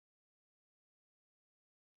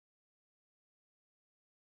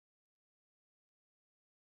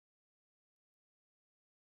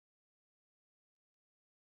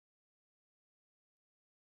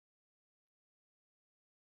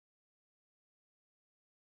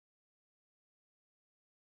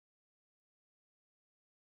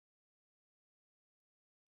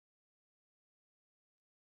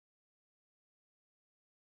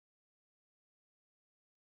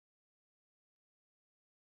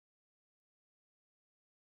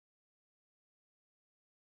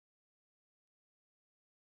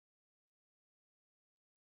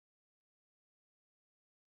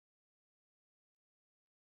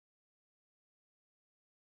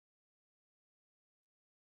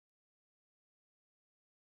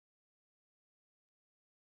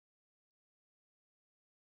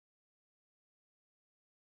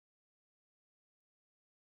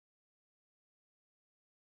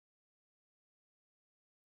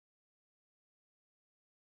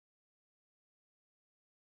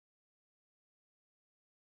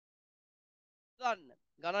ගන්න.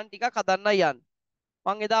 ගණන් ටිකක් හදන්නයි යන්නේ.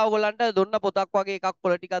 මං එදා ඔයගොල්ලන්ට දුන්න පොතක් වගේ එකක්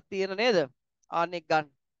කොළ ටිකක් තියෙන නේද? ආන්න එක ගන්න.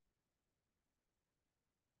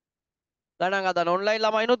 ගණන් හදන්න ඔන්ලයින්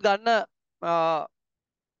ළමයිනුත් ගන්න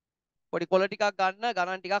පොඩි කොළ ටිකක් ගන්න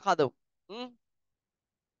ගණන් ටිකක් හදමු. හ්ම්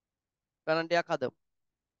ගණන් ටිකක් හදමු.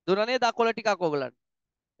 දුන්නා නේද කොළ ටිකක් ඔයගොල්ලන්ට?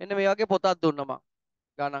 මෙන්න මේ වගේ පොතක් දුන්නා මං.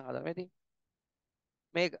 ගණන් හදන්න. මේ ඉතින්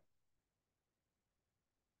මේක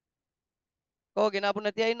කොහො ගෙනාපු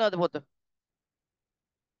නැති අය ඉන්නවද පොත?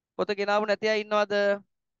 පොත ගෙනාවු නැති අය ඉන්නවද?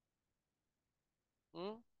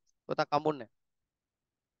 හ්ම් පොතක් හම්බුන්නේ නැහැ.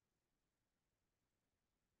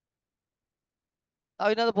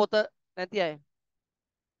 තව ඉන්නවද පොත නැති අය?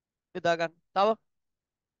 බෙදා ගන්න. තව?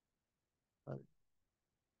 හරි.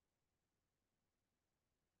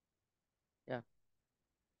 යා.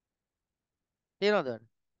 තියනවද?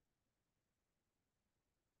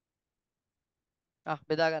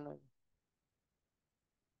 බෙදා ගන්න.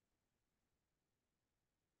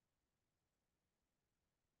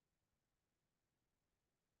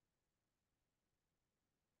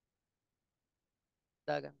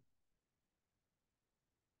 බෙදා ගන්න.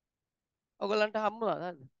 ඔයගොල්ලන්ට හම්බුණාද?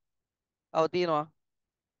 හරිද? ඔව් තියෙනවා.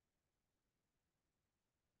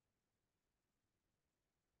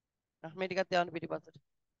 මේ ටිකක් තියන්න පිටිපස්සට.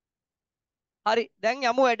 හරි දැන්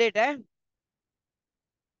යමු වැඩේට ඈ.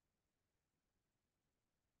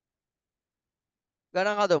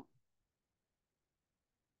 ගණන් හදමු.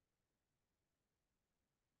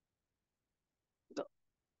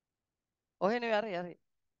 ඔහෙ නෙවෙයි අරේ අරේ.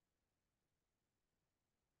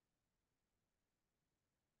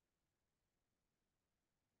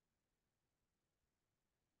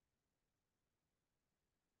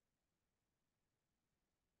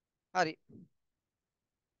 හරි.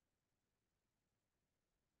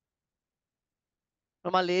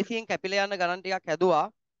 මම ලේසියෙන් කැපිලා යන ගණන් ටිකක් හැදුවා.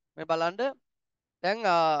 මේ බලන්න. දැන්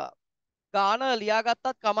ගාන ලියාගත්තත්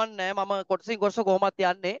කමක් නැහැ. මම කොටසින් කොටස කොහොමත්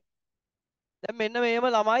යන්නේ. දැන් මෙන්න මේම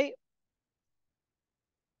ළමයි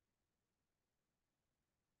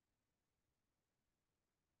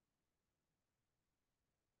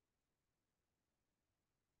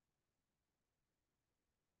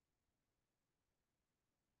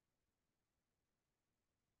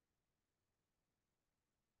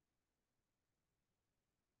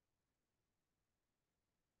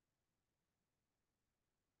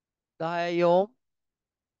දහයෝම්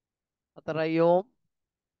 4යෝම්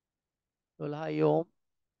 12යෝම්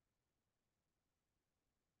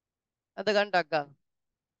අද ගණ්ඩක් ගන්න.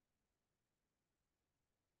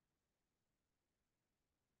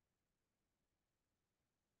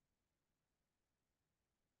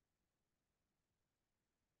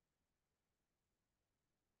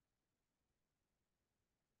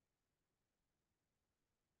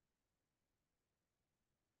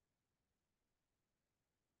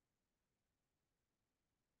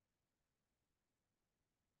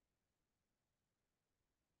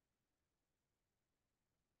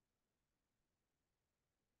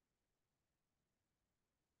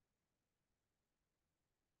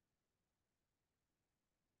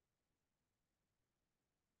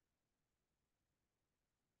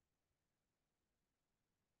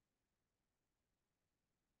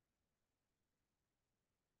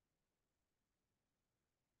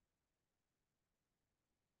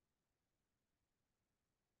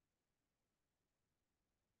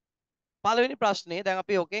 පළවෙනි ප්‍රශ්නේ දැන්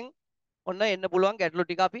අපි ඔකෙන් ඔන්න එන්න පුළුවන් ගැටලු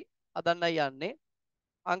ටික අපි හදන්නයි යන්නේ.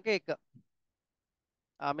 අංක 1.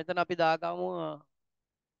 මෙතන අපි දාගමු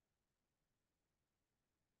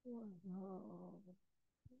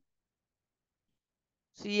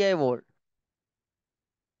CI වෝල්ට්.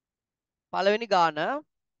 පළවෙනි ගාන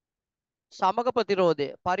සමක ප්‍රතිරෝධය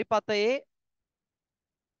පරිපතයේ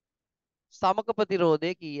සමක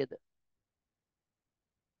ප්‍රතිරෝධය කීයද?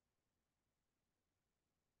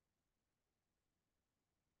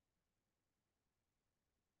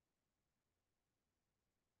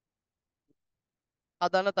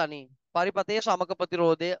 හදන තනි පරිපතයේ සමක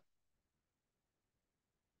ප්‍රතිරෝධය.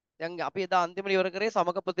 දැන් අපි එදා අන්තිමට ඉවර කරේ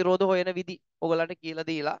සමක ප්‍රතිරෝධ හොයන විදි ඔයගලන්ට කියලා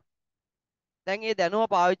දීලා. දැන් මේ දැනුම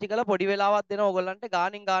පාවිච්චි කරලා පොඩි වෙලාවක් දෙනවා ඔයගලන්ට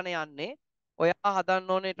ගානින් ගාන යන්නේ. ඔයා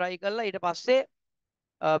හදන්න ඕනේ try කරලා ඊට පස්සේ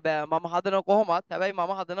බෑ මම හදන කොහොමත් හැබැයි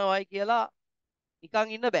මම හදනවයි කියලා නිකන්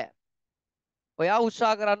ඉන්න බෑ. ඔයා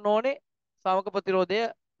උත්සාහ කරන්න ඕනේ සමක ප්‍රතිරෝධය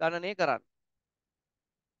ගණනය කරන්න.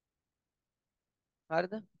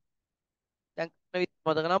 හරිද? දැන් කරන විදිහ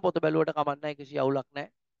මතක නම් පොත බැලුවට කමක් නැහැ කිසි අවුලක්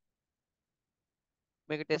නැහැ.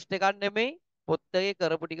 මේක ටෙස්ට් එකක් නෙමෙයි පොත් එකේ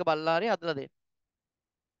කරපු ටික බලලා හරි හදලා දෙන්න.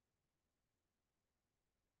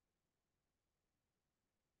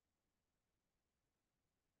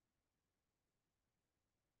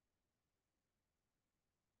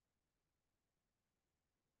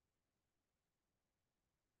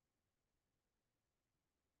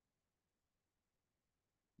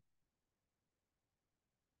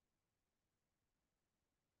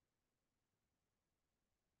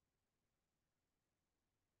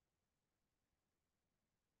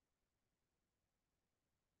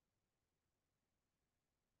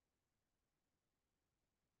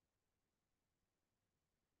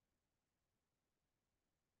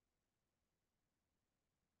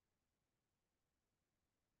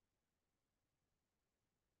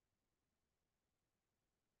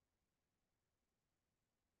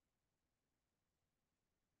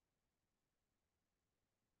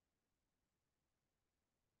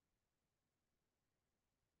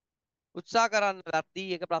 උත්සාහ කරන්න වැරදි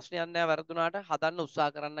ඒක ප්‍රශ්නයක් නෑ වැරදුනාට හදන්න උත්සාහ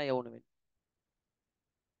කරන්න යවුන වෙන්නේ.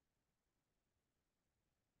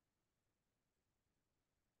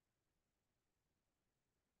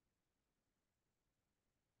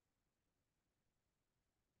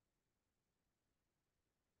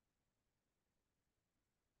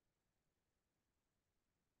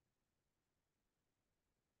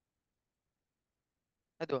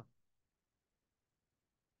 හදුවා.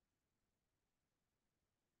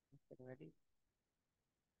 වැඩි.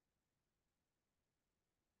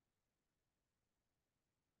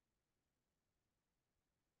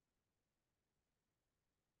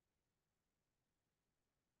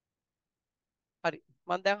 හරි.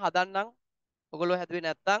 මම දැන් හදන්නම්. ඔයගොල්ලෝ හැදුවේ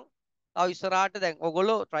නැත්තම් තව ඉස්සරහට දැන්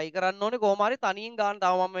ඔයගොල්ලෝ try කරන්න ඕනේ කොහොම හරි තනියෙන් ගන්න.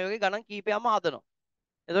 තව මම මේ වගේ ගණන් කීපයක්ම හදනවා.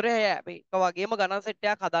 එතකොට අපි එක වගේම ගණන් සෙට්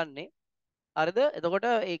එකක් හදන්නේ. හරිද? එතකොට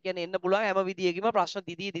ඒ කියන්නේ එන්න පුළුවන් හැම විදියකින්ම ප්‍රශ්න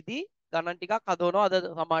දිදී දිදී ගණන් ටිකක් හදවනවා. අද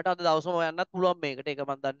සමහරට අද දවසම යන්නත් පුළුවන් මේකට. ඒක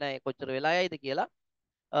මම දන්නේ නැහැ කොච්චර වෙලා යයිද කියලා.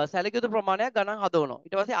 සැලකිය යුතු ප්‍රමාණයක් ගණන් හදවනවා.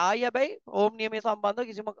 ඊට පස්සේ ආයි හැබැයි ඕම් නියමයේ සම්බන්ධව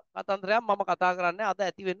කිසිම කතන්දරයක් මම කතා කරන්නේ අද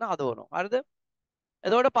ඇති වෙන්න හදවනවා. හරිද?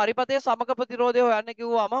 එතකොට පරිපතේ සමක ප්‍රතිරෝධය හොයන්න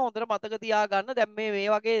කිව්වම හොඳට මතක තියාගන්න. දැන් මේ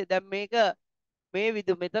වගේ දැන් මේක මේ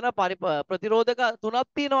මෙතන ප්‍රතිරෝධක තුනක්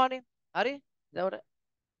තියෙනවානේ. හරි?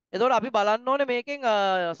 එතකොට අපි බලන්න ඕනේ මේකෙන්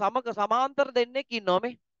සමාන්තර දෙන්නෙක් ඉන්නවා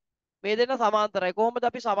මේ. මේ දෙන්න සමාන්තරයි. කොහොමද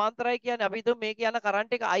අපි සමාන්තරයි කියන්නේ? අපි හිතමු මේක යන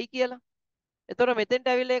කරන්ට් එක I කියලා. එතකොට මෙතෙන්ට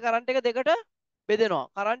ඇවිල්ලා ඒ කරන්ට් එක දෙකට බෙදෙනවා.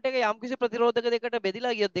 කරන්ට් එක යම්කිසි ප්‍රතිරෝධක දෙකට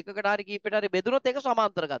බෙදිලා ගියොත් දෙකකට හරි කීපෙට හරි බෙදුනොත් ඒක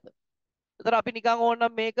සමාන්තරගත. එතකොට අපි නිකන්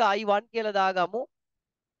ඕනනම් මේක I1 කියලා දාගමු.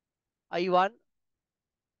 I1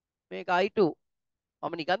 මේක I2.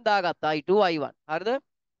 මම නිකන් දාගත්තා I2 I1. හරිද?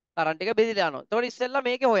 කරන්ට් එක බෙදිලා යනවා. එතකොට ඉස්සෙල්ලා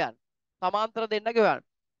මේකේ හොයන්න. සමාන්තර දෙන්නගේ හොයන්න.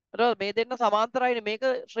 එතකොට මේ දෙන්න සමාන්තරයිනේ මේක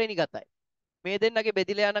ශ්‍රේණිගතයි. මේ දෙන්නගේ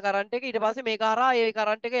බෙදිලා යන කරන්ට් එක ඊට පස්සේ මේක හරහා ඒ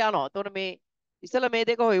කරන්ට් එක යනවා. එතකොට මේ ඉස්සෙල්ලා මේ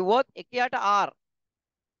දෙක හොයුවොත් 1යට R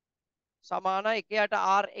සමානයි 1යට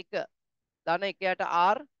R1 ධන 1යට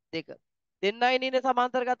R2. දෙන්නයි නිනේ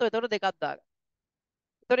සමාන්තරගතව. එතකොට දෙකක් දාගන්න.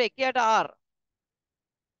 එතකොට 1යට R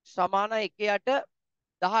සමානයි 1යට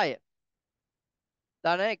 10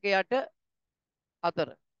 ධන 1යට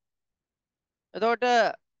 4. එතකොට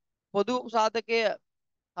පොදු සාධකය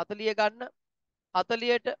 40 ගන්න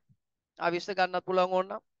 40ට 20 ගන්නත් පුළුවන් ඕන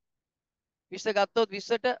නම් 20 ගත්තොත්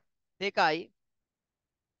 20ට 2යි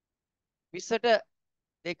 20ට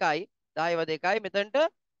 2යි 10ව 2යි මෙතනට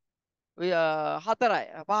 4යි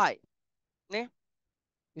 5යි නේ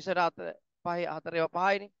 20ට 5යි 4ව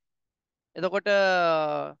 5යිනේ එතකොට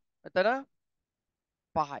මෙතන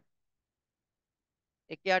 5යි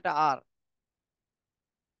 1යට R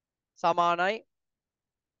සමානයි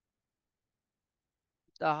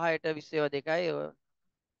 10ට 20ව 2යි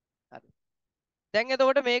හරි දැන්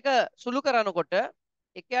එතකොට මේක සුළු කරනකොට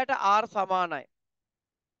 1යට R සමානයි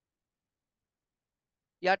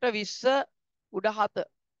යට 20 උඩ 7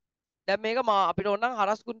 දැන් මේක අපිට ඕනනම්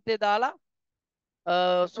හරස් ගුණිතය දාලා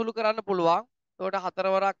සුළු කරන්න පුළුවන්. එතකොට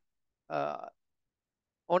හතරවරක්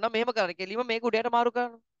ඕනනම් මෙහෙම කරන්න. කෙලිම මේක උඩයට මාරු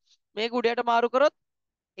කරන්න. මේක උඩයට මාරු කරොත්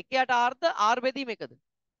 1යට R ද R බෙදීම එකද?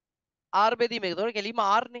 R බෙදීම එක. එතකොට කෙලිම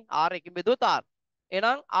R නේ. R එකකින් බෙදුවොත් R.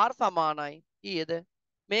 එහෙනම් R සමානයි කීයද?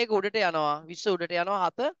 මේක උඩට යනවා 20 උඩට යනවා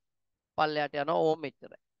 7 පල්ලයට යනවා ඕම්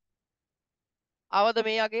මෙච්චරයි. අවද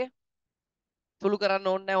මේ යගේ සුළු කරන්න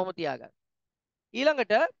ඕනේ නැහැ ඔහොම තියාගන්න.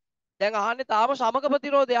 ඊළඟට දැන් අහන්නේ තාම සමක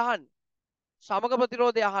ප්‍රතිරෝධය අහන්නේ. සමක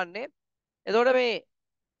ප්‍රතිරෝධය අහන්නේ. එතකොට මේ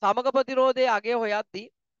සමක ප්‍රතිරෝධයේ අගය හොයද්දී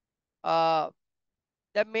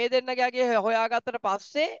දැන් මේ දෙන්නගේ අගය හොයාගත්තට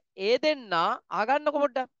පස්සේ ඒ දෙන්න අහගන්නකො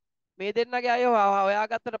පොඩ්ඩක්. මේ දෙන්නගේ අය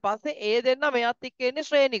හොයාගත්තට පස්සේ ඒ දෙන්න මෙයත් එක්ක ඉන්නේ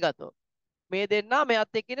ශ්‍රේණිගතව. මේ දෙන්න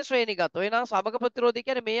මෙයත් එක්ක ඉන්නේ ශ්‍රේණිගතව. එහෙනම් සමක ප්‍රතිරෝධය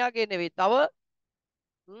කියන්නේ මේ අගේ නෙවෙයි. තව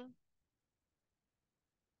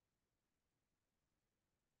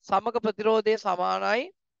සමක ප්‍රතිරෝධය සමානයි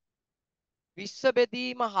 20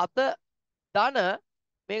 බෙදීම 7 ධන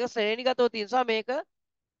මේක ශ්‍රේණිගතව තියෙන නිසා මේක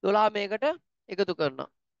 12 මේකට එකතු කරනවා.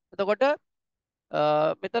 එතකොට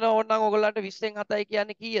මෙතන ඕනනම් ඔයගොල්ලන්ට 20න් 7යි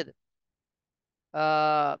කියන්නේ කීයද?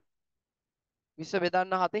 20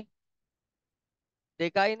 බෙදන්න 7න්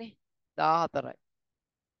 2යිනේ 14යි.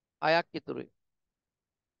 6ක් ඉතුරුයි.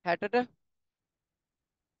 60ට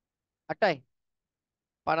 8යි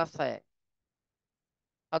 56යි.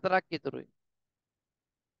 4ක් ඉතුරුයි.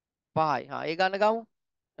 5යි. හා ඒ ගන්න ගමු.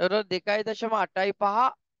 එතකොට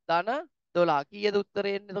 2.85 ධන 12. කීයද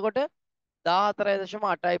උත්තරේ එන්නේ එතකොට?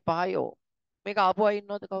 14.85 ඕ. මේක ආපු අය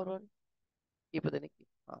ඉන්නවද කවුරු හරි? කීප දෙනෙක්.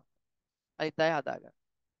 හා. අනිත් අය හදාගන්න.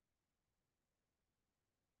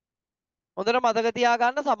 හොඳට මතක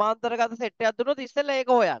තියාගන්න සමාන්තරගත සෙට් එකක් දුන්නොත් ඉස්සෙල්ලා ඒක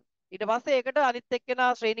හොයන්න. ඊට පස්සේ ඒකට අනිත්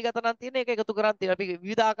එක්කෙනා ශ්‍රේණිගත නම් තියෙන ඒක එකතු කරන් තියෙනවා. අපි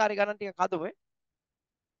විවිධ ආකාරي ගණන් ටික හදමු.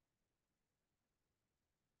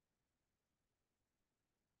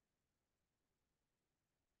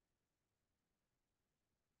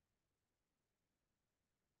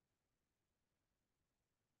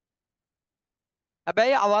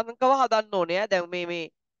 හැබැයි අවංකව හදන්න ඕනේ ඈ. දැන් මේ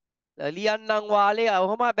ලියන්නම් වාලේ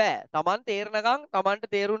ඔහොම බෑ. Taman තේරනකම් Tamanට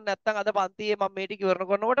තේරුන්නේ නැත්නම් අද පන්තියේ මම මේ ටික ඉවර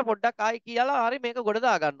කරනකොට පොඩ්ඩක් ආයි කියලා හරි මේක ගොඩ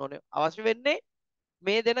දා ගන්න ඕනේ. අවශ්‍ය වෙන්නේ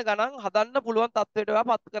මේ දෙන ගණන් හදන්න පුළුවන් තත්ත්වයට ඔයා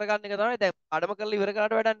පත් කරගන්න එක තමයි. දැන් අඩම කරලා ඉවර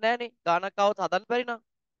කරාට වැඩක් නැහැ නේ. ගානක් આવත් හදන්න බැරි නම්.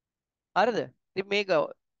 හරිද? ඉතින් මේක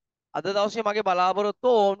අද දවසේ මගේ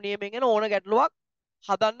බලාපොරොත්තුව ඕම් නියමෙන් එන ඕන ගැටලුවක්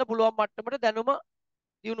හදන්න පුළුවන් මට්ටමට දැනුම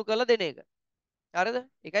දියුණු කරලා දෙන එක. හරිද?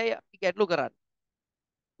 ඒකයි අපි ගැටලු කරන්නේ.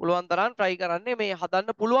 පුළුවන් තරම් try කරන්නේ මේ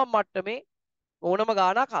හදන්න පුළුවන් මට්ටමේ ඕනම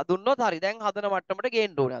ගානක් හදුන්නොත් හරි. දැන් හදන මට්ටමට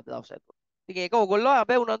ගේන්න ඕනේ අද දවසේ. ඉතින් ඒක ඕගොල්ලෝ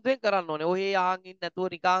හැබැයි උනන්දුවෙන් කරන්න ඕනේ. ඔහේ ආන් ඉන්න නැතුව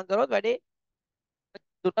නිකාන් කරොත් වැඩේ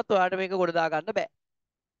දුන්නත් ඔයාලට මේක ගොඩ දා ගන්න බෑ.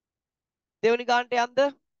 දෙවෙනි ගානට යන්ද?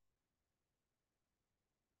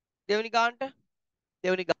 දෙවෙනි ගානට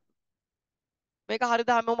දෙවෙනි ගාන. මේක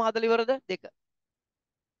හරිද හැමෝම හදලා ඉවරද? දෙක.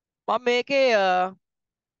 මම මේකේ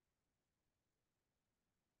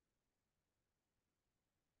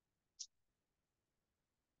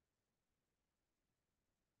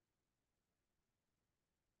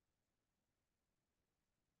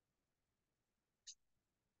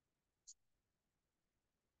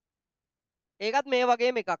ඒකත් මේ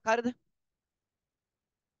වගේම එකක්. හරිද?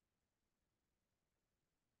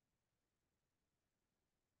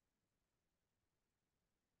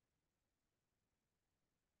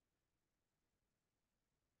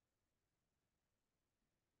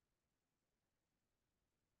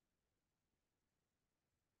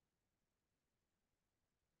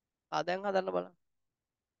 දැන් හදන්න බලන්න.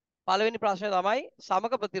 පළවෙනි ප්‍රශ්නේ තමයි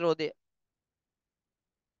සමක ප්‍රතිරෝධය.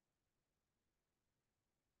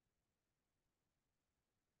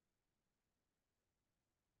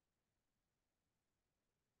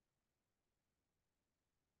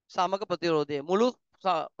 සමක ප්‍රතිරෝධය. මුළු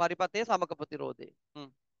පරිපථයේ සමක ප්‍රතිරෝධය.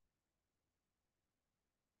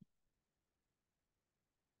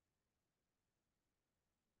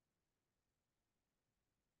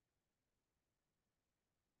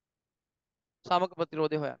 සමක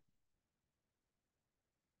ප්‍රතිරෝධය හොයන්න.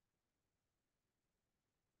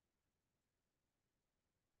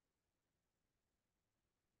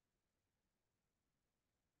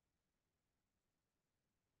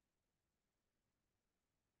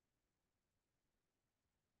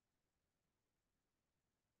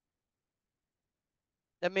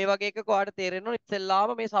 දැන් මේ වගේ එකක ඔයාලට තේරෙන්න ඕනේ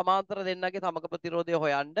ඉස්සෙල්ලාම මේ සමාන්තර දෙන්නගේ සමක ප්‍රතිරෝධය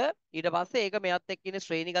හොයන්න. ඊට පස්සේ ඒක මෙයත් එක්ක ඉන්නේ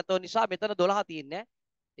ශ්‍රේණිගතව නිසා මෙතන 12 තියෙන්නේ.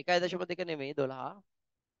 1.2 නෙමෙයි 12.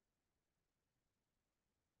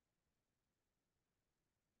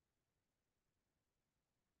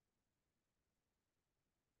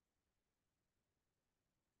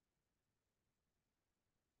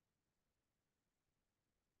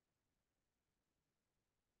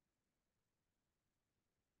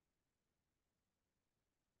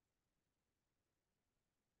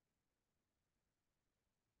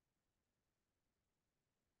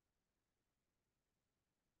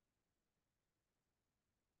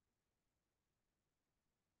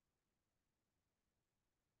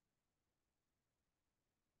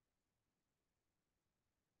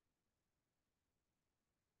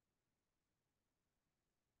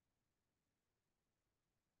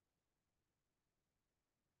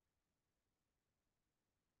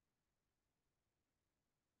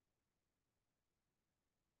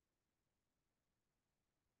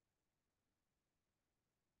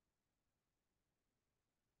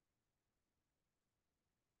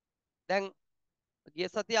 දැන් ගිය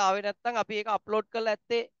සතිය ආවේ නැත්නම් අපි ඒක අප්ලෝඩ් කරලා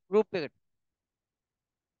ඇත්තේ group එකට.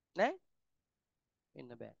 නෑ?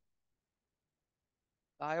 එන්න බෑ.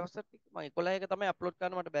 10 වසර ටික මම 11 එක තමයි අප්ලෝඩ්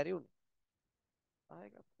කරන්න මට බැරි වුණේ. 10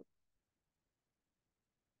 එක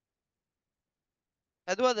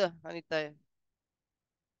හැදුවද අනිත් අය?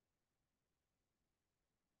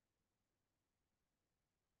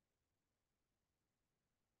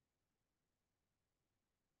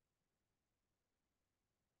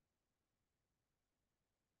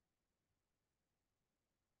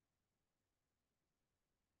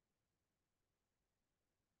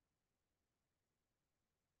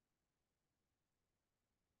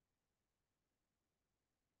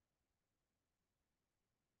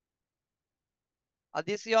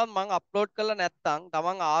 අදිසියවත් මං අප්ලෝඩ් කරලා නැත්නම්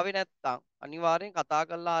තමන් ආවේ නැත්නම් අනිවාර්යෙන් කතා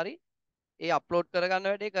කරලා හරි ඒ අප්ලෝඩ් කරගන්න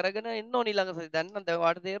වැඩේ කරගෙන එන්න ඕනි ඊළඟ සති. දැන් නම් දැන්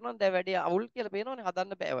ඔයාලට තේරෙනවා දැන් වැඩේ අවුල් කියලා පේනවනේ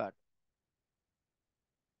හදන්න බෑ ඔයාලට.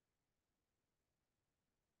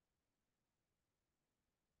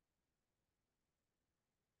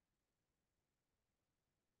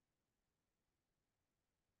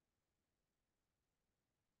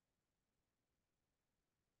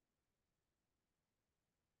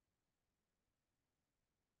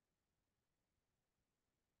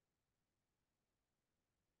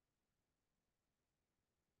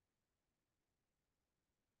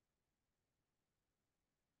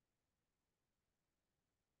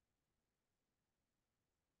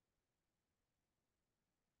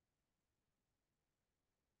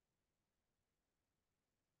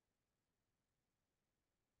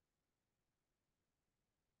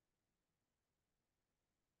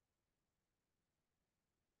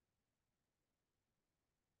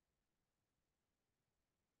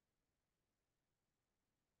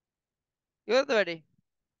 ඉවරද වැඩේ?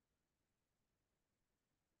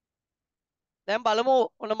 දැන් බලමු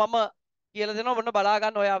ඔන්න මම කියලා දෙනවා මොන්න බලා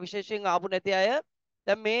ගන්න ඔයා විශේෂයෙන් ආපු නැති අය.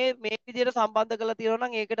 දැන් මේ විදිහට සම්බන්ධ කරලා තියෙනවා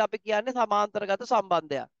නම් ඒකට අපි කියන්නේ සමාන්තරගත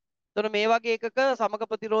සම්බන්ධයක්. එතකොට මේ වගේ එකක සමග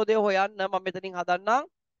ප්‍රතිරෝධය හොයන්න මම මෙතනින් හදන්නම්.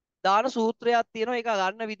 දාන සූත්‍රයක් තියෙනවා. ඒක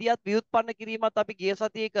ගන්න විදියත් ව්‍යුත්පන්න කිරීමත් අපි ගිය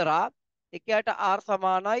සතියේ කරා. එකයට r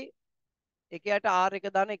සමානයි එකයට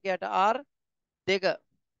r1 දාන එකයට r2.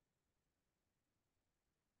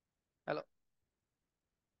 හලෝ.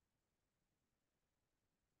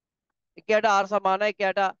 එකයට r සමානයි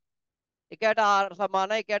එකයට R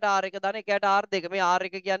සමානයි එකයට R1 දාන එකයට R2 මේ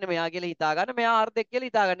R1 කියන්නේ මෙයා කියලා හිතා ගන්න මෙයා R2 කියලා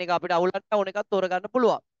හිතා ගන්න එක අපිට අවුලක් ඕන එකක් තෝරගන්න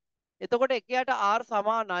පුළුවන්. එතකොට එකයට R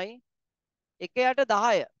සමානයි එකයට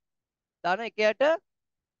 10 දාන එකයට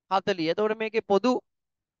 40. එතකොට මේකේ පොදු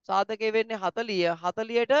සාධකය වෙන්නේ 40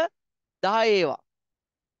 40ට 10 ඒවා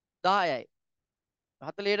 10යි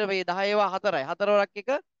 40ට මේ 10 ඒවා 4යි 4 වරක්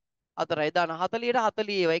එක 4යි දාන 40ට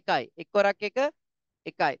 40 ඒවා 1යි 1 වරක් එක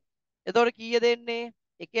 1යි. එතකොට කීය දෙන්නේ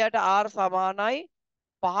එකයට R සමානයි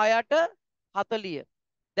 5යට 40.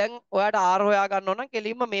 දැන් ඔයාට R හොයා ගන්න ඕන නම්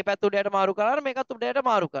කෙලින්ම මේ පැත්ත උඩයට මාරු කරලා මේකත් උඩයට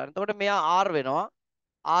මාරු කරන්න. එතකොට මෙයා R වෙනවා.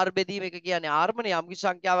 R බෙදීම එක කියන්නේ R මනේ යම් කිසි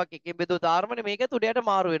සංඛ්‍යාවක් එකෙන් බෙදුවොත් R මනේ මේකත් උඩයට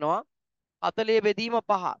මාරු වෙනවා. 40 බෙදීම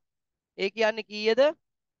 5. ඒ කියන්නේ කීයද?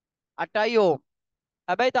 8යි ඕම්.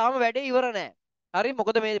 හැබැයි තාම වැඩේ ඉවර නෑ. හරි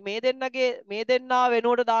මොකද මේ දෙන්නා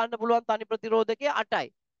වෙනුවට දාන්න පුළුවන් තනි ප්‍රතිරෝධකය 8යි.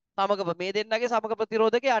 මේ දෙන්නගේ සමග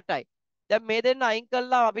ප්‍රතිරෝධකය 8යි. දැන් මේ දෙන්න අයින්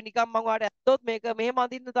කළා අපි නිකන් මම ඔයාලට ඇත්තොත් මේක මෙහෙම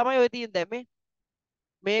අඳින්න තමයි ඔය තියෙන්නේ දැන්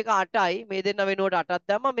මේක 8යි මේ දෙන්න වෙනුවට 8ක්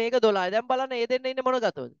දැම්මා මේක 12යි. දැන් බලන්න මේ දෙන්න ඉන්නේ මොන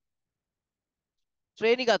ගතවද?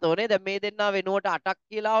 ශ්‍රේණිගතවනේ. දැන් මේ දෙන්න වෙනුවට 8ක්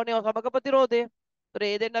කියලා ආවනේ සමග ප්‍රතිරෝධය. ඒතර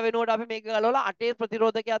මේ දෙන්න වෙනුවට අපි මේක ගලවලා 8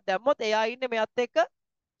 ප්‍රතිරෝධකයක් දැම්මොත් එයා ඉන්නේ මෙයත් එක්ක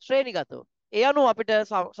ශ්‍රේණිගතව. ඒ අනුව අපිට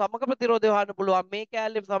සමග ප්‍රතිරෝධය හොයන්න පුළුවන් මේ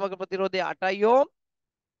කෑල්ලේ සමග ප්‍රතිරෝධය 8යි ඕම්.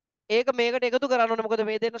 ඒක මේකට එකතු කරන්න ඕනේ මොකද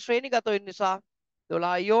මේ දෙන්න ශ්‍රේණිගත වෙන නිසා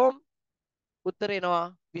 12යි ඕම්. උත්තර එනවා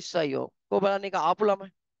 20යි ඕම්. කොහොම බලන්න ඒක ආපු ළමයි.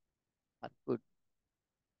 හරි good.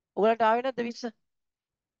 ඔයාලට ආවේ නැද්ද 20?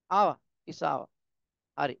 ආවා. 20 ආවා.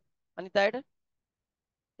 හරි. අනිත් අයට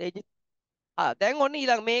තේජි දැන් ඔන්න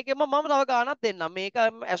ඊළඟ මේකෙම මම තව ගාණක් දෙන්නම්. මේක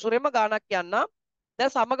ඇසුරෙම ගාණක් යන්නම්.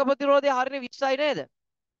 දැන් සමග ප්‍රතිරෝධය හරිනේ 20යි නේද?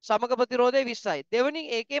 සමග ප්‍රතිරෝධය 20යි.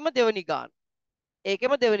 දෙවෙනි ගාණ.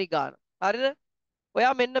 ඒකෙම දෙවෙනි ගාණ. හරිද?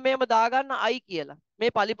 ඔයා මෙන්න මේම දාගන්න I කියලා.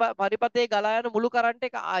 මේ පරිපතේ ගලා යන මුළු කරන්ට්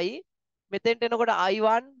එක I. මෙතෙන්ට එනකොට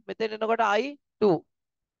I1, මෙතෙන්ට එනකොට I2.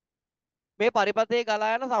 මේ පරිපතේ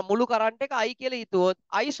ගලා යන මුළු කරන්ට් එක I කියලා හිතුවොත්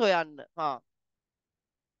I සොයන්න.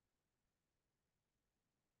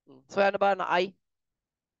 සොයන්න බලන්න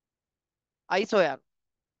I සොයන්න.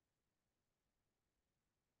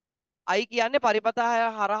 I කියන්නේ පරිපත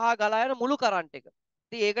හරහා ගලා යන මුළු කරන්ට් එක.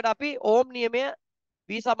 ඉතින් ඒකට අපි ඕම් නියමය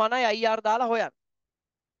V සමානයි IR දාලා හොයන්න.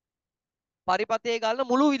 පරිපතේ ගලන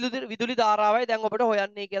මුළු විදුලි ධාරාවයි දැන් ඔබට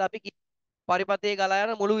හොයන්නේ කියලා අපි පරිපතේ ගලා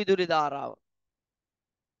යන මුළු විදුලි ධාරාව.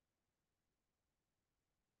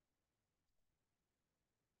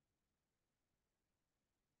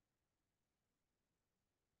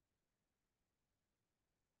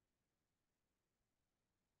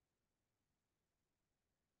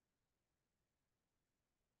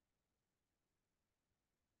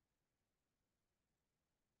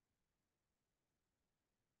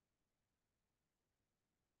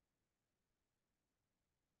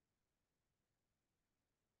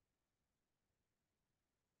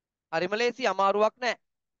 හරිම ලේසි අමාරුවක් නැහැ.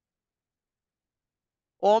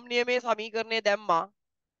 ඕම් නියමයේ සමීකරණය දැම්මා.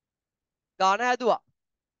 ගාන හැදුවා.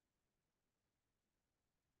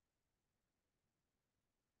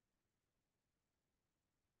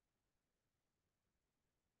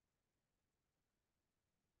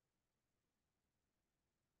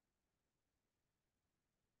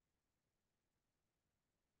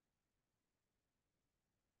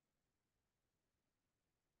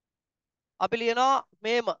 අපි ලියනවා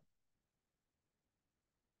මේම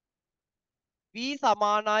V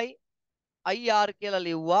සමානයි IR කියලා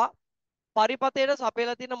ලිව්වා. පරිපතේට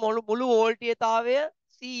සපයලා තියෙන මුළු වෝල්ටීයතාවය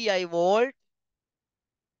CI වෝල්ට්.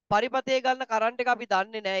 පරිපතේ ගන්න කරන්ට් එක අපි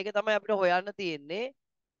දන්නේ නැහැ. ඒක තමයි අපිට හොයන්න තියෙන්නේ.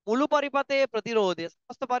 මුළු පරිපතයේ ප්‍රතිරෝධය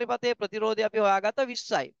සමස්ත පරිපතයේ ප්‍රතිරෝධය අපි හොයාගත්ත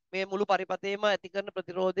 20යි. මේ මුළු පරිපතේම ඇති කරන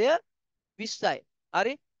ප්‍රතිරෝධය 20යි.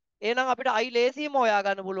 හරි? එහෙනම් අපිට I ලේසියෙන්ම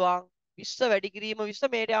හොයාගන්න පුළුවන්. 20 වැඩි කිරීම 20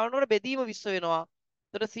 මේට යවනකොට බෙදීම 20 වෙනවා.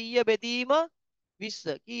 එතකොට 100 බෙදීම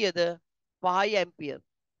 20 කීයද? 5යි ඇම්පියර්.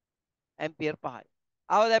 ඇම්පියර් 5යි.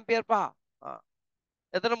 ආවද ඇම්පියර් 5?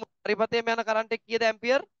 එතන පරිපතේම යන කරන්ට් එක කීයද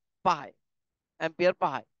ඇම්පියර් 5යි. ඇම්පියර්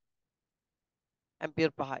 5යි.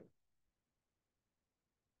 ඇම්පියර් 5යි.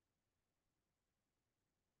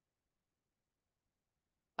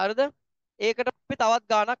 හරිද? ඒකට අපි තවත්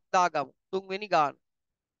ගාණක් දාගමු. තුන්වෙනි ගාන.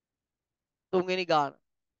 තුන්වෙනි ගාන.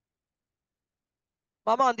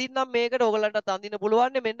 මම අඳින්නම් මේකට ඕගලන්ටත් අඳින්න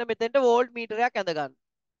පුළුවන් මෙන්න මෙතෙන්ට වෝල්ට් මීටරයක් ඇඳ ගන්න.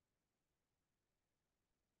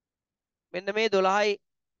 මෙන්න මේ 12යි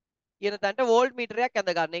කියන තැනට වෝල්ට් මීටරයක්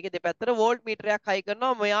ඇඳ ගන්න. ඒකේ දෙපැත්තට වෝල්ට් මීටරයක් හයි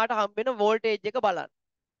කරනවා. මෙයාට හම්බෙන වෝල්ටේජ් එක බලන්න.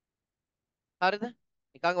 හරිද?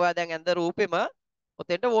 නිකන් ඔයා දැන් ඇඳ රූපෙම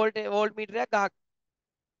ඔතෙන්ට වෝල්ට් මීටරයක්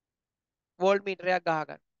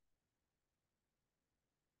ගහගන්න.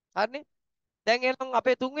 හරිනේ? දැන් එහෙනම්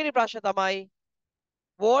අපේ තුන්වෙනි ප්‍රශ්න තමයි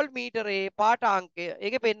වෝල්ට් මීටරේ පාඨාංකය.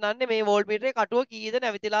 ඒකේ පෙන්වන්නේ මේ වෝල්ට් මීටරේ කටුව කීයද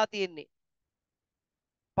නැවතිලා තියෙන්නේ.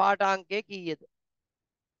 පාඨාංකය කීයද?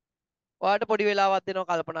 ඔයාලට පොඩි වෙලාවක් දෙනවා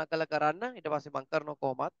කල්පනා කරලා කරන්න. ඊට පස්සේ මම කරනවා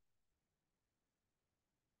කොහොමත්.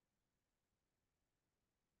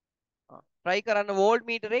 try කරන්න වෝල්ට්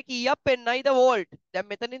මීටරේ කීයක් පෙන්නයිද වෝල්ට්? දැන්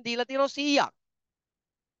මෙතනින් දීලා තියෙනවා 100ක්.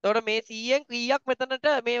 එතකොට මේ 100න් කීයක් මෙතනට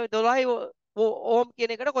මේ 12 ඕම්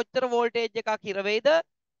කියන එකට කොච්චර වෝල්ටේජ් එකක් හිර වෙයිද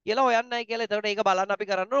කියලා හොයන්නයි කියලා. එතකොට ඒක බලන්න අපි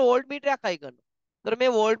කරන්න ඕන වෝල්ට් මීටරයක් හයි කරනවා. එතකොට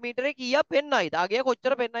මේ වෝල්ට් මීටරේ කීයක් පෙන්නයිද? අගය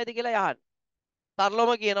කොච්චර පෙන්නයිද කියලා යහන්න.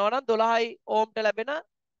 සරලවම කියනවා නම් 12 ඕම්ට ලැබෙන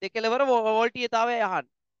දෙකලවර වෝල්ටීයතාවය යහන්න.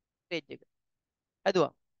 වෝල්ටේජ් එක.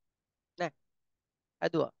 ඇදුවා. නෑ.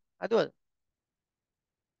 ඇදුවා. ඇදුවද?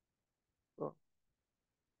 ඔව්.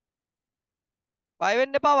 බය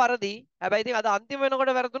වෙන්න එපා වරදී. හැබැයි ඉතින් අද අන්තිම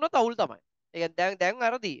වෙනකොට වැරදුනොත් අවුල් තමයි. ඒ කියන්නේ දැන්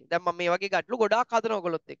වැරදි. දැන් මම මේ වගේ ගැටලු ගොඩාක් හදනවා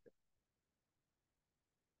ඔයගොල්ලොත් එක්ක.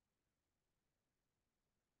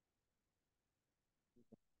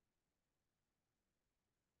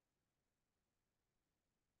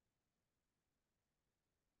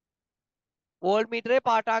 වෝල්ට් මීටරේ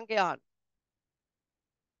පාඨාංකය අහන්න.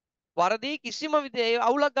 වරදී කිසිම විදිහේ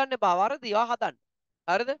අවුලක් ගන්න එපා. වරදී වා හදන්න.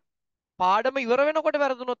 හරිද? පාඩම ඉවර වෙනකොට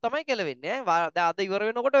වැරදුනොත් තමයි කෙලවෙන්නේ ඈ. දැන් අද ඉවර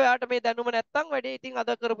වෙනකොට ඔයාට මේ දැනුම නැත්තම් වැඩේ ඉතින් අද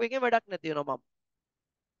කරපු එකේ වැඩක් නැති වෙනවා මම.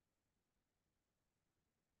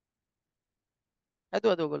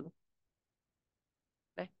 හැදුවද ඔයගොල්ලෝ?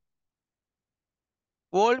 නේ.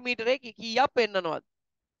 වෝල්ට් මීටරේ කීයක් පෙන්නනවද?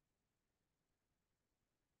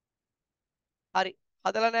 හරි.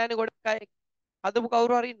 හදලා නැහැනේ ගොඩක් අය. හදපු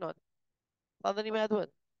කවුරු හරි ඉන්නවද? සඳනිම හැදුවද?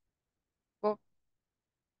 කො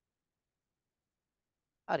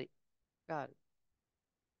හරි. හරි.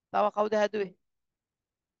 තව කවුද හැදුවේ?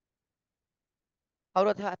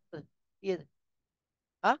 කවුරුත් හැදුවද? කීයද?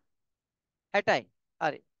 ආ 60යි.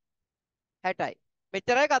 හරි. 60යි.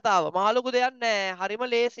 මෙච්චරයි කතාව. මහ ලොකු දෙයක් නෑ. හරිම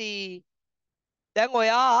ලේසි. දැන්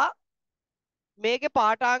ඔයා මේකේ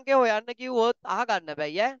පාඨාංකය හොයන්න කිව්වොත් අහගන්න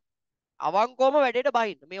බැයි ඈ. අවංකවම වැඩේට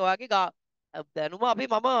බහින්න. මේ ඔයාගේ දැනුම අපි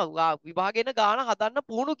විභාගෙන ගාන හදන්න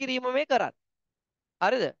පුහුණු කිරීම මේ කරන්නේ.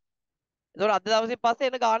 හරිද? ඒතකොට අද දවසේ පස්සේ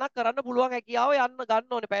එන ගානක් කරන්න පුළුවන් හැකියාව යන්න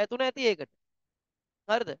ගන්න ඕනේ. පැය 3 ඇති ඒකට.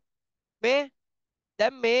 හරිද? මේ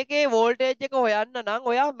දැන් මේකේ වෝල්ටේජ් එක හොයන්න නම්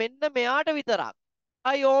ඔයා මෙන්න මෙයාට විතරක්.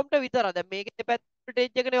 අයි ඕම්ට විතරක්. දැන් මේකේ දෙපැත්ත වෝල්ටේජ්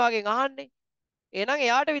එකනේ වගේ අහන්නේ. එහෙනම්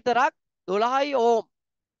එයාට විතරක් 12 ඕම්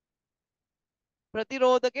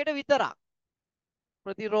ප්‍රතිරෝධකයට විතරක්.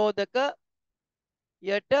 ප්‍රතිරෝධකයට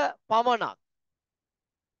පමණක්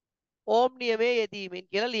ඕම් නියමයේ යෙදීමෙන්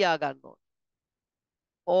කියලා ලියා ගන්න ඕනේ.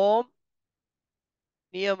 ඕම්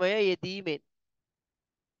නියමය යෙදීමෙන්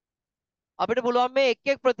අපිට පුළුවන් මේ එක්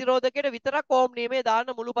එක් ප්‍රතිරෝධකයට විතරක් ඕම් නියමය දාන්න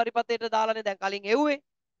මුළු පරිපථයට දාලානේ දැන් කලින් එව්වේ.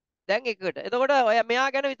 දැන් එකකට. එතකොට ඔය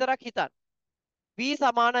මෙයා ගැන විතරක් හිතන්න. V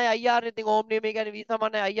සමානයි IR නේ. ඉතින් ඕම් නියමය කියන්නේ V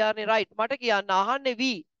සමානයි IR නේ රයිට්. මට කියන්න අහන්නේ V.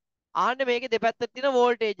 අහන්නේ මේකේ දෙපැත්තට තියෙන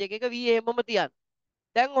වෝල්ටේජ් එක. ඒක V එහෙමම තියන්න.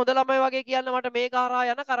 දැන් හොඳ ළමයි වගේ කියන්න මට මේක හරහා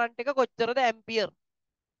යන කරන්ට් එක කොච්චරද ඇම්පියර්?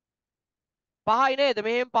 5යි නේද?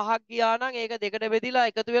 මෙහෙන් 5ක් ගියා නම් ඒක දෙකට බෙදිලා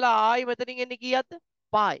එකතු වෙලා ආයි මෙතනින් එන්නේ කීයක්ද?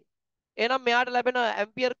 5යි. එහෙනම් මෙයාට ලැබෙන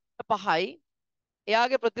ඇම්පියර් 5යි.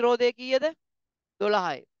 එයාගේ ප්‍රතිරෝධය කීයද?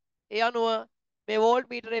 12යි. ඒ අනුව මේ වෝල්ට්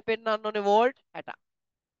මීටරේ පෙන්වන්න ඕනේ වෝල්ට් 60.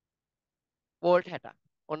 වෝල්ට් 60.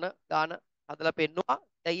 ඔන්න ගාන හදලා පෙන්නුවා.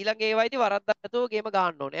 දැන් ඊළඟ ඒවයිදී වරද්දක් නැතුව ගේම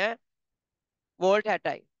ගහන්න ඕනේ ඈ. වෝල්ට්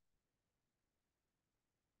 60යි.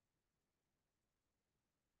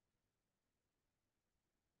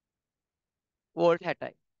 වෝල්ට්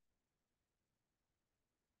 60යි.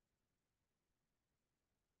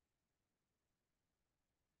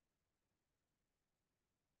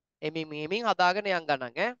 එමින් මෙමින් හදාගෙන යන්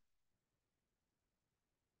ගණන් ඈ.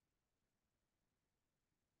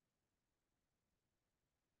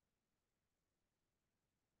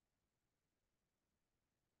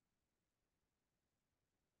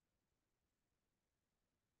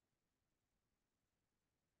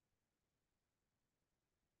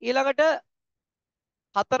 ඊළඟට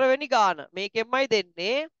හතරවෙනි ගාන මේකෙන්මයි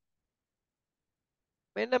දෙන්නේ.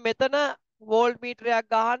 මෙන්න මෙතන වෝල්ට් මීටරයක්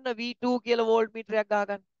ගහන්න V2 කියලා වෝල්ට් මීටරයක්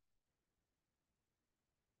ගහගන්න.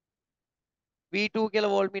 V2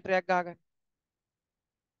 කියලා වෝල්ට් මීටරයක් ගහගන්න.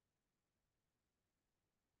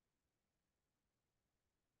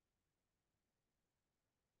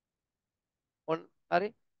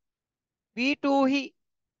 හරි. V2 හි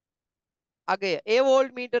අගය ඒ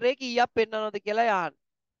වෝල්ට් මීටරේ කීයක් පෙන්වනවද කියලා යහන්න.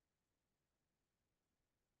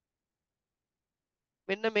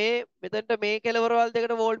 මෙන්න මේ මෙතනට මේ කෙලවරවල්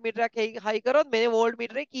දෙකට වෝල්ට් මීටරයක් හයි කරොත් මේ වෝල්ට්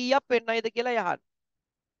මීටරේ කීයක් පෙන්වයිද කියලා යහන්න.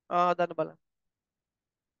 හදන්න බලන්න.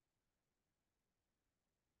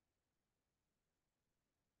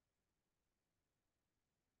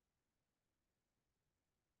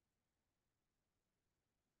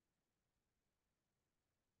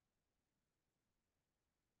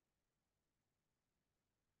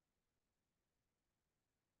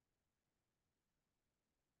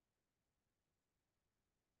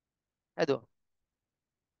 හැදුවා.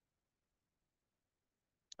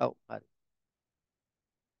 ඔව් හරි.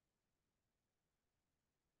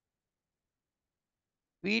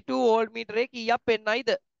 V2 වෝල්ට් මීටරේ කීයක් පෙන්වයිද?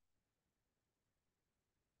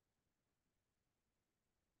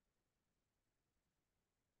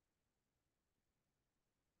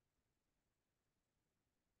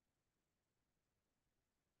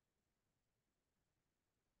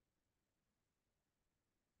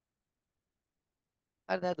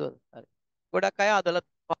 හරිද හැදුවද? හරි. ගොඩක් අය හදලා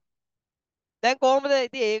දැන් කොහොමද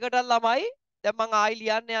ඉතින් ඒකටත් ළමයි දැන් මං ආයි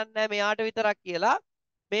ලියන්න යන්නේ නැහැ මෙයාට විතරක් කියලා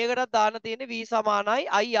මේකටත් දාන්න තියෙන්නේ v සමානයි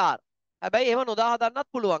ir. හැබැයි එහෙම නොදා හදන්නත්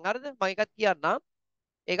පුළුවන්. හරිද? මම එකක් කියන්නම්.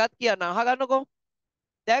 ඒකත් කියන්න අහගන්නකෝ.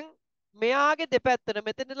 දැන් මෙයාගේ දෙපැත්තට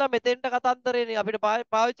මෙතනලා මෙතෙන්ට කතන්දරේනේ අපිට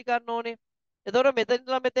පාවිච්චි කරන්න ඕනේ. එතකොට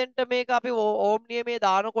මෙතනලා මෙතෙන්ට මේක අපි ඕම් නියමයේ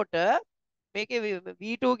දානකොට මේකේ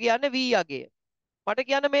v2 කියන්නේ v අගය. මට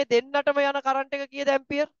කියන්න මේ දෙන්නටම යන කරන්ට් එක කීයද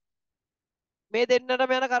ඇම්පියර්? මේ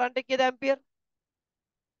දෙන්නටම යන කරන්ට් එක කීයද ඇම්පියර්?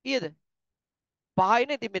 කීයද?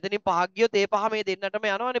 5යිනේ. ඉතින් මෙතනින් 5ක් ගියොත් ඒ 5 මේ දෙන්නටම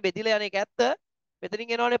යනවනේ බෙදිලා යන එක ඇත්ත.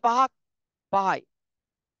 මෙතනින් එනවනේ 5ක්. 5යි.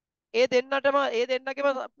 ඒ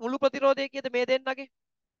දෙන්නගේම මුළු ප්‍රතිරෝධය කීයද මේ දෙන්නගේ?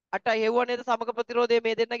 8යි. හෙව්වා නේද සමග ප්‍රතිරෝධය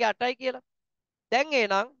මේ දෙන්නගේ 8යි කියලා. දැන්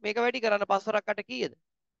එහෙනම් මේක වැඩි කරන්න 5 වරක් 8 කීයද?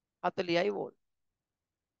 40යි වෝල්ට්.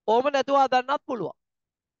 ඕම නැතුව හදන්නත් පුළුවන්.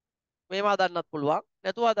 මේව හදන්නත් පුළුවන්.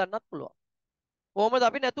 නැතුව හදන්නත් පුළුවන්. කොහොමද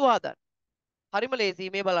අපි නැතුව හදන්නේ? හරිම ලේසි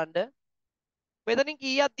මේ බලන්න. මෙතනින්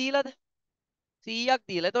කීයක් දීලාද? 100ක්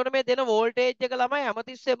දීලා. එතකොට මේ දෙන වෝල්ටේජ් එක ළමයි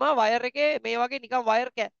හැමතිස්සෙම වයර් එකේ මේ වගේ නිකන් වයර්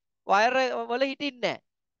වල හිටින්නේ නැහැ.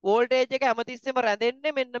 වෝල්ටේජ් එක හැමතිස්සෙම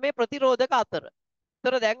රැඳෙන්නේ මෙන්න මේ ප්‍රතිරෝධක අතර.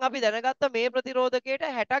 ඒතර දැන් අපි දැනගත්ත මේ ප්‍රතිරෝධකයට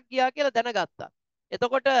 60ක් ගියා කියලා දැනගත්තා.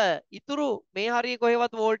 එතකොට ඉතුරු මේ හරිය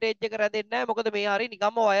කොහෙවත් වෝල්ටේජ් එක රැඳෙන්නේ නැහැ. මොකද මේ හරිය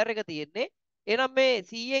නිකම්ම වයර් එක තියෙන්නේ. එහෙනම් මේ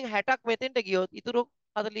 100න් 60ක් මෙතෙන්ට ගියොත් ඉතුරු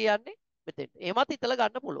 40 යන්නේ මෙතෙන්ට. එහෙමත් හිතලා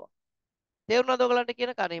ගන්න පුළුවන්. තේරුණාද ඔයගලන්ට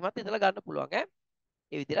කියන කණ? එහෙමත් හිතලා ගන්න පුළුවන් ඈ.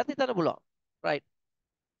 ඒ විදිහට හිතන්න පුළුවන්. right.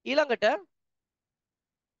 ඊළඟට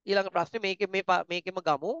ඊළඟ ප්‍රශ්නේ මේකෙම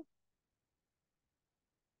ගමු.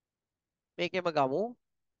 මේකෙම ගමු.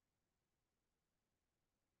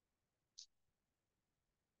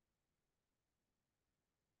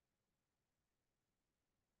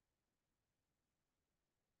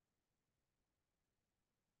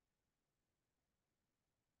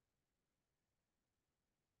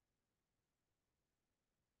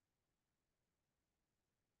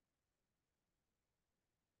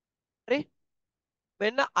 හරි.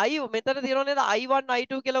 මෙන්න I මෙතන තියෙනව නේද I1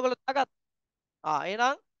 I2 කියලා ඔයගොල්ලෝ දාගත්තා.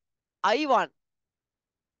 එහෙනම් I1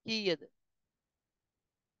 කීයද?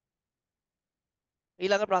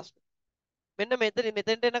 ඊළඟ ප්‍රශ්න. මෙන්න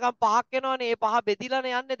මෙතෙන්ට එනකම් පහක් එනවනේ. මේ පහ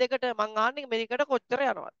බෙදිලානේ යන්නේ දෙකට. මං අහන්නේ මේකට කොච්චර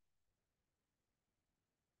යනවද?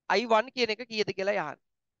 I1 කියන එක කීයද කියලා යහන්න.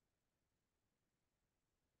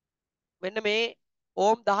 මෙන්න මේ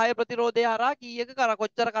ඕම් 10 ප්‍රතිරෝධය හරහා කීයක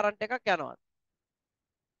කොච්චර කරන්ට් එකක් යනවද?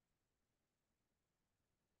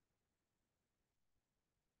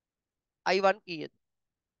 I1 කීයද?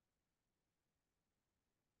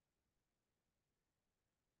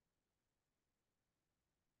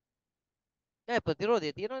 නෑ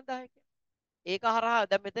ප්‍රතිරෝධය තියෙනවනේ 10ක. ඒක හරහා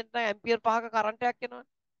දැන් මෙතෙන්ට ඇම්පියර් 5ක කරන්ට් එකක් එනවනේ.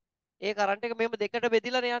 ඒ කරන්ට් එක මෙහෙම දෙකට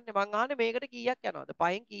බෙදිලානේ යන්නේ. මං අහන්නේ මේකට කීයක් යනවද?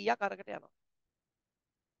 5න් කීයක් අරකට යනවද?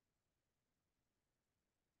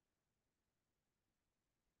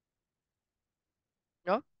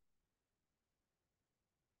 නෝ?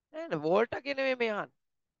 නෑ වෝල්ට් එක නෙමෙයි මේ අහන්නේ.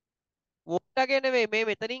 වෝල්ට් එක නෙමෙයි මේ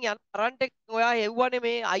මෙතනින් යන කරන්ට් එක ඔයා හෙව්වනේ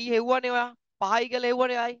මේ I හෙව්වනේ ඔයා. 5යි කියලා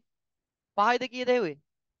හෙව්වනේ I. 5යිද කීයද හෙව්වේ?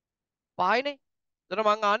 5යිනේ. එතන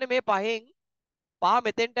මං අහන්නේ මේ 5න් 5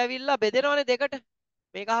 මෙතෙන්ට ඇවිල්ලා බෙදෙනවනේ දෙකට.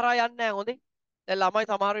 මේක හරහා යන්නේ නැහැ හොඳේ. දැන් ළමයි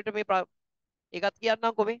සමහර විට ඒකත්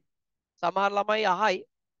කියන්නම්කෝ මේ. සමහර ළමයි අහයි.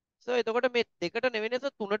 සර් එතකොට මේ දෙකට නෙවෙයි නේද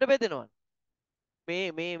තුනට බෙදෙනවා.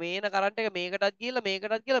 මේ එන කරන්ට් එක මේකටත් ගිහලා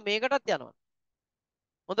මේකටත් යනවා.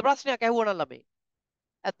 හොඳ ප්‍රශ්නයක් ඇහුවනම් ළමයි.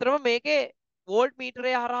 ඇත්තටම මේකේ වෝල්ට්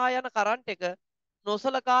මීටරය හරහා යන කරන්ට් එක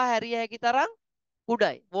නොසලකා හැරිය හැකි තරම්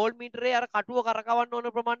කුඩයි. වෝල්ට් මීටරේ අර කටුව කරකවන්න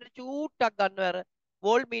ඕන ප්‍රමාණයට චූට්ටක් ගන්නවා අර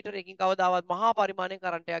වෝල්ට් මීටර එකකින් කවදාවත් මහා පරිමාණයෙන්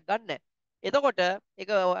කරන්ට් එකක් ගන්න නැහැ. එතකොට ඒක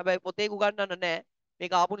හැබැයි පොතේ උගන්වන්න නැහැ.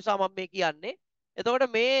 මේක ආපු නිසා මම මේ කියන්නේ. එතකොට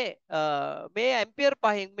මේ ඇම්පියර්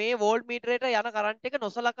පහෙන් මේ වෝල්ට් මීටරයට යන කරන්ට් එක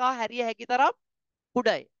නොසලකා හැරිය හැකි තරම්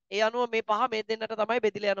කුඩයි. ඒ අනුව මේ පහ මේ දෙන්නට තමයි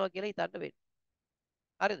බෙදිලා යනවා කියලා හිතන්න වෙන්නේ.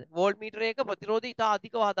 හරිද? වෝල්ට් මීටර එක ප්‍රතිරෝධය ඉතා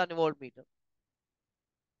අධිකව හදන්නේ වෝල්ට් මීටර.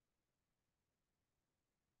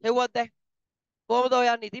 හෙව්වත් දැන් කොහොමද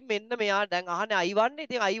හොයන්නේ? ඉතින් මෙන්න මෙයා දැන් අහන්නේ I1 නේ.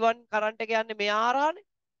 ඉතින් I1 කරන්ට් එක යන්නේ මෙයා හරහානේ.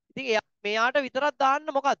 ඉතින් මෙයාට විතරක්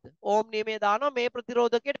දාන්න මොකද්ද? ඕම් නියමයේ දානවා මේ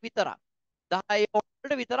ප්‍රතිරෝධකයට විතරක්. 10 ඕම්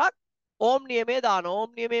වලට විතරක් ඕම් නියමයේ දානවා.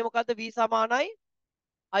 ඕම් නියමයේ මොකද්ද? V සමානයි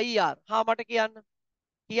IR. හා මට කියන්න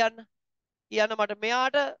කියන්න මට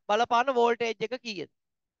මෙයාට බලපාන වෝල්ටේජ් එක කීයද?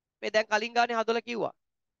 මේ දැන් කලින් ගානේ හදලා කිව්වා.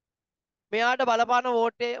 මෙයාට බලපාන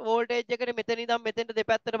වෝල්ටේජ් එකනේ මෙතන ඉඳන් මෙතෙන්ට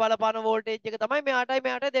දෙපැත්තට බලපාන වෝල්ටේජ් එක තමයි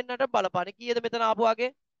මෙයාටයි දෙන්නට බලපාන්නේ. කීයද මෙතන ආපු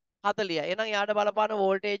වගේ? 40යි. එහෙනම් එයාට බලපාන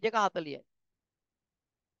වෝල්ටේජ් එක 40යි.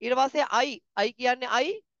 ඊට පස්සේ I කියන්නේ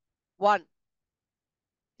I1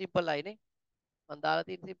 සිම්පල් I නේ. මම දාලා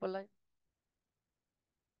තියෙන සිම්පල් I.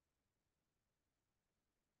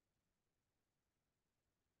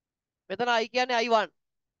 මෙතන I කියන්නේ I1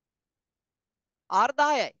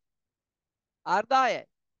 R10යි. R10යි.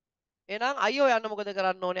 එහෙනම් I හොයන්න මොකද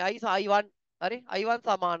කරන්න ඕනේ? I1 හරි I1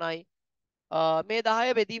 සමානයි මේ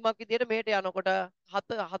 10 බෙදීමක් විදියට මෙහෙට යනකොට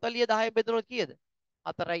 40 10 බෙදුනොත් කීයද?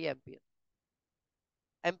 4යි ඇම්පියර්.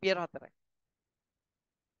 ඇම්පියර් 4යි.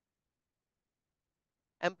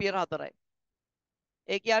 ඇම්පියර් 4යි.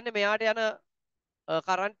 ඒ කියන්නේ මෙයාට යන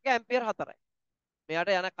කරන්ට් එක ඇම්පියර් 4යි.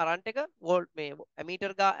 මෙයාට යන කරන්ට් එක වෝල්ට් මේ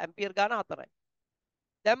ඇමීටර් ඇම්පියර් ගාන 4යි.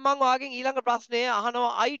 දැන් මම ඔයාගෙන් ඊළඟ ප්‍රශ්නය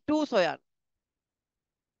අහනවා I2 සොයන්න.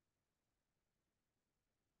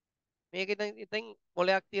 මේක ඉතින්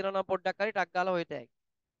මොලයක් තියනවා නම් පොඩ්ඩක් හරි ටක් ගාලා හොයත හැකියි.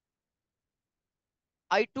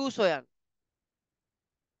 I2 සොයන්න.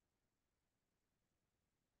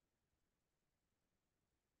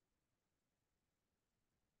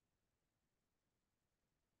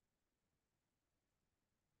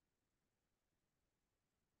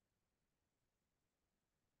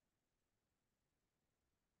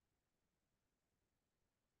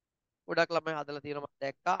 ගොඩක් ළමයි හදලා තියෙනවා මම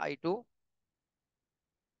දැක්කා I2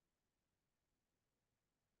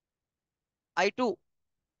 I2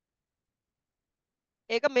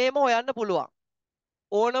 ඒක මේම හොයන්න පුළුවන්.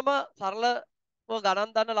 ඕනම සරලව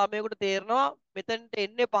ගණන් දන්න ළමයෙකුට තේරෙනවා මෙතනට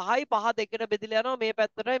එන්නේ 5යි 5 දෙකට බෙදලා යනවා මේ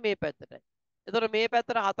පැත්තටයි මේ පැත්තටයි. එතකොට මේ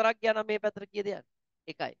පැත්තට 4ක් ගියා නම් මේ පැත්තට කීයද යන්නේ?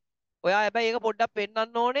 1යි. ඔයා හැබැයි ඒක පොඩ්ඩක්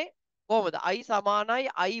පෙන්වන්න ඕනේ කොහොමද? I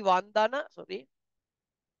සමානයි I1 ධන sorry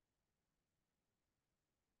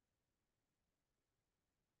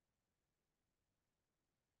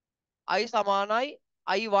I සමානයි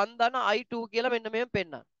I1 ධන I2 කියලා මෙන්න මෙහෙම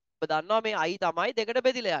පෙන්වන්න. ඔබ දන්නවා මේ I තමයි දෙකට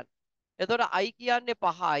බෙදලා යන්නේ. එතකොට I කියන්නේ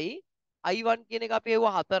 5යි I1 කියන එක අපි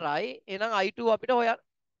එවුවා 4යි. එහෙනම් I2 අපිට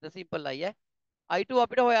හොයන්න සිම්පල් I I2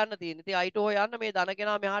 අපිට හොයන්න තියෙන්නේ. ඉතින් I2 හොයන්න මේ ධන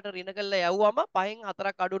කෙනා මෙහාට ඍණ කරලා යවුවම 5න්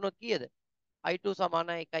 4ක් අඩු වුණොත් කීයද? I2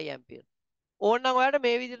 සමානයි 1 ඇම්පියර්. ඕනනම් ඔයාලට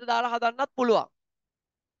මේ විදිහට දාලා හදන්නත් පුළුවන්.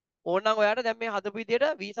 ඕනනම් ඔයාලට දැන් මේ හදපු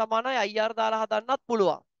විදිහට V සමානයි IR දාලා හදන්නත්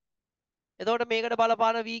පුළුවන්. එතකොට මේකට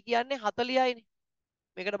බලපාන V කියන්නේ 40යිනේ.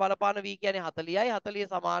 මේකට බලපාන V කියන්නේ 40යි. 40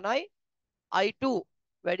 සමානයි I2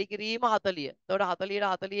 වැඩි කිරීම 40. එතකොට 40ට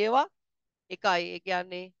 40 ඒවා 1යි. ඒ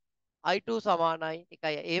කියන්නේ I2 සමානයි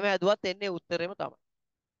 1යි. එහෙම ඇදුවත් එන්නේ උත්තරෙම තමයි.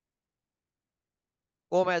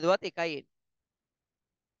 කොහොම ඇදුවත් 1යි එන්නේ.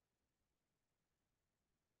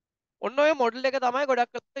 ඔන්න ඔය මොඩල් එක තමයි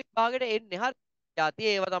ගොඩක් වෙලාවට විභාගෙට එන්නේ. හරි. ಜಾති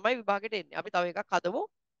ඒව තමයි විභාගෙට එන්නේ. අපි තව එකක් හදමු.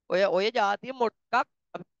 ඔය ಜಾතිය මොඩ් එකක්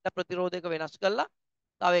අපි ප්‍රතිරෝධයක වෙනස් කරලා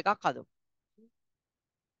තව එකක් හදමු.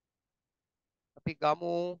 අපි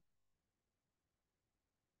ගමු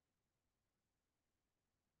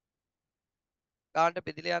ගානට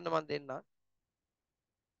බෙදලා යන්න මම දෙන්නම්.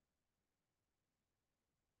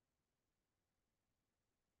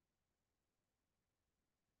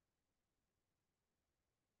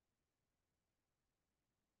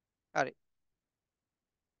 හරි.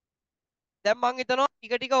 දැන් මං හිතනවා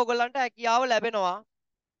ටික ටික ඔයගලන්ට හැකියාව ලැබෙනවා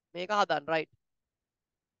මේක හදන්න. රයිට්.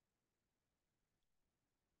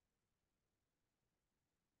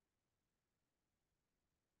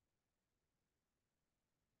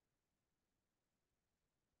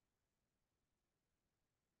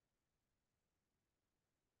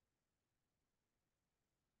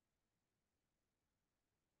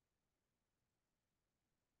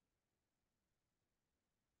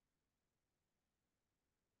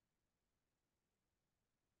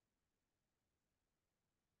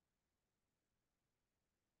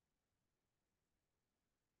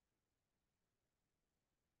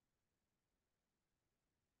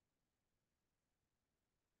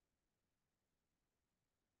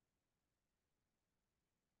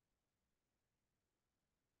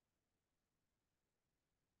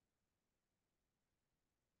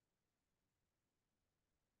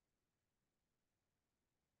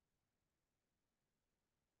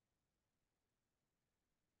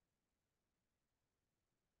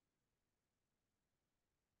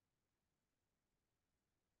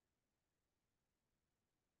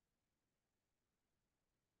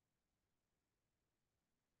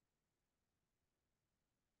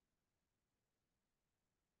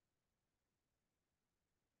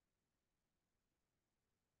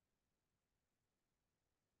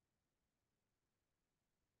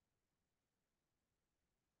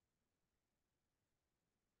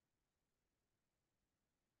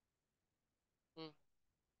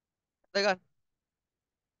 දෙකන්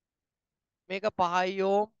මේක 5යි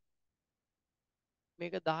ඕම්,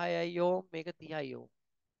 මේක 10යි ඕම්, මේක 30යි ඕම්.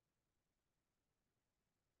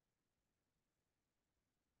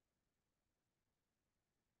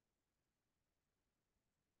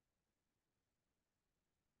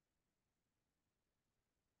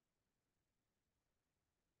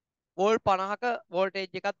 වෝල්ට් 50ක වෝල්ටේජ්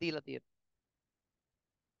එකක් දීලා තියෙනවා.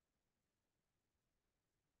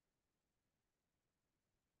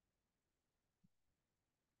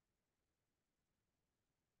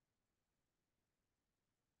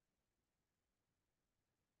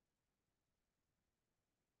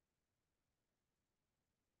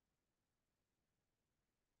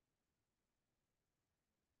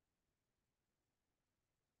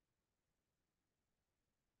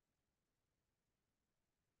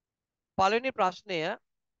 පළවෙනි ප්‍රශ්නය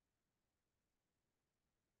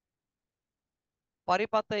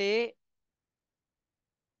පරිපථයේ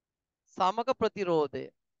සමක ප්‍රතිරෝධය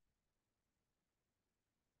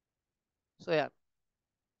සොයන්න.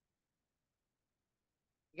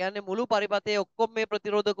 කියන්නේ මුළු පරිපථයේ ඔක්කොම මේ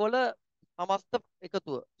ප්‍රතිරෝධක වල සමස්ත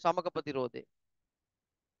එකතුව සමක ප්‍රතිරෝධය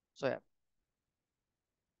සොයන්න.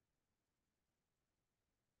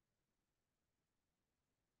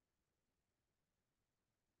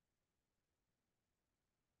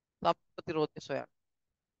 සමක ප්‍රතිරෝධය සොයන්න.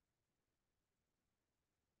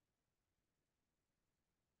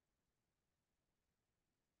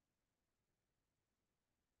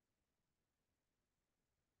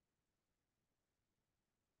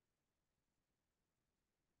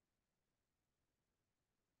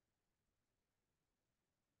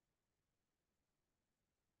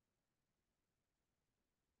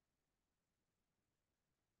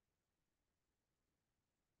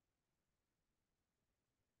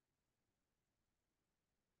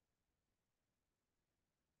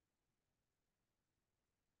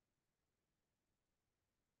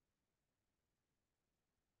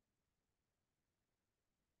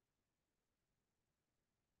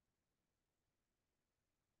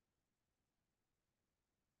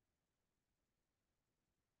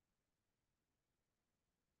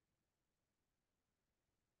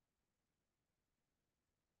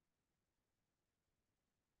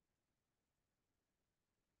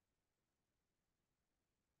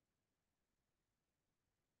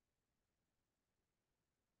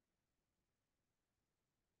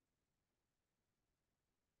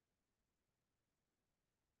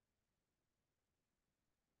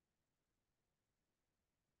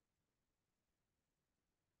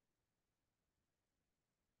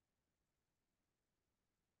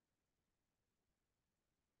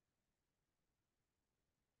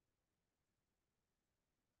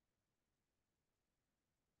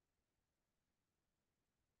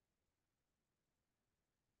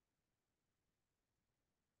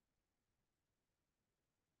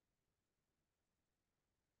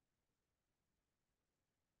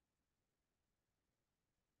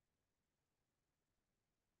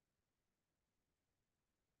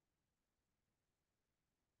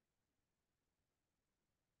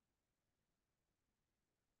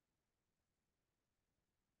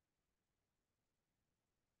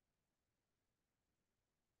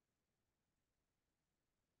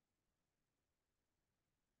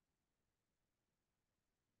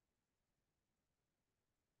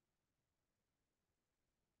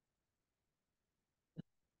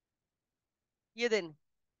 කීය දෙන්නේ?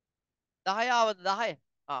 10 ආවද 10?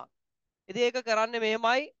 ආ. ඉතින් ඒක කරන්නේ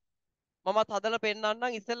මෙහෙමයි. මමත් හදලා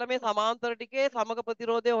පෙන්නන්නම්. ඉස්සෙල්ලා මේ සමාන්තර ටිකේ සමග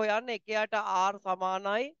ප්‍රතිරෝධය හොයන්න. එකයට R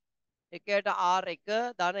සමානයි. එකයට R1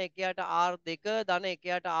 ධන එකයට R2 ධන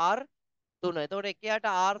එකයට R3. එතකොට එකයට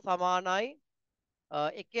R සමානයි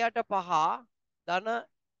එකයට 5 ධන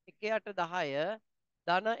එකයට 10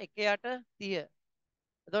 ධන එකයට 30.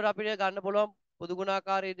 එතකොට අපිට ගන්න පුළුවන් පොදු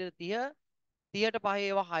ගුණාකාරයේ 30 30ට 5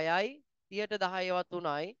 ඒවා 6යි 30ට 10 ඒවා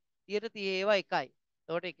 3යි 30ට 30 ඒවා 1යි.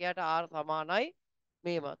 එතකොට එකයට R සමානයි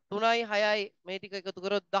මේව 3යි 6යි මේ ටික එකතු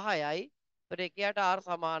කරොත් 10යි. එතකොට එකයට R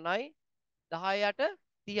සමානයි 10ට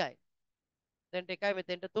 30යි. මෙතෙන්ට 1යි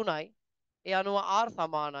මෙතෙන්ට 3යි. ඒ අනුව R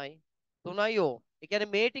සමානයි 3යි ඕම්. ඒ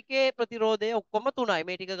කියන්නේ මේ ටිකේ ප්‍රතිරෝධය ඔක්කොම 3යි.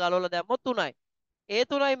 මේ ටික ගලවලා දැම්මොත් 3යි. ඒ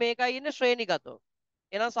 3යි මේකයි ඉන්නේ ශ්‍රේණිගතව.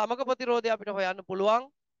 එහෙනම් සමග ප්‍රතිරෝධය අපිට හොයන්න පුළුවන්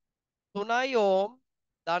 3යි ඕම්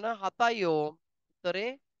ධන 7යි ඕම්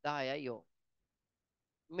උත්තරේ 10යි ඕම්.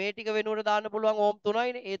 මේ ටික වෙනුවට දාන්න පුළුවන් ඕම්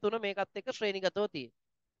 3යිනේ. ඒ 3 මේකත් එක්ක ශ්‍රේණිගතව තියෙනවා.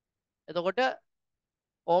 එතකොට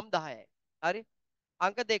ඕම් 10යි. හරි.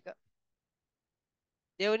 අංක 2.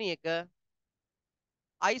 දෙවෙනි එක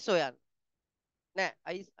I සොයන්න.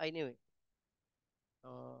 නෑ I නෙවෙයි.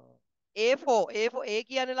 A4 A4 A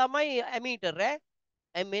කියන්නේ ළමයි ඇමීටර්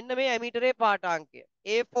ඈ. මෙන්න මේ ඇමීටරේ පාඨාංකය.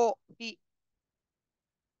 A4 P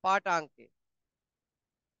පාඨාංකය.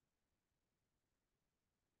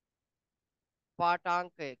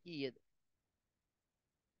 පාඨාංකය කීයද?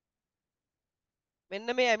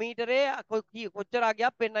 මෙන්න මේ ඇමීටරේ කොච්චර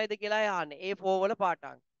අගයක් පෙන්වයිද කියලා අහන්නේ. A4 වල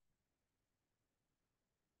පාඨාංක.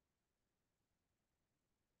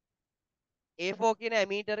 A4 කියන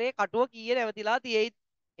ඇමීටරේ කටුව කීය නැවතිලා තියෙයිද?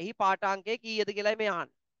 එහි පාඨාංකය කීයද කියලායි මේ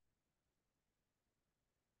අහන්නේ.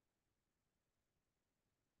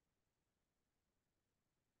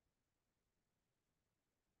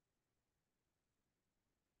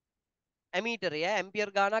 ඇමීටරේ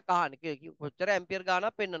ඇම්පියර් ගානක් අහන්නේ. කොච්චර ඇම්පියර්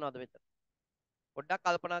ගානක් පෙන්වනවද මෙතන? පොඩ්ඩක්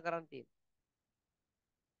කල්පනා කරන් තියෙන්න.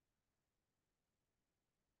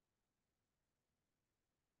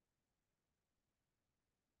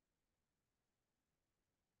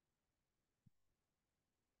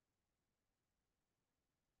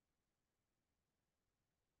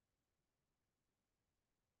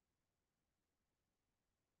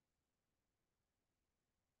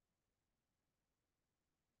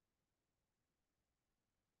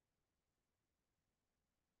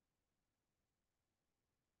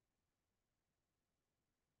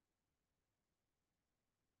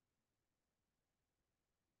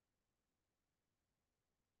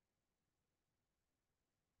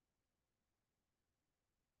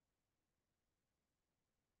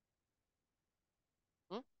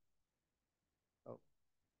 හ්ම්? ඔව්.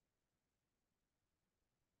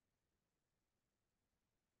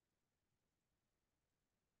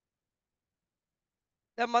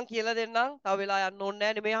 දැන් මං කියලා දෙන්නම්. තව වෙලා යන්න ඕනේ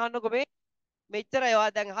නැහැ නේ. මේ අහන්නකො මේ. මෙච්චර ඒවා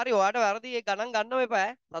දැන් හරි ඔයාට වැරදි ඒ ගණන් ගන්නව එපා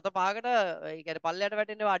ඈ. සත පහකට ඒ කියන්නේ පල්ලයට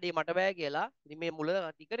වැටෙන්නේ අඩේ මට බෑ කියලා. ඉතින් මේ මුල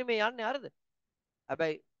ටිකනේ මේ යන්නේ හරිද?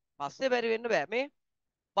 හැබැයි පස්සේ බැරි වෙන්න බෑ. මේ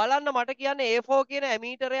බලන්න මට කියන්නේ A4 කියන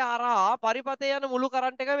ඇමීටරය හරහා පරිපතේ යන මුළු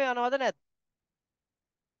කරන්ට් එකම යනවද නැද්ද?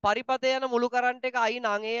 පරිපතේ යන මුළු කරන්ට් එක I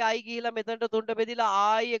නම් ඒ I ගිහිල්ලා මෙතනට තුනට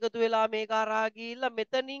බෙදිලා I එකතු වෙලා මේක හරහා ගිහිල්ලා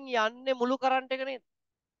මෙතනින් යන්නේ මුළු කරන්ට් එක නේද?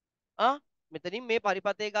 ආ මෙතනින් මේ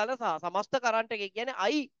පරිපතේ ගාන සමස්ත කරන්ට් එක කියන්නේ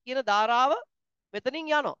I කියන ධාරාව මෙතනින්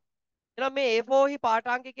යනවා. එහෙනම් මේ A4 හි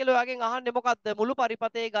පාඨාංක කියලා ඔයාගෙන් අහන්නේ මොකද්ද? මුළු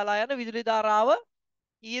පරිපතේ ගලා යන විදුලි ධාරාව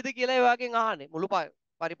කීයද කියලා ඔයාගෙන් අහන්නේ. මුළු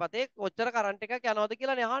පරිපතේ කොච්චර කරන්ට් එකක් යනවද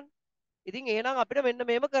කියලානේ අහන්නේ. ඉතින් එහෙනම් අපිට මෙන්න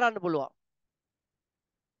මේම කරන්න පුළුවන්.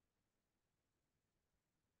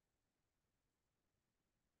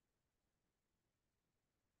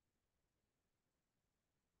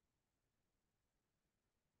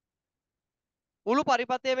 මුළු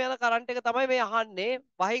පරිපතේම යන කරන්ට් එක තමයි මේ අහන්නේ.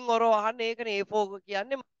 වහින් ඔරව අහන්නේ ඒකනේ A4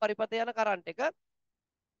 කියන්නේ පරිපතේ යන කරන්ට් එක.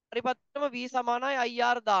 පරිපතේම V සමානයි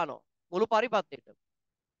IR දානවා. මුළු පරිපතේටම.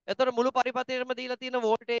 එතකොට මුළු පරිපතේටම දීලා තියෙන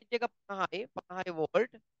වෝල්ටේජ් එක 50යි 50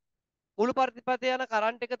 වෝල්ට්. මුළු පරිපතේ යන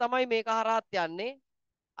කරන්ට් එක තමයි මේක හරහාත් යන්නේ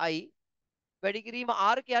I. වැඩි කිරීම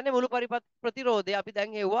R කියන්නේ මුළු පරිපත ප්‍රතිරෝධය. අපි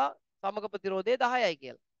දැන් හෙව්වා සමග ප්‍රතිරෝධය 10යි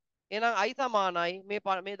කියලා. එහෙනම් I සමානයි මේ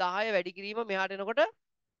 10 වැඩි කිරීම මෙහාට එනකොට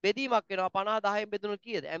බෙදීමක් වෙනවා 50 10න් බෙදුණු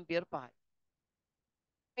කීයද? ඇම්පියර් 5යි.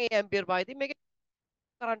 මේ ඇම්පියර් 5 ඉතින් මේකේ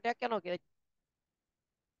කරන්ට් එකක් යනවා කියලා.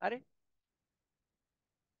 හරි.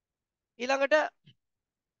 ඊළඟට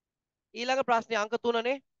ඊළඟ ප්‍රශ්නේ අංක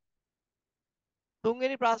 3නේ.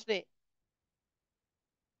 තුන්වෙනි ප්‍රශ්නේ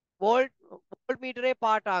වෝල්ට් මීටරේ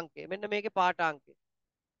පාඨාංකය. මෙන්න මේකේ පාඨාංකය.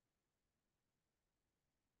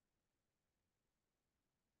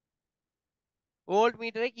 වෝල්ට්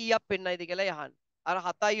මීටරේ කීයක් පෙන්නයිද කියලා යහන්න. අර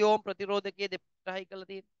 7 ඕම් ප්‍රතිරෝධකයේ දෙපැත්තටයි කරලා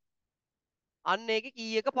තියෙන්නේ. අන්න ඒකේ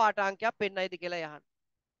කීයක පාඨාංකයක් පෙන්නයිද කියලා යහන්න.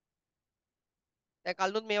 දැන්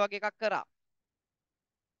කලිනුත් මේ වගේ එකක් කරා.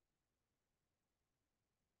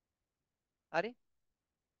 හරි?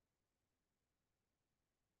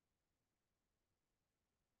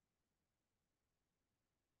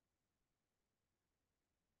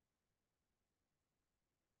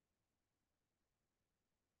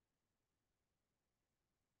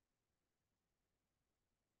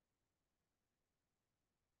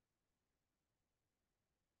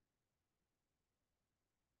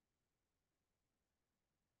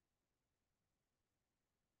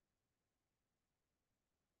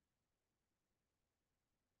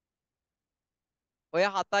 ඔය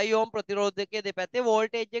 7 ඕම් ප්‍රතිරෝධකයේ දෙපැත්තේ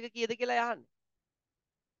වෝල්ටේජ් එක කීයද කියලා යහන්න.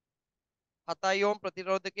 7 ඕම්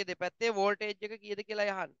ප්‍රතිරෝධකයේ දෙපැත්තේ වෝල්ටේජ් එක කීයද කියලා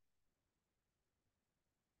යහන්න.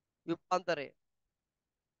 යුග්මාන්තරය.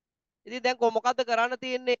 ඉතින් දැන් මොකද්ද කරන්න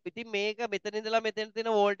තියෙන්නේ? ඉතින් මේක මෙතන ඉඳලා මෙතන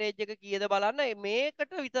තියෙන වෝල්ටේජ් එක කීයද බලන්න.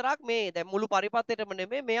 මේකට විතරක් මේ දැන් මුළු පරිපථයටම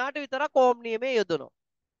නෙමෙයි මෙයාට විතරක් ඕම් නියමය යොදනවා.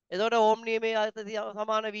 එතකොට ඕම් නියමයේ අත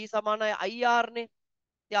සමාන V සමානයි IR නේ.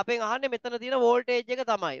 ඉතින් අපෙන් අහන්නේ මෙතන තියෙන වෝල්ටේජ් එක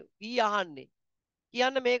තමයි. V අහන්නේ.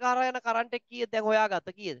 කියන්න මේක හරහා යන කරන්ට් එක කීයද දැන්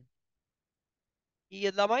හොයාගත්ත කීයද?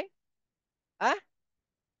 කීයද ළමයි? ඈ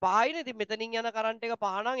පහයිනේ. ඉතින් මෙතනින් යන කරන්ට් එක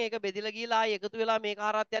පහ නම් ඒක බෙදිලා ගිහලා ආයෙ එකතු වෙලා මේක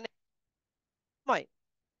හරහත් යන්නේ තමයි.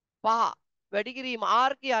 පහ. වැඩි කිරීම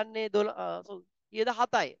R කියන්නේ 12 කීයද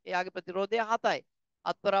 7යි. එයාගේ ප්‍රතිරෝධය 7යි.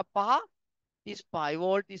 අත්වරක් 5 35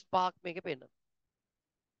 වෝල්ට් 35ක් මේකේ පෙන්වනවා.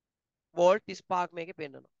 වෝල්ට් 35ක් මේකේ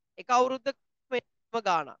පෙන්වනවා. එක අවුරුද්දක මෙහෙම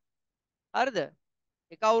ගාණක්. හරිද?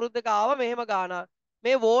 එක අවුරුද්දක ආව මෙහෙම ගාණක්.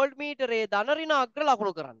 මේ වෝල්ට් මීටරේ ධන ඍණ අග්‍ර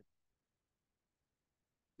ලකුණු කරන්න.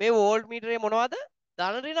 මේ වෝල්ට් මීටරේ මොනවද?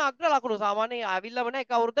 ධන ඍණ අග්‍ර ලකුණු. සාමාන්‍යයෙන් ආවිල්ලම නැහැ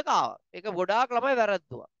එක අවුරුද්දක ආවා. ඒක ගොඩාක් ළමයි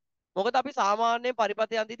වැරද්දුවා. මොකද අපි සාමාන්‍යයෙන්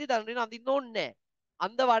පරිපතේ අඳිද්දි ධන ඍණ අඳින්න ඕනේ නැහැ.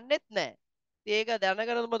 අඳ වන්නෙත් නැහැ. ඒක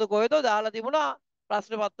දැනගෙන මොකද කොහෙද දාලා තිබුණා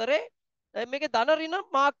ප්‍රශ්න පත්‍රේ මේකේ ධන ඍණ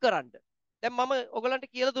මාක් කරන්න. දැන් මම ඔයගලන්ට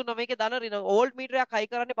කියලා දුන්නා මේකේ ධන ඍණ වෝල්ට් මීටරයක් හයි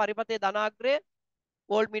කරන්නේ පරිපතේ ධනාග්‍රය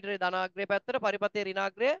වෝල්ට් මීටරේ ධනාග්‍රය පැත්තට පරිපතේ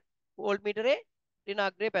ඍණාග්‍රය වෝල්ට් මීටරේ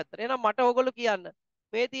ඍණාග්‍රය පැත්තට. එහෙනම් මට ඕගොල්ලෝ කියන්න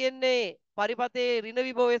මේ තියෙන්නේ පරිපතේ ඍණ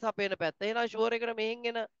විභවයේ සපයන පැත්ත. එහෙනම් ෂුවර් එකට මෙහෙන්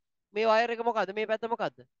එන මේ වයර් එක මොකද්ද? මේ පැත්ත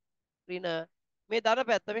මොකද්ද? ඍණ. මේ ධන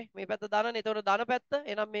පැත්ත මේ පැත්ත ධනනේ. එතකොට ධන පැත්ත.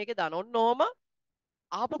 එහෙනම් මේකේ ධන. ඔන්න ඔහම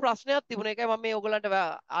අහපු ප්‍රශ්නයක් තිබුණා. ඒකයි මම මේ ඕගලන්ට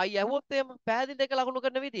ආයි ඇහුවොත් එහෙම පැහැදිලි දෙක ලකුණු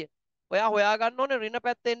කරන විදිය. ඔයා හොයා ගන්න ඕනේ ඍණ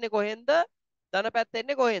පැත්ත එන්නේ කොහෙන්ද? ධන පැත්ත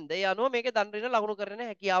එන්නේ කොහෙන්ද? ඒ අනුව මේකේ ධන ඍණ ලකුණු කරන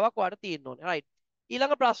හැකියාවක් ඔයාලට තියෙන්න ඕනේ. රයිට්.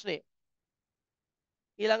 ඊළඟ ප්‍රශ්නය.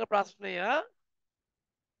 ඊළඟ ප්‍රශ්නය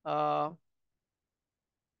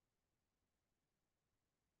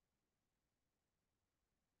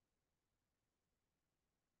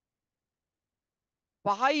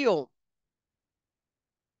පහයි ඕම්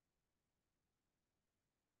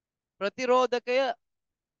ප්‍රතිරෝධකය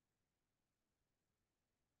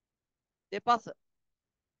දෙපස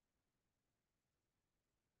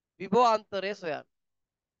විභව අන්තරය සොයන්න.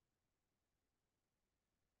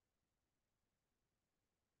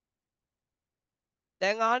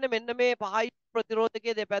 දැන් අහන්නේ මෙන්න මේ පහයි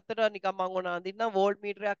ප්‍රතිරෝධකයේ දෙපැත්තට නිකන් මම ඕන අඳින්නම් වෝල්ට්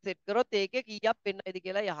මීටරයක් සෙට් කරොත් ඒකේ කීයක් පෙන්නයිද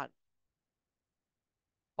කියලා යහන්න.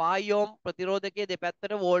 පහයි ඕම් ප්‍රතිරෝධකයේ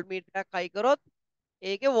දෙපැත්තට වෝල්ට් මීටරයක් හයි කරොත්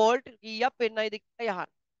ඒකේ වෝල්ට් කීයක් පෙන්නයිද කියලා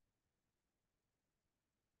යහන්න.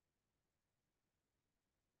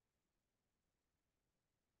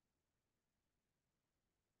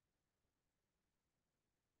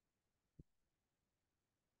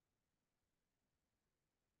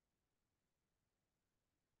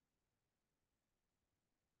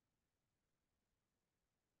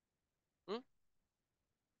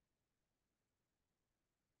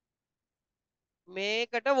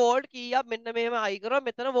 මේකට වෝල්ට් කීයක් මෙන්න මෙහෙම හයි කරොත්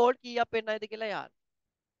මෙතන වෝල්ට් කීයක් පෙන්නයිද කියලා යහන්න.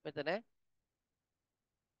 මෙතන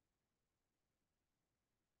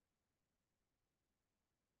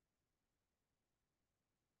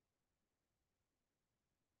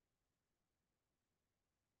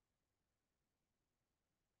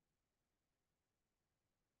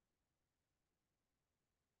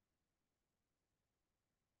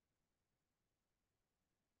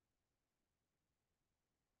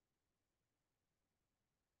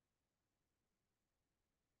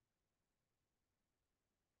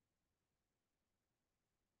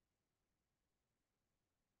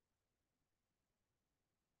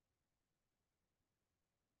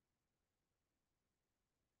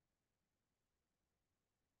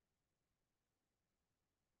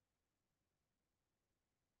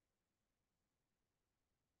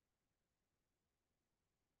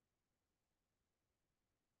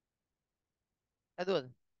ඇදුවද?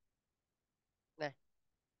 නෑ.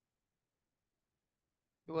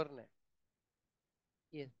 ෂුවර් නෑ.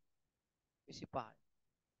 yes 25.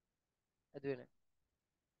 ඇදුවේ නෑ.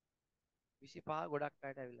 25 ගොඩක්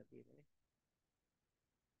අයට ඇවිල්ලා තියෙන්නේ.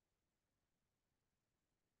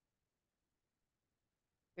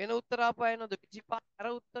 වෙන උත්තර ආපු අය නේද? 25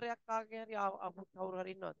 හැර උත්තරයක් ආගේ හරි ආපු කවුරු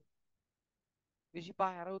හරි ඉන්නවද?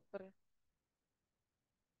 25 හැර උත්තරයක්.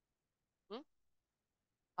 හ්ම්?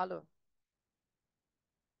 හලෝ.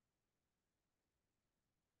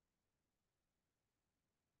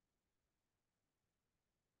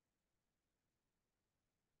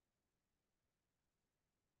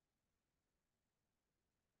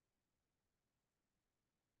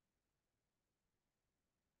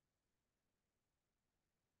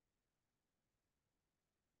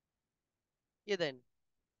 කීයද එන්නේ?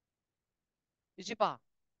 25.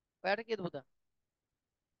 ඔයාට කීයද පුතා?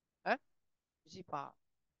 ඈ? 25.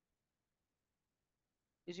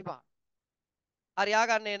 25. හරි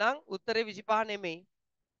ආගන්නේ නම් උත්තරේ 25 නෙමෙයි.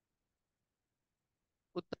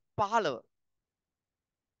 උත්තර 15.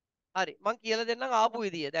 හරි. මං කියලා දෙන්නම් ආපු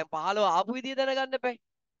විදිය. දැන් 15 ආපු විදිය දැනගන්න එපා.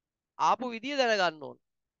 ආපු විදිය දැනගන්න ඕන.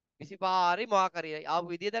 25 හරි මොකක් හරි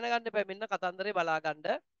ආපු විදිය දැනගන්න එපා. මෙන්න කතන්දරේ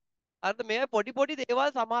බලාගන්න. අර මේ පොඩි පොඩි දේවල්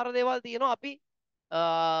සමහර දේවල් තියෙනවා අපි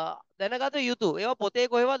දැනගත යුතු. ඒවා පොතේ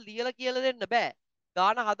කොහෙවත් ලියලා කියලා දෙන්න බෑ.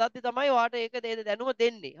 ගාන හදද්දි තමයි ඔයාට ඒක දැනුම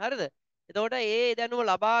දෙන්නේ. හරිද? එතකොට ඒ දැනුම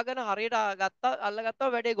ලබාගෙන හරියට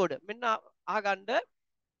අල්ලගත්තා වැඩේ ගොඩ. මෙන්න අහගන්න.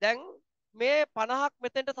 දැන් මේ 50ක්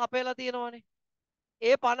මෙතෙන්ට සපයලා තියෙනවනේ.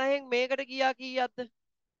 ඒ 50න් මේකට ගියා කීයක්ද?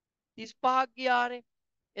 35ක් ගියානේ.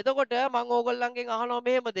 එතකොට මම ඕගොල්ලන්ගෙන් අහනවා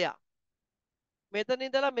මෙහෙම දෙයක්. මෙතන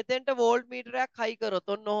ඉඳලා මෙතෙන්ට වෝල්ට් මීටරයක් හයි කරොත්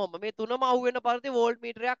ඔන්න ඔහොම මේ තුනම අහුවෙන පරිදි වෝල්ට්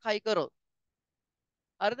මීටරයක් හයි කරොත්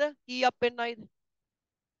හරිද? කීයක් පෙන්නයිද?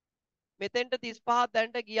 මෙතෙන්ට 35ක්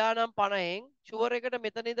දැන්ට ගියා නම් 50න් ෂුවර් එකට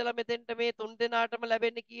මෙතන ඉඳලා මෙතෙන්ට මේ තුන් දෙනාටම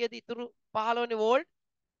ලැබෙන්නේ කීයද? ඉතුරු 15 වෙනි වෝල්ට්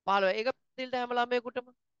 15. ඒක පැහැදිලිද හැම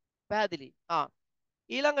ළමයෙකුටම? පැහැදිලි.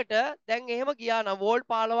 ඊළඟට දැන් එහෙම ගියා නම් වෝල්ට්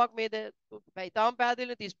 15ක් ඉතාලම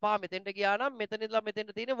පැහැදිලි 35 මෙතෙන්ට ගියා නම් මෙතන ඉඳලා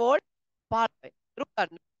මෙතෙන්ට තියෙන වෝල්ට් 15යි. රුක්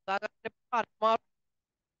ගන්න.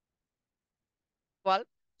 වල්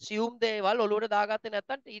සියුම් දේවල් ඔලුවට දාගත්තේ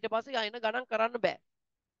නැත්නම් ඊට පස්සේ අයින ගණන් කරන්න බෑ.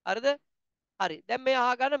 හරිද? හරි. දැන් මේ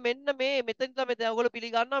අහගන්න මෙන්න මේ මෙතනලා මෙතන ඔයගොල්ලෝ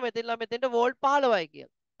පිළිගන්නවා මෙතනලා මෙතෙන්ට වෝල්ට් 15යි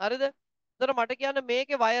කියලා. හරිද? එතකොට මට කියන්න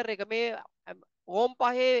මේකේ වයර් එක මේ ඕම්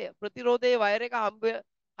පහේ ප්‍රතිරෝධයේ වයර් එක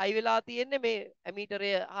හයි වෙලා තියෙන්නේ මේ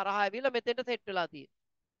ඇමීටරය හරහා ඇවිල්ලා මෙතෙන්ට සෙට් වෙලා තියෙන්නේ.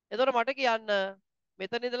 එතකොට මට කියන්න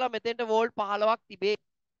මෙතන ඉඳලා මෙතෙන්ට වෝල්ට් 15ක් තිබේ.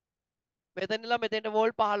 මෙතන ඉඳලා මෙතෙන්ට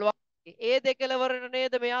වෝල්ට් 15ක්. ඒ දෙකලවරට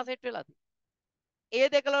නේද මෙයා සෙට් වෙලා තියෙන්නේ. ඒ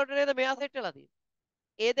දෙකලවරට නේද මෙයා සෙට් වෙලා තියෙන්නේ.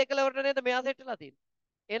 ඒ දෙකලවරට නේද මෙයා සෙට් වෙලා තියෙන්නේ.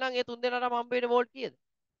 එහෙනම් ඒ තුන් දෙනාටම හම්බ වෙන්නේ වෝල්ට් කීයද?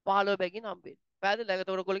 15 බැගින් හම්බ වෙන්නේ. පැහැදිලිද?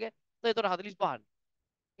 එතකොට කොල්ලගේ එතකොට 45.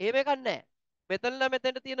 එහෙම එකක් නැහැ. මෙතනලා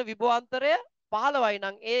මෙතෙන්ට තියෙන විභවාන්තරය 15යි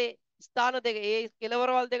නම් ඒ ස්ථාන දෙක ඒ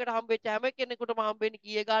කෙලවරවල් දෙකට හම්බ වෙච්ච හැම කෙනෙකුටම හම්බ වෙන්නේ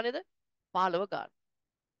කීයේ ගානේද? 15 ගාන.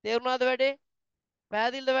 තේරුණාද වැඩේ?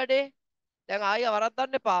 පැහැදිලිද වැඩේ? දැන් ආයෙ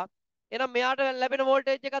වරද්දන්න එපා. එහෙනම් මෙයාට ලැබෙන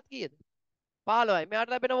වෝල්ටේජ් එකත් කීයද? 15යි.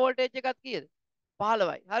 මෙයාට ලැබෙන වෝල්ටේජ් එකත් කීයද?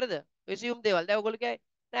 15යි. හරිද? විසියුම් දේවල්. දැන් ඔයගොල්ලෝ කියයි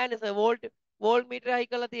නෑනේ සර් වෝල්ට් මීටරය හයි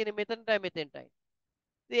කරලා තියෙන්නේ මෙතනටයි මෙතෙන්ටයි.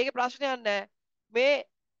 ඉතින් ඒකේ ප්‍රශ්නයක් නෑ. මේ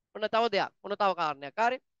ඔන්න තව දෙයක්. ඔන්න තව කාරණයක්.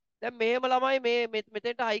 හරි. දැන් මෙහෙම ළමයි මේ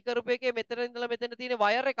මෙතෙන්ට හයි කරපු එකේ මෙතන ඉඳලා මෙතෙන්ට තියෙන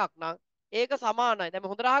වයර් එකක් නම් ඒක සමානයි. දැන්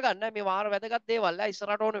හොඳට අහගන්න. මේ වාර වැදගත් දේවල්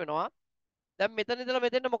ඉස්සරහට ඕන වෙනවා. දැන් මෙතන ඉඳලා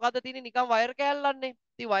මෙතෙන්ට මොකද්ද තියෙන්නේ? නිකන් වයර් කෑල්ලන්නේ.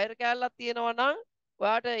 ඉතින් වයර් කෑල්ලක් තියෙනවා නම්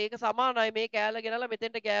ඔයාට ඒක සමානයි මේ කෑල්ල ගෙනලා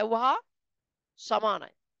මෙතෙන්ට ගෑවුවා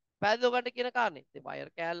සමානයි. පැහැදිලි ඔයගන්ට කියන කාරණේ. ඉතින් වයර්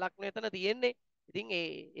කෑල්ලක් මෙතන තියෙන්නේ. ඉතින්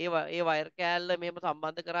ඒ වයර් කෑල්ල මෙහෙම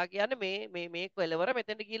සම්බන්ධ කරා කියන්නේ මේ කෙලවර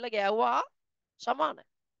මෙතෙන්ට ගිහිල්ලා ගෑවුවා සමානයි.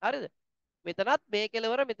 හරිද? මෙතනත් මේ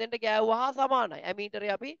කෙලවර මෙතෙන්ට ගෑවුවා සමානයි.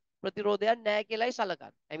 ඇමීටරේ අපි ප්‍රතිරෝධයක් නැහැ කියලායි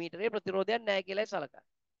සලකන්නේ. ඇමීටරේ ප්‍රතිරෝධයක් නැහැ කියලායි සලකන්නේ.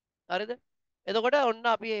 හරිද? එතකොට ඔන්න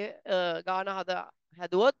අපි ගාන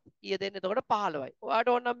හැදුවොත් ඊය දෙන්නේ එතකොට 15යි. ඔයාට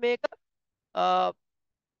ඕනම් මේක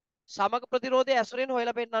සමග ප්‍රතිරෝධය ඇසුරෙන්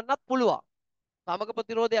හොයලා පෙන්නන්නත් පුළුවන්. සමග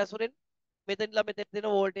ප්‍රතිරෝධය ඇසුරෙන් මෙතනලා මෙතෙන් දෙන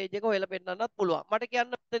වෝල්ටේජ් එක හොයලා පෙන්නන්නත් පුළුවන්. මට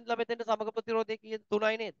කියන්න මෙතනලා මෙතෙන් සමග ප්‍රතිරෝධය කීයද?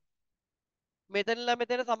 3යි නේද? මෙතනලා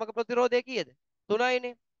මෙතෙන් සමග ප්‍රතිරෝධය කීයද?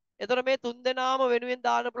 3යිනේ. එතකොට මේ තුන් දෙනාම වෙනුවෙන්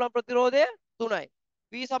දාන්න පුළුවන් ප්‍රතිරෝධය 3යි.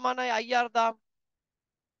 V සමානයි IR දාමු.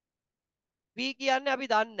 V කියන්නේ අපි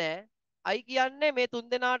දන්නේ නැහැ. I කියන්නේ මේ තුන්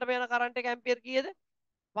දෙනාටම යන කරන්ට් එක ඇම්පියර් කීයද?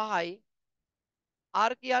 5යි.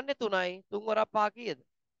 R කියන්නේ 3යි. 3 වරක් 5 කීයද?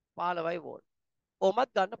 15යි වෝල්ට්.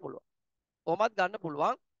 කොහොමත් ගන්න පුළුවන්. කොහොමත් ගන්න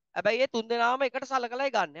පුළුවන්. හැබැයි මේ තුන් දෙනාම එකට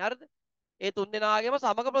සලකලායි ගන්න. හරිද? ඒ තුන් දෙනාගේම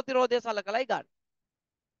සමග ප්‍රතිරෝධය සලකලායි ගන්න.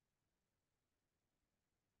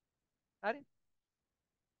 හරි?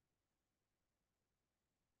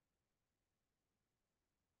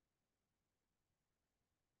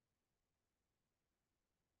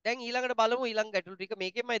 දැන් ඊළඟට බලමු ඊළඟ ගැටලු ටික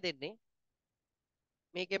මේකෙන්මයි දෙන්නේ.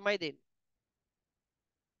 මේකෙන්මයි දෙන්නේ.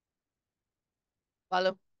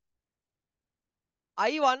 බලමු.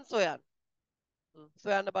 I1 සොයන්න.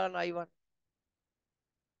 සොයන්න බලන්න I1.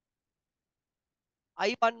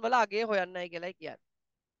 I1 වල අගේ හොයන්නයි කියලායි කියන්නේ.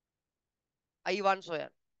 I1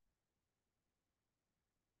 සොයන්න.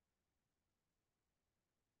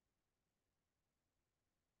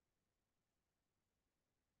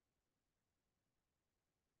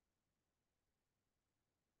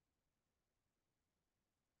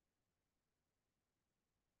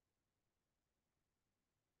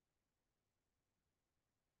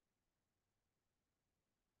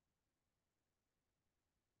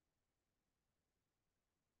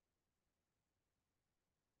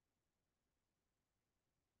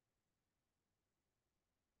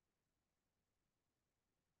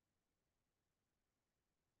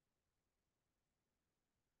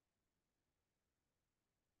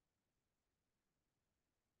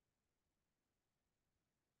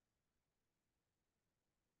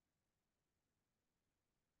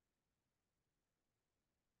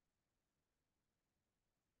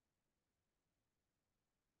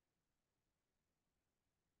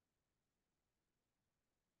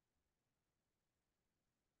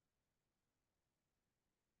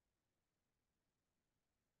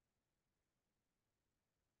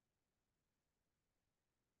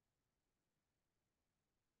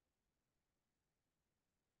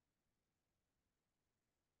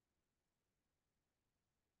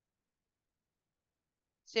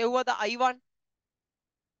 සෙව්වද I1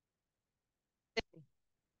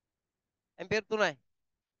 ඇම්පියර් 3යි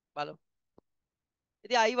බලමු.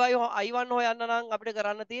 ඉතින් I1 හොයන්න නම් අපිට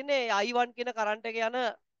කරන්න තියෙන්නේ I1 කියන කරන්ට් එක යන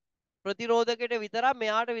ප්‍රතිරෝධකයට විතරක්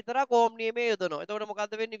මෙයාට විතරක් ඕම් නියමය යොදනවා. එතකොට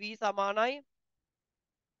මොකද්ද වෙන්නේ? V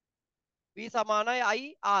සමානයි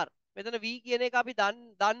IR. මෙතන V කියන එක අපි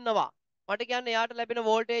දන්නවා. මට කියන්නේ එයාට ලැබෙන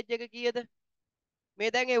වෝල්ටේජ් එක කීයද? මේ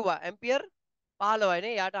දැන් එව්වා ඇම්පියර් 15යි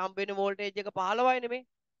නේ. එයාට හම්බ වෙන වෝල්ටේජ් එක 15යි නේ මේ.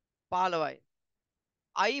 15යි.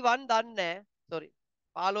 I1 දන්නේ නැහැ. sorry.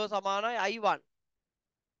 15 සමානයි I1.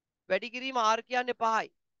 වැඩි කිරීම R කියන්නේ 5යි.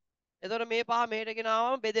 එතකොට මේ පහ මෙහෙට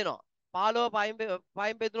ගෙනාවම බෙදෙනවා. 15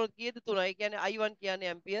 5න් බෙදුනොත් කීයද? 3යි. ඒ කියන්නේ I1 කියන්නේ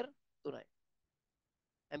ඇම්පියර් 3යි.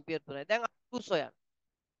 ඇම්පියර් 3යි. දැන් I2 සොයන්න.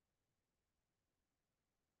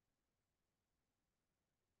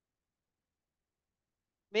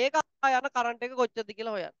 මේක යන කරන්ට් එක කොච්චරද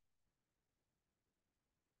කියලා හොයන්න.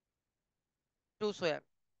 I2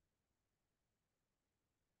 සොයන්න.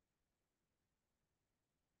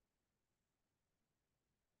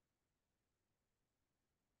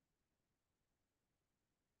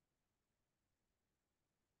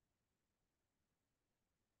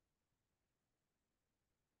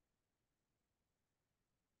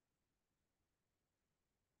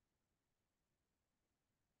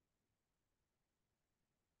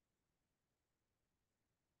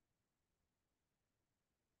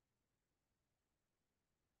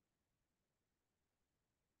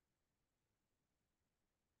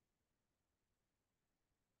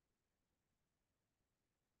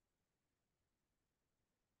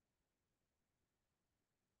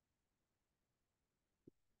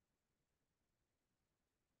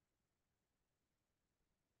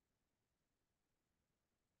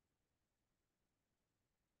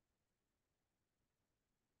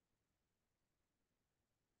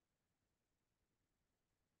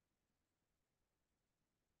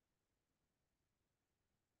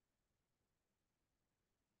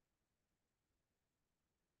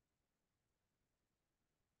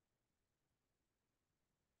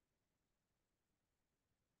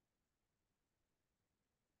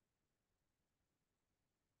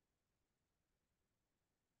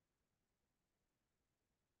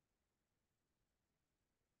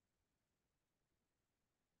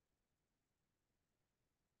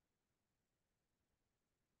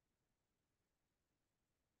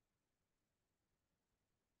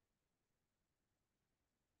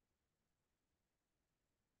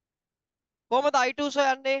 කොහමද I2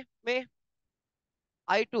 සොයන්නේ? මේ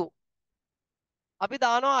I2 අපි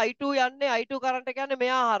දානවා I2 යන්නේ I2 කරන්ට් එක යන්නේ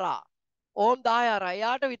මෙයා හරහා ඕම් 10 හරහා.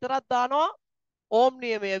 එයාට විතරක් දානවා ඕම්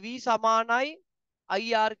නියමය V සමානයි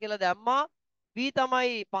IR කියලා දැම්මා. V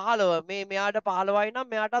තමයි 15. මෙයාට 15යි නම්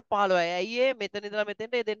මෙයාටත් 15යි. ඇයි ඒ මෙතන ඉඳලා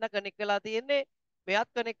මෙතෙන්ට ඒ දෙන්න කනෙක්ට් වෙලා තියෙන්නේ. මෙයත්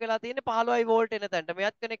කනෙක්ට් වෙලා තියෙන්නේ 15යි වෝල්ට් එන තැනට.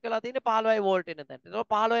 මෙයත් කනෙක්ට් වෙලා තියෙන්නේ 15යි වෝල්ට් එන තැනට. ඒක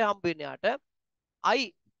 15යි හම්බ වෙන්නේ යාට.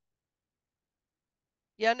 I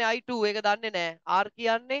කියන්නේ I2 ඒක දන්නේ නැහැ. R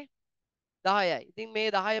කියන්නේ 10යි. ඉතින්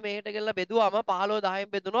මේ 10 මෙහෙට ගෙනලා බෙදුවම 15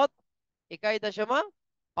 10න් බෙදුනොත් 1.5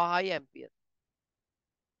 ඇම්පියර්.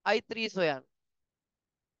 I3 සොයන්න.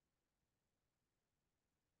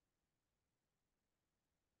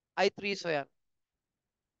 I3 සොයන්න.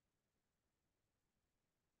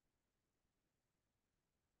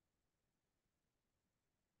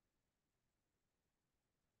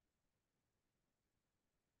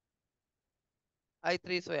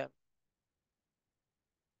 I3 සොයන්න.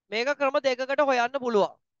 මේක ක්‍රම දෙකකට හොයන්න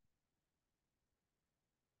පුළුවන්.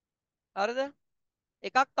 හරිද?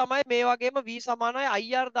 එකක් තමයි මේ වගේම V සමානයි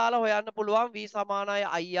IR දාලා හොයන්න පුළුවන්. V සමානයි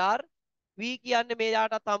IR. V කියන්නේ මේ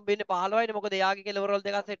යාටත් හම්බෙන්නේ 15යිනේ. මොකද එයාගේ කෙලවරවල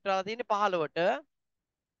දෙකක් සෙට් කරලා තියෙන්නේ 15ට.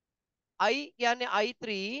 I කියන්නේ I3.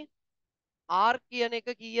 R කියන එක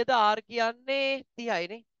කීයද? R කියන්නේ 30යි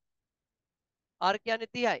නේ. R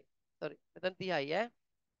කියන්නේ 30යි. sorry. මෙතන 30යි ඈ.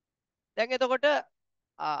 දැන් එතකොට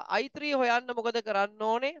I3 හොයන්න මොකද කරන්න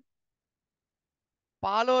ඕනේ?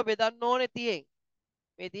 15 බෙදන්න ඕනේ 30න්.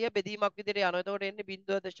 මේ 30 බෙදීමක් විදිහට යනවා. එතකොට එන්නේ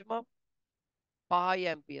 0.5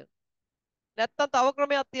 ඇම්පියර්. නැත්තම් තව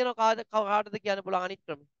ක්‍රමයක් තියෙනවා කාටද කියන්න පුළුවන් අනිත්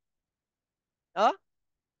ක්‍රමය.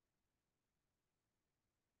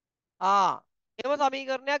 ආ එහෙම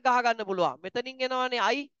සමීකරණයක් ගහගන්න පුළුවන්. මෙතනින් එනවනේ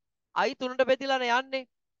I තුනට බෙදිලානේ යන්නේ.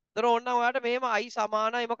 ඒතර ඕනනම් ඔයාලට මෙහෙම I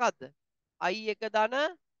සමානයි මොකද්ද? I1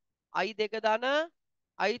 ධන I2 ධන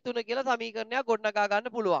I3 කියලා සමීකරණයක් ගොඩනගා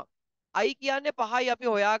ගන්න පුළුවන්. I කියන්නේ 5යි අපි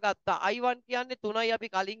හොයාගත්තා. I1 කියන්නේ 3යි අපි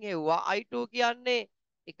කලින් හෙව්වා. I2 කියන්නේ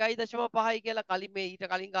 1.5යි කියලා කලින් මේ ඊට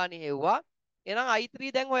කලින් ගානේ හෙව්වා. එහෙනම්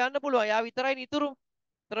I3 දැන් හොයන්න පුළුවන්. යා විතරයි නිතුරු.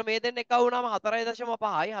 ඒතර මේ දෙන්න එක වුණාම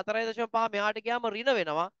 4.5යි. 4.5 මෙහාට ගියාම ඍණ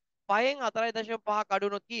වෙනවා. 5න් 4.5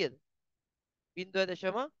 කඩුනොත් කීයද?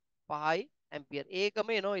 0.5යි ඇම්පියර්. ඒකම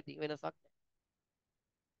එනවා ඉතින් වෙනසක් නැහැ.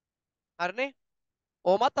 හරිනේ?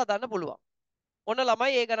 ඕමත් හදන්න පුළුවන්. ඔන්න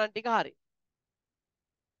ළමයි ඒ ගණන් ටික හරි.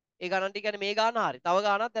 ඒ ගණන් ටික කියන්නේ මේ ගාන හරි. තව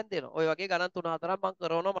ගානක් දැන් දෙනවා. ඔය වගේ ගණන් 3-4ක් මම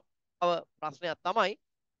කරනවා. තව ප්‍රශ්නයක් තමයි.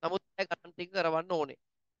 නමුත් ඒ ගණන් ටික කරවන්න ඕනේ.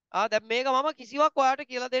 දැන් මේක මම කිසිවක් ඔයාලට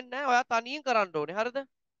කියලා දෙන්නේ නැහැ. ඔයා තනියෙන් කරන්න ඕනේ. හරිද?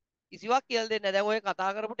 කිසිවක් කියලා දෙන්නේ නැහැ. දැන් ඔය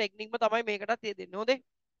කතා කරපු ටෙක්නික්ම තමයි මේකටත් දෙන්නේ. හොඳේ?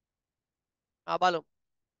 බලමු.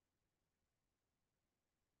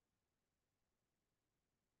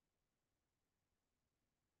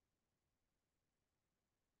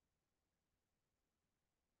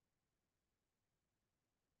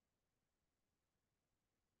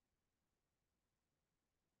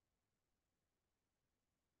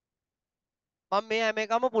 මම මේ හැම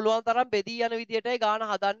එකම පුළුවන් තරම් බෙදී යන විදියටයි ගාන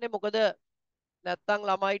හදන්නේ. මොකද නැත්තම්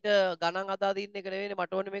ළමයිට ගණන් හදා දින්න එක නෙවෙයි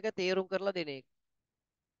මට ඕනේ මේක තේරුම් කරලා දෙන එක.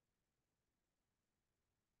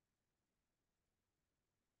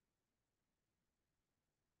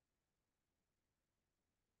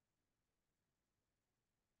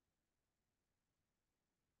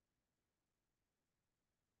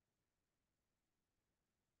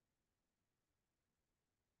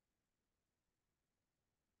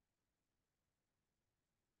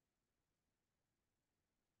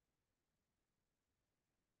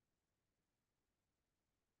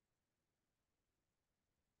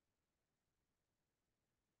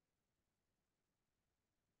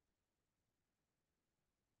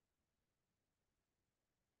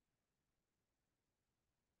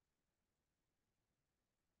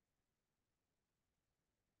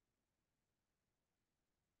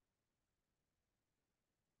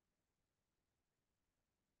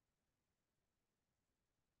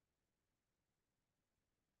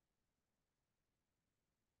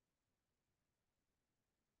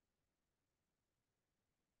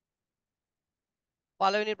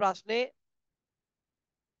 පළවෙනි ප්‍රශ්නේ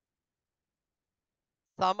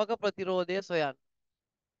සමග ප්‍රතිරෝධය සොයන්න.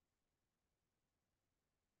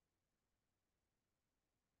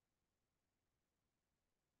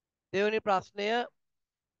 දෙවෙනි ප්‍රශ්නය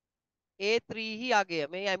A3 හි අගය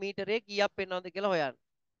මේ ඇමීටරේ කීයක් පෙන්වනවද කියලා හොයන්න.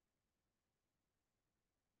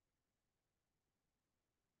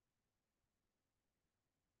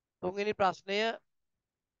 තුන්වෙනි ප්‍රශ්නය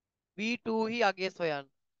V2 හි අගය සොයන්න.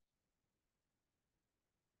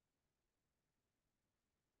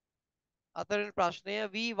 හතරවෙනි ප්‍රශ්නය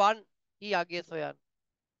V1 හි අගය සොයන්න.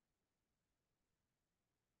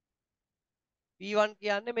 V1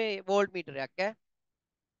 කියන්නේ මේ වෝල්ට් මීටරයක් ඈ.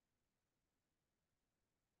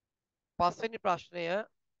 පස්වෙනි ප්‍රශ්නය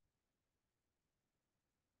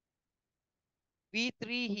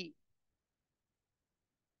V3 හි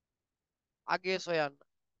අගය සොයන්න.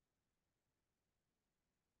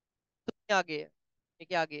 තුන්වෙනි අගය.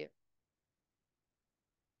 මේකේ අගය.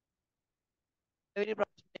 දෙවෙනි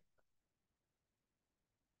ප්‍රශ්නය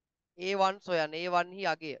A1 සොයන්න. A1 හි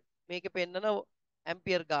අගය. මේකේ පෙන්නන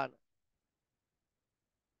ඇම්පියර් ගාන.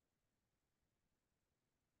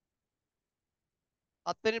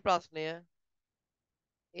 හත්වෙනි ප්‍රශ්නය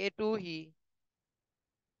A2 හි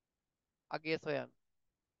අගය සොයන්න.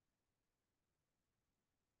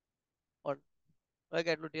 ඔන්න. ඔය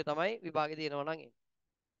ගැටලු ටික තමයි විභාගේ තියෙනවා නම් එන්නේ.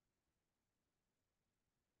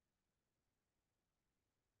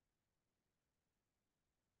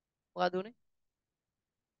 මොකද උනේ?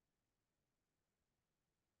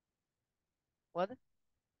 මොකද?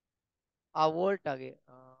 වෝල්ට් අගය.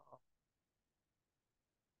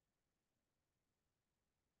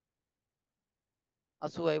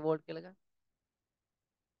 80යි වෝල්ට් කියලා ගන්න.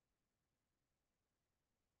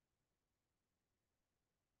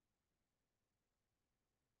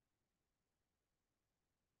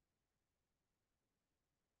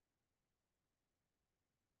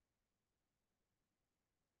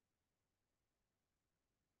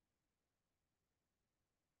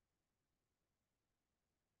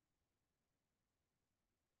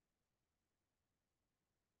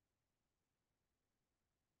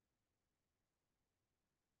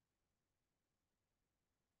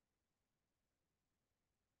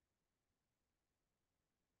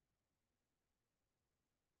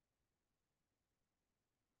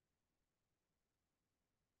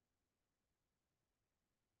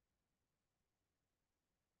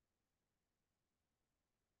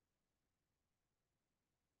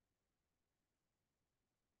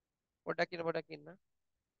 පොඩ්ඩක් ඉන්න.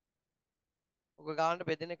 ඔක ගානට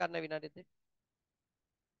බෙදෙන එකක් නෑ විනාඩි දෙක.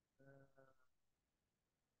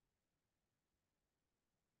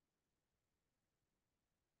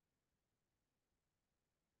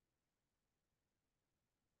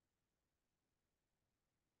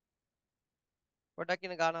 පොඩ්ඩක්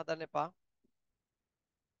ඉන්න ගාන හදන්න එපා.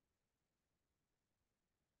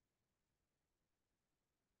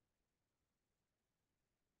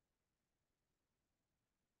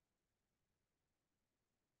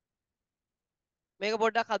 මේක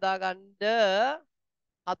පොඩ්ඩක් හදාගන්න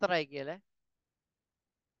 4යි කියලා.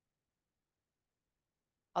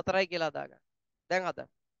 4යි කියලා හදාගන්න. දැන් හදන්න.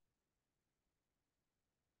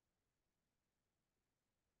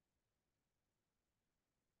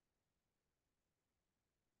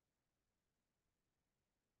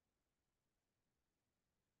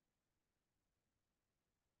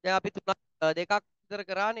 දැන් අපි තුනක් දෙකක් විතර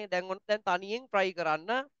කරානේ. දැන් ඔන්න දැන් තනියෙන් try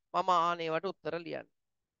කරන්න. මම ආනේවට උත්තර ලියන්න.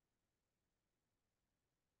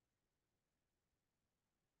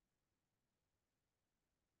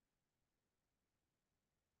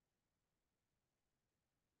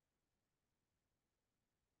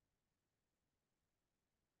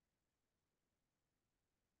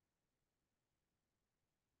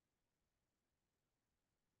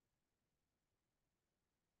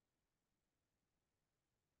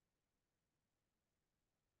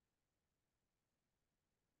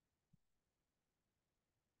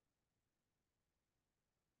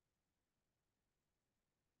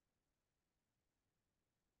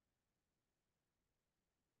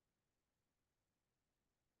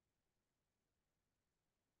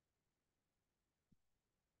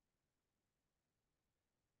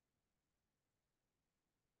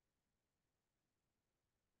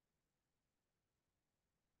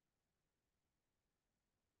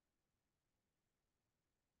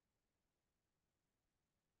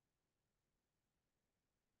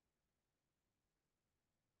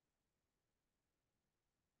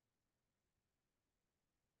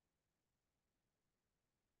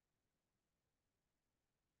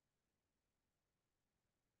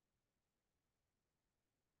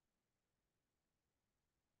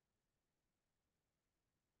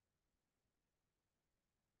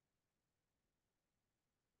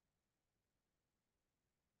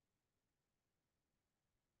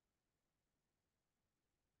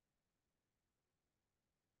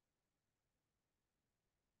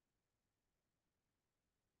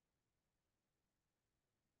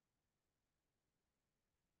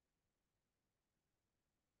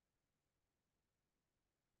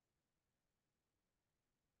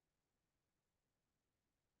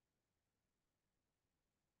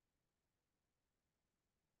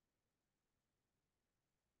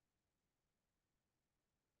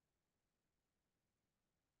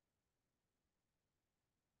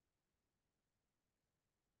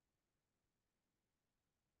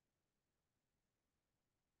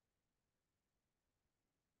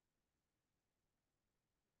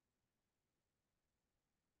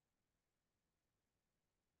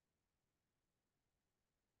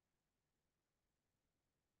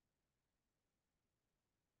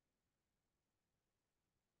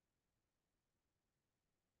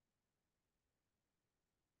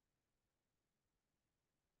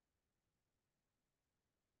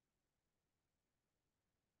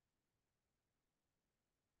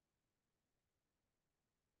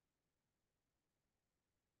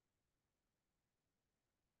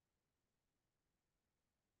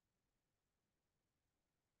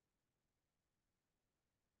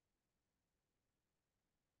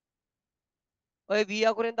 ඔය V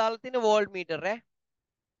අකුරෙන් දාලා තියෙන වෝල්ට් මීටර ඈ.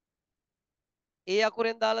 A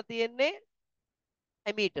අකුරෙන් දාලා තියෙන්නේ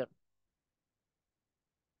ඇමීටර්.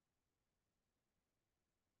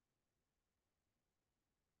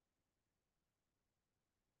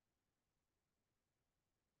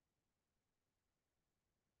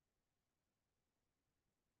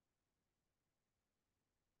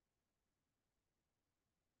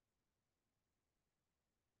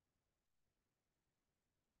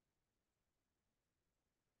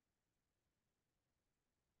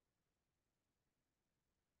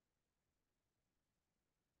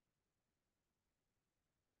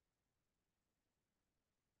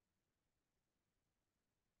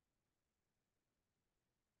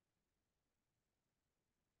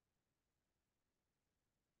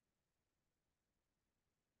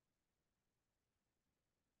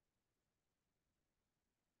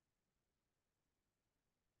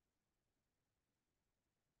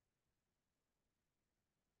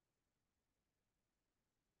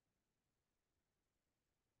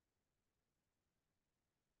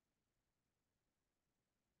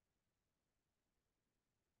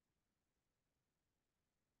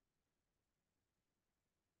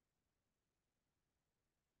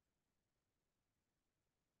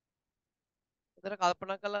 එතන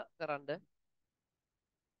කල්පනා කරලා කරන්න.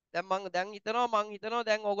 දැන් මං හිතනවා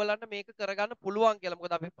දැන් ඕගොල්ලන්ට මේක කරගන්න පුළුවන් කියලා.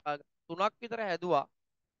 මොකද අපි තුනක් විතර හැදුවා.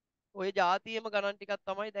 ඔය જાතියෙම ගණන් ටිකක්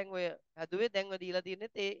තමයි දැන් ඔය හැදුවේ. දැන් ඔය දීලා තියෙන්නේ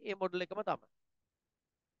ඒ මොඩල් එකම තමයි.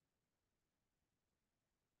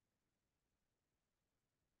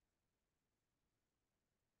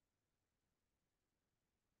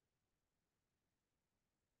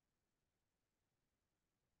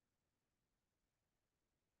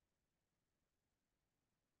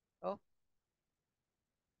 ඔව්.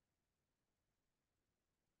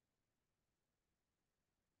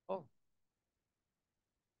 ඔව්.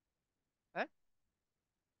 ඈ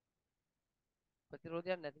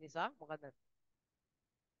ප්‍රතිරෝධයක් නැති නිසා මොකක්ද නැත්තේ?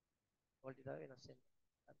 වෝල්ටේජ් වෙනස් වෙන්නේ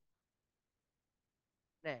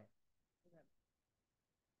නෑ.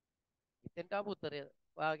 එතෙන්ට ආපු උත්තරය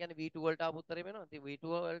ඔයා කියන්නේ V2 වලට ආපු උත්තරේ වෙනවා. ඉතින්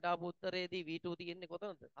V2 වලට ආපු උත්තරේදී V2 තියෙන්නේ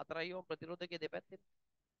කොතනද? 4 ඕම් ප්‍රතිරෝධකයේ දෙපැත්තේ.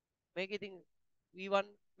 මේක ඉතින් V1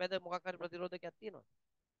 මැද මොකක් හරි ප්‍රතිරෝධකයක් තියෙනවා.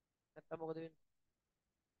 නැත්තම් මොකද වෙන්නේ?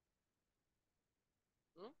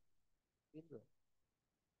 හ්ම්? බිඳුව.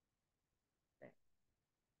 නෑ.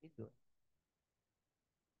 බිඳුව.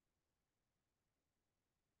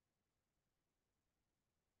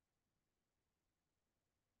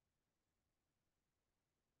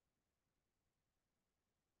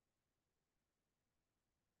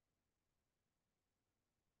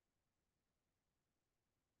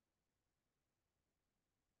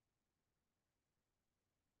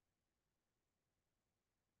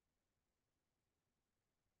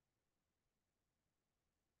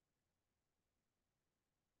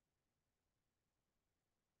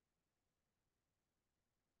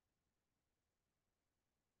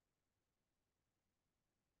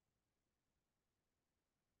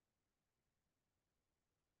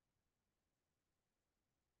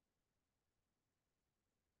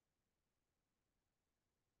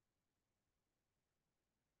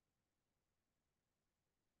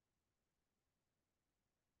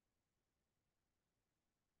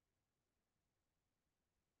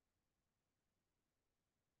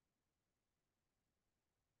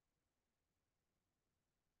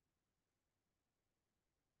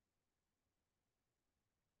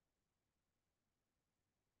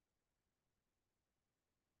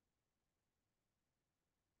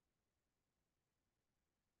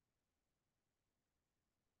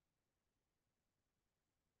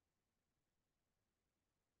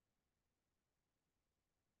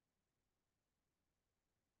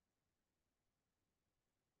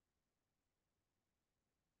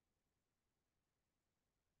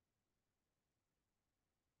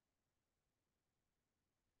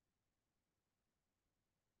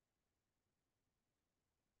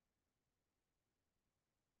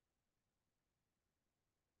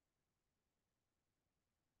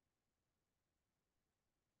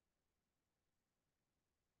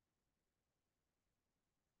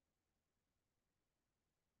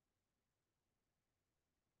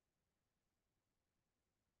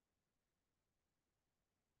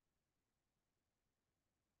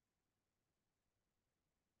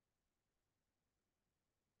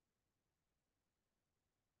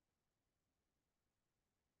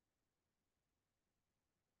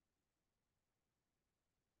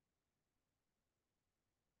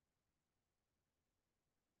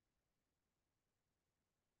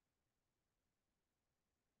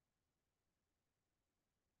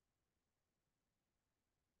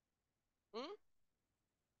 හ්ම්?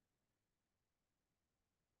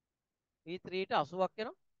 V3 ට 80ක්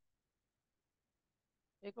එනවා.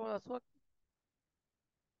 ඒක මොකද 80ක්?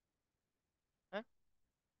 ඈ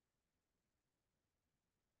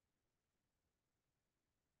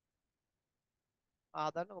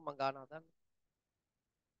හදන්නකො මං ගාන හදන්න.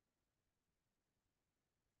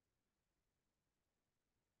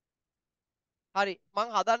 හරි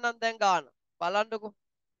මං හදන්නම් දැන් ගාන. බලන්නකො.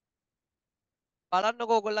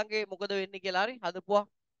 බලන්නකො ඔයගොල්ලන්ගේ මොකද වෙන්නේ කියලා. හරි හදපුවා.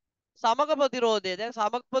 සමග ප්‍රතිරෝධය. දැන්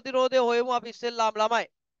සමග ප්‍රතිරෝධය හොයමු අපි ඉස්සෙල්ලාම ළමයි.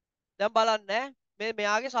 දැන් බලන්න ඈ. මේ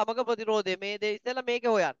මෙයාගේ සමග ප්‍රතිරෝධය මේ දේ ඉස්සෙල්ලා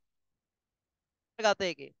මේකේ හොයන්න. ගත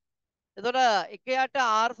එකේ. එතකොට එකයට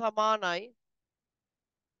R සමානයි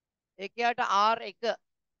එකයට R1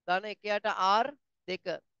 ධන එකයට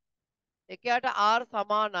R2 එකයට R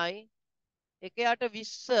සමානයි එකයට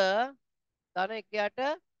 20 ධන එකයට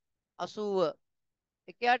 80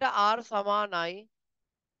 එකයට R සමානයි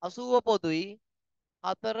 80 පොදුයි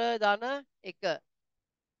 4 ධන 1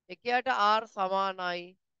 එකයට R සමානයි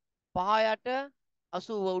 5යට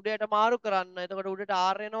 80 උඩයට මාරු කරන්න. එතකොට උඩට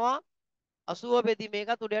R එනවා 80 බෙදි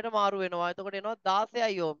මේකත් උඩයට මාරු වෙනවා. එතකොට එනවා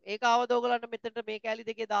 16යි ඕම්. ඒක ආවද ඔයගලන්ට මෙතනට මේ කැලි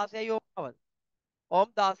දෙකේ 16යි ඕම් ආවද? ඕම්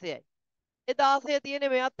 16යි. ඒ 16 තියෙන්නේ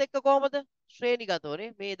මෙයත් එක්ක කොහමද? ශ්‍රේණිගතවනේ.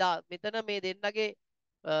 මෙතන මේ දෙන්නගේ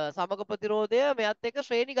සමග ප්‍රතිරෝධය මෙයත් එක්ක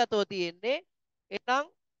ශ්‍රේණිගතව තියෙන්නේ. එහෙනම්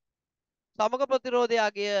සමග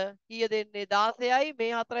ප්‍රතිරෝධයගේ කීය දෙන්නේ 16යි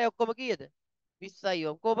මේ හතරයි ඔක්කොම කීයද? 20යි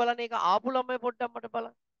ඕම්. කොහොම බලන්නේ ඒක ආපු ළමයි පොඩ්ඩක් මට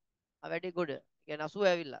බලන්න. වැඩි ගොඩ. කියන්නේ 80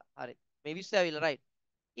 ඇවිල්ලා. හරි. මේ 20 ඇවිල්ලා right.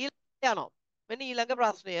 ඊළඟට යනවා. මෙන්න ඊළඟ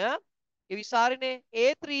ප්‍රශ්නය. ඒ විසාරිනේ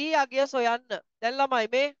A3 අගය සොයන්න. දැන් ළමයි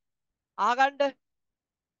මේ ආගන්න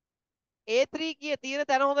A3 කිය තියෙන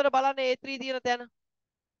තැන හොඳට බලන්න A3 තියෙන තැන.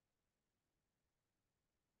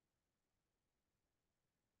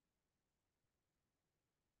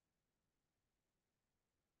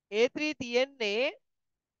 A3 තියෙන්නේ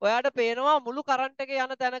ඔයාට පේනවා මුළු කරන්ට් එක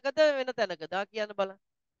යන තැනකද වෙන තැනකද? කියන්න බලන්න.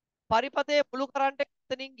 පරිපතේ මුළු කරන්ට් එක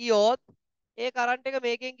එතනින් ගියොත් ඒ කරන්ට් එක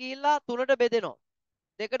මේකෙන් ගිහිල්ලා තුනට බෙදෙනවා.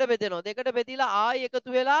 දෙකට බෙදෙනවා. දෙකට බෙදිලා ආයි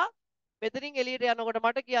එකතු වෙලා මෙතනින් එළියට යනකොට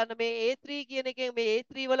මට කියන්න මේ A3 කියන එකෙන් මේ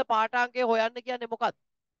A3 වල පාඨාංකය හොයන්න කියන්නේ මොකක්ද?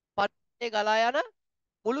 පත්තේ ගලා යන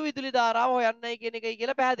මුළු විදුලි ධාරාව හොයන්නයි කියන එකයි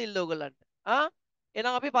කියලා පැහැදිලිද ඔයගලන්ට?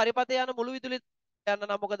 එහෙනම් අපි පරිපතේ යන මුළු විදුලි යන්න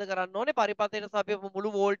නම් මොකද කරන්න ඕනේ? පරිපතේට අපි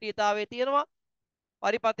මුළු වෝල්ටීයතාවය තියෙනවා.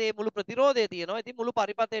 පරිපතේ මුළු ප්‍රතිරෝධය තියෙනවා. ඉතින් මුළු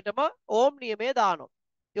පරිපතේටම ඕම් නියමය දානවා.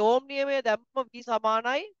 ඉතින් ඕම් නියමය දැම්ම V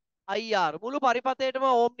සමානයි IR. මුළු පරිපතේටම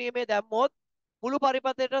ඕම් නියමය දැම්මොත් මුළු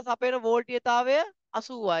පරිපතේට සපයන වෝල්ටීයතාවය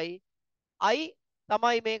 80යි. I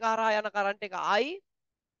තමයි මේක හරහා යන කරන්ට් එක I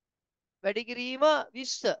වැඩි කිරීම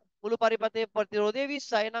 20. මුළු පරිපතේ ප්‍රතිරෝධය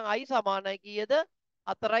 20යි. එහෙනම් I සමානයි කීයද?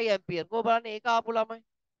 4 ඇම්පියර්. කොහොම බලන්න ඒක ආපු ළමයි.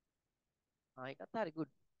 ඒකත් හරි good.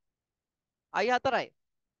 I 4යි.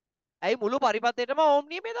 ඇයි මුළු පරිපතේටම ඕම්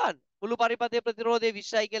නියමය දාන්න. මුළු පරිපතේ ප්‍රතිරෝධය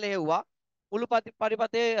 20යි කියලා හෙව්වා. මුළු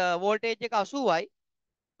පරිපතේ වෝල්ටේජ් එක 80යි.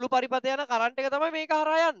 මුළු පරිපතේ යන කරන්ට් එක තමයි මේක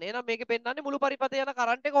හරහා යන්නේ. එහෙනම් මේකේ පෙන්වන්නේ මුළු පරිපතේ යන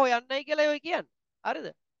කරන්ට් එක හොයන්නයි කියලා ඔය කියන්නේ.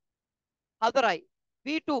 හරිද? 4යි.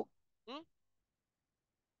 V2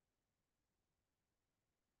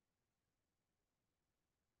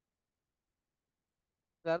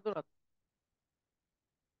 වැරදුනත්.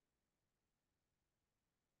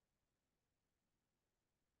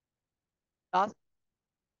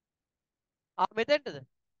 මෙතෙන්ටද?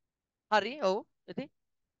 හරි. ඔව්. ඉතින්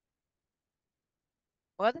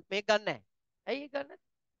මොකද මේක ගන්න නැහැ. ඇයි ඒක ගන්න?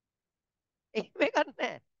 මේක ගන්න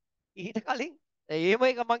නැහැ. ඊට කලින් එහෙම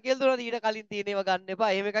එක මං කියලා දුන්නාද ඊට කලින් තියෙන ඒවා ගන්න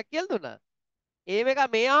එපා. එහෙම එකක් කියලා දුන්නා. එහෙම එක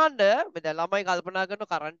මේ ආන්න මේ දැන් ළමයි කල්පනා කරන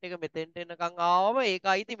කරන්ට් එක මෙතෙන්ට එනකන් ආවම ඒක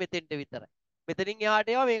අයිති මෙතෙන්ට විතරයි. මෙතනින් එහාට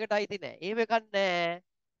ඒවා මේකට අයිති නෑ. එහෙම එකක් නෑ.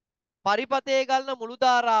 පරිපතේ ගලන මුළු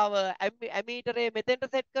ධාරාව ඇමීටරේ මෙතෙන්ට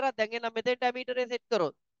සෙට් කරා. දැන් එනම් මෙතෙන්ට ඇමීටරේ සෙට්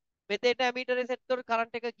කරොත් මෙතෙන්ට ඇමීටරේ සෙට් කරොත්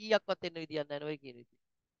කරන්ට් එක කීයක්වත් එන්න විදියක් නෑ නේ ඔය කියන විදිහ.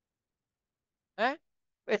 ඈ?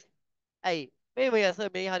 ඇයි? මේ අස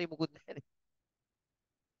මේ හරි මුකුත් නෑනේ.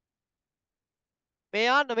 මේ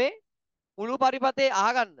ආන්න මේ මුළු පරිපතේ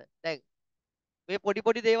අහගන්න. දැන් මේ පොඩි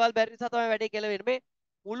පොඩි දේවල් බැරි නිසා තමයි වැඩේ කෙලවෙන්නේ. මේ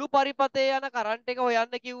මුළු පරිපතේ යන කරන්ට් එක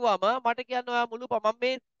හොයන්න කිව්වම මට කියන්න ඔයා මම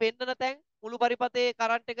මේ පෙන්නන තැන් මුළු පරිපතේ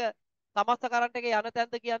කරන්ට් එක සමස්ත කරන්ට් එක යන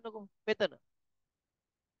තැනද කියන්නකෝ. මෙතන.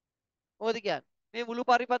 මොකද කියන්නේ? මේ මුළු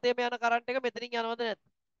පරිපතේම යන කරන්ට් එක මෙතනින් යනවද නැද්ද?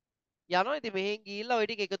 යනවා. ඉතින් මෙහෙන් ගිහිල්ලා ওই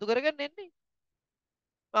ටික එකතු කරගෙන එන්නේ.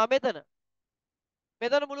 මෙතන.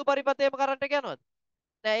 මෙතන මුළු පරිපතේම කරන්ට් එක යනවද?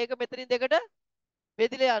 නෑ ඒක මෙතනින් දෙකට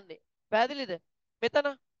බෙදිලා යන්නේ. පැහැදිලිද? මෙතන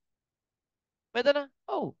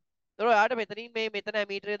ඔව්. ඒතර ඔයාට මෙතනින් මේ මෙතන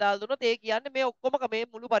ඇමීටරේ දාලා දුන්නොත් ඒ කියන්නේ මේ ඔක්කොම මේ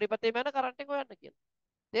මුළු පරිපතේම යන කරන්ට් එක හොයන්න කියලා.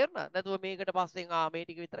 තේරුණා? නැතුව මේකට පස්සෙන් මේ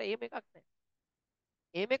ටික විතරයි. එහෙම එකක් නැහැ.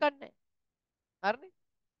 එහෙම එකක් නැහැ. හරිනේ?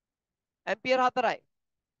 ඇම්පියර් 4යි.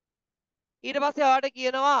 ඊට පස්සේ ඔයාට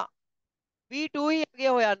කියනවා V2 අගය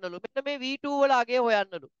හොයන්නලු. මෙන්න මේ V2 වල අගය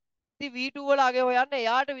හොයන්නලු. ඉතින් V2 වල අගය හොයන්න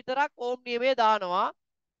එයාට විතරක් ඕම් නියමය දානවා.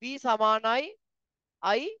 V සමානයි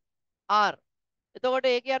I R. එතකොට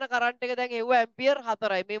ඒක යන කරන්ට් එක දැන් එව්ව ඇම්පියර්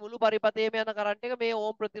 4යි. මේ මුළු පරිපතේම යන කරන්ට් එක මේ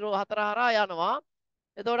ඕම් ප්‍රතිරෝධ 4 හරහා යනවා.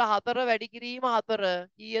 එතකොට 4 වැඩි කිරීම 4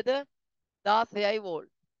 කීයද? 16යි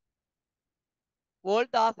වෝල්ට්.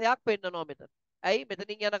 වෝල්ට් 16ක් පෙන්නනවා මෙතන. ඇයි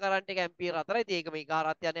මෙතනින් යන කරන්ට් එක ඇම්පියර් 4යි. ඉතින් ඒක මේක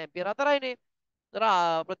හරහත් යන ඇම්පියර් 4යිනේ. ඒතර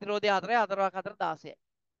ප්‍රතිරෝධය 4යි 4ක් 4 16යි.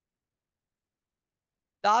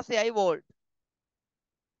 16යි වෝල්ට්.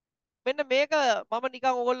 මෙන්න මේක මම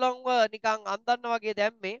නිකන් ඕගොල්ලන්ව නිකන් අන්දන්න වගේ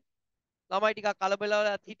දැම්මේ. ළමයි ටිකක් කලබල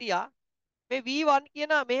වෙලා හිටියා. මේ V1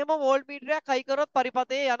 කියන මෙහෙම වෝල්ට් මීටරයක් හයි කරොත්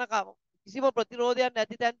පරිපතේ යන කිසිම ප්‍රතිරෝධයක්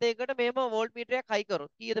නැති තැන් දෙයකට මෙහෙම වෝල්ට් මීටරයක් හයි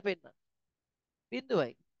කරොත් කීයද පෙන්නන්නේ?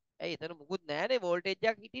 බිඳුවයි. ඇයි එතන මුකුත් නැහැනේ වෝල්ටේජ්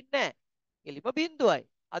එකක් හිටින්නේ නැහැ. එලිම බිඳුවයි.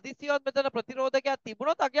 අදිස්සියවත් මෙතන ප්‍රතිරෝධකයක්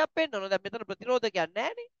තිබුණොත් අගයක් පෙන්නනවා. දැන් මෙතන ප්‍රතිරෝධකයක්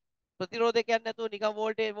නැහැනේ. ප්‍රතිරෝධකයක් නැතුව නිකන්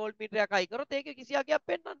වෝල්ට් මීටරයක් හයි කරොත් ඒකේ කිසි අගයක්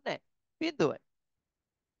පෙන්නන්නේ නැහැ. බිඳුවයි.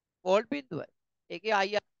 වෝල්ට් බිඳුවයි. ඒකේ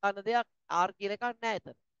IR ගන්න දෙයක් R කියලා එකක් නැහැ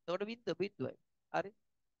එතන. ඒකට බිඳුවයි. හරි.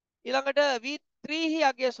 ඊළඟට V3 හි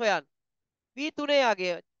අගය සොයන්න. V3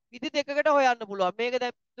 අගය විදි දෙකකට හොයන්න පුළුවන්. මේක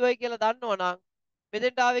දැන් බිඳුවයි කියලා දන්නවනම්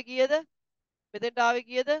මෙතෙන්ට ආවේ කීයද? මෙතෙන්ට ආවේ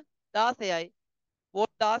කීයද? 16යි.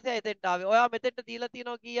 වෝල්ට් 16යි එතෙන්ට ආවේ. ඔයා මෙතෙන්ට දීලා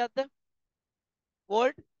තියෙනවා කීයක්ද?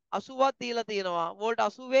 වෝල්ට් 80ක් දීලා තියෙනවා. වෝල්ට්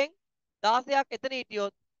 80ෙන් 16ක් එතන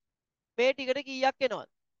හිටියොත් මේ ටිකට කීයක් එනවද?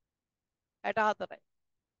 64යි.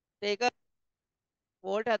 ඒක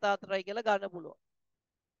වෝල්ට් 64යි කියලා ගන්න පුළුවන්.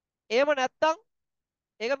 එහෙම නැත්නම්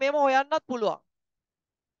ඒක මෙහෙම හොයන්නත් පුළුවන්.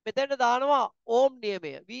 මෙතෙන්ට දානවා ඕම්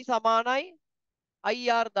නියමය. V සමානයි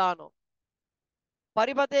IR දානවා.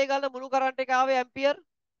 පරිපතේ ගන්න මුළු කරන්ට් එක ආවේ ඇම්පියර්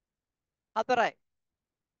 4යි.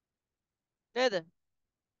 නේද?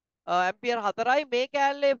 ඇම්පියර් 4යි මේ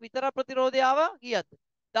කෑල්ලේ විතර ප්‍රතිරෝධය ආව කීයද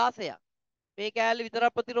 16ක් මේ කෑල්ලේ විතර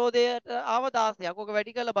ප්‍රතිරෝධයට ආව 16ක් ඔක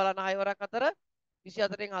වැඩි කරලා බලන්න 6 වරක් 4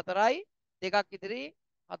 24න් 4යි දෙකක් ඉතිරි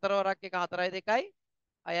 4 වරක් 1 4යි 2යි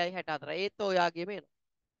 6යි 64 ඒත් ඔයාගේම එනවා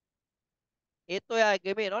ඒත්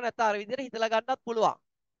ඔයාගේම එනවා නැත්නම් අර විදිහට හිතලා ගන්නත් පුළුවන්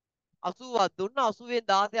 80ක් දුන්න 80ෙන්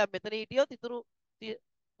 16ක් මෙතන හිටියොත් ඉතුරු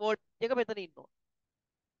වෝල්ට් එක මෙතන ඉන්නවා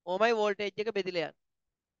ඕමයි වෝල්ටේජ් එක බෙදිලා යන්නේ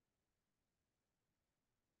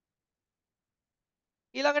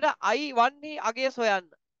ඊළඟට I1 හි අගය සොයන්න.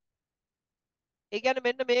 ඒ කියන්නේ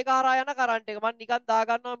මෙන්න මේක හරහා යන කරන්ට් එක. මම නිකන් දා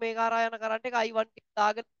ගන්නවා මේක හරහා යන කරන්ට් එක I1 කියලා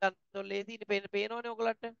දාගෙන ගන්න. ඒක ලේසියිනේ පේනවනේ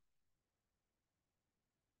ඔයගලන්ට.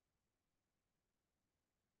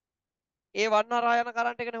 ඒ 1 හරහා යන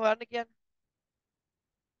කරන්ට් එකනේ හොයන්න කියන්නේ.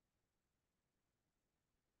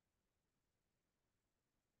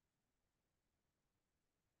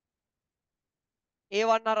 ඒ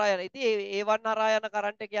 1 හරහා යන. ඉතින් ඒ 1 හරහා යන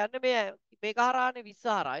කරන්ට් එක යන්නේ මේක හරහානේ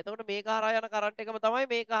 20 හරහා. එතකොට මේක හරහා යන කරන්ට් එකම තමයි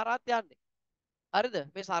මේක හරහාත් යන්නේ. හරිද?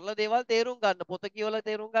 මේ සරල දේවල් තේරුම් ගන්න. පොත කියවලා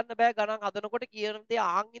තේරුම් ගන්න බෑ. ගණන් හදනකොට කියන දේ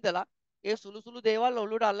අහන් ඉඳලා ඒ සුළු සුළු දේවල්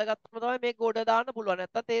ඔළුවට අල්ලගත්තම තමයි මේක ගොඩ දාන්න පුළුවන්.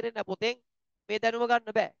 නැත්තම් තේරෙන්නේ නැහැ. පොතෙන් මේ දැනුම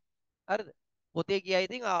ගන්න බෑ. හරිද? පොතේ කියයි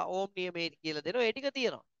ඉතින් ඕම් නියමයේ කියලා දෙනවා. ඒ ටික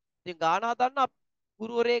තියෙනවා. ඉතින් ගාන හදන්න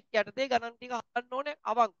ගුරුවරයෙක් යටතේ ගණන් ටික හදන්න ඕනේ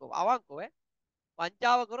අවංකව. අවංකව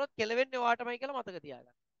වංචාව කරොත් කෙලවෙන්නේ ඔයාටමයි කියලා මතක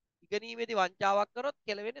තියාගන්න. ඉගෙනීමේදී වංචාවක් කරොත්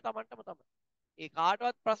කෙලවෙන්නේ Tamanටම තමයි. ඒ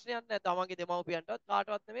කාටවත් ප්‍රශ්නයක් නැහැ. තමන්ගේ දෙමව්පියන්ටවත්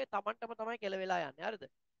කාටවත් නෙමෙයි Tamanටම තමයි කෙලවෙලා යන්නේ. හරිද?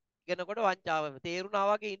 ඉගෙනකොට වංචාව තේරුණා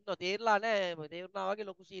වගේ ඉන්නව. තේරලා නැහැ. තේරුණා වගේ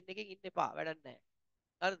ලොකු සීන් එකකින් ඉන්න එපා. වැඩක් නැහැ.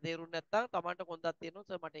 හරි තේරුන්නේ නැත්නම් Tamanට කොන්දක් තියෙනවා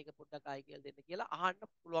සර් මට ඒක පොඩ්ඩක් ආයි කියලා දෙන්න කියලා අහන්න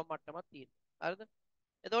පුළුවන් මට්ටමක් තියෙනවා. හරිද?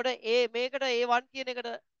 එතකොට මේකට A1 කියන එකට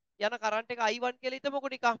යන කරන්ට් එක I1 කියලා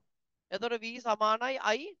හිතමුකෝ නිකන්. එතකොට V සමානයි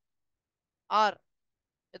IR.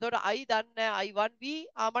 එතකොට I දන්නේ නැහැ I1 V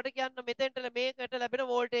මට කියන්න මෙතෙන්ට මේකට ලැබෙන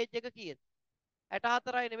වෝල්ටේජ් එක කීයද?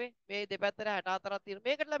 64යි නෙමෙයි. මේ දෙපැත්තට 64ක් තියෙන.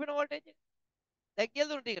 මේකට ලැබෙන වෝල්ටේජ් එක. දැන් කියලා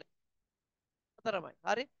දුන්නු ටික. 4යි.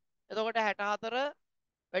 හරි. එතකොට 64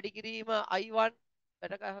 වැඩි කිරීම I1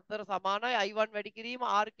 64 සමානයි I1 වැඩි කිරීම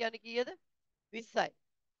R කියන්නේ කීයද? 20යි.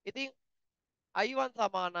 ඉතින් I1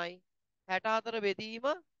 සමානයි 64 බෙදීම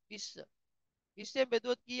 20. 20ෙන්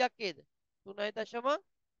බෙදුවොත් කීයක් එයිද?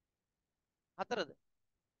 3.4ද?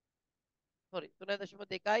 Sorry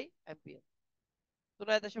 3.2 ampere.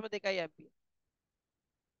 3.2 ඇම්පියර්.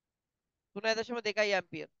 3.2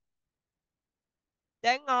 ඇම්පියර්.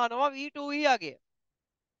 දැන් අහනවා V2E අගය.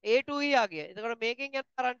 A2E අගය. එතකොට මේකෙන් යන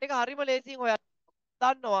කරන්ට් එක හරිම ලේසියෙන් හොයන්න.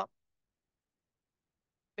 දන්නවා.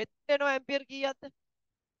 මෙතන එනවා ඇම්පියර් කීයක්ද?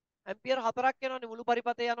 ඇම්පියර් 4ක් එනවනේ මුළු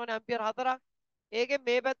පරිපතේ යනවනේ ඇම්පියර් 4ක්. ඒකෙන්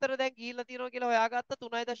මේ පැත්තට දැන් ගිහිල්ලා තියෙනවා කියලා හොයාගත්ත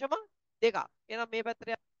 3.2ක්. එහෙනම් මේ පැත්තට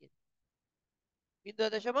යන්නේ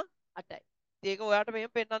 0.8යි. ඒක ඔයාලට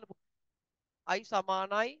මෙහෙම පෙන්වන්න පුළුවන්. I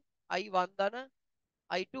සමානයි I1 ධන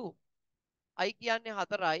I2. I කියන්නේ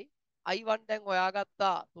 4යි. I1 දැන්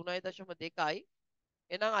හොයාගත්තා 3.2යි.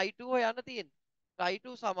 එහෙනම් I2 හොයන්න තියෙන්නේ.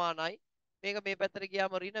 I2 සමානයි මේක මේ පැත්තට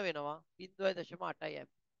ගියාම ඍණ වෙනවා 0.8යි ඇම්පියර්.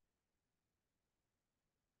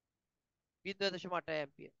 0.8යි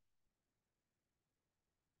ඇම්පියර්.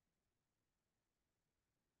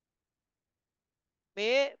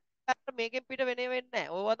 මේ මේකෙන් පිට වෙන්නේ නැහැ.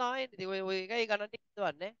 ඕවා තමයි ඉතින් ඔය එකයි ගණන් ටික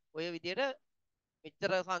හිතවන්නේ. ඔය විදියට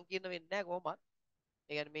මෙච්චර සංකීර්ණ වෙන්නේ නැහැ කොහොමත්.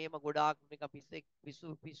 ඒ කියන්නේ මේම ගොඩාක් නිකන්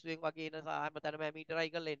පිස්සුවෙන් වගේ එන හැමතැනම ඇමීටරයි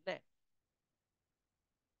කරලා එන්නේ නැහැ.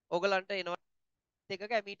 ඕගලන්ට එනවා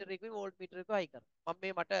එකක ඇමීටර එකයි වෝල්ට් මීටර එකයි අයි කරනවා. මම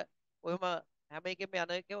මේ මට ඔයම හැම එකෙම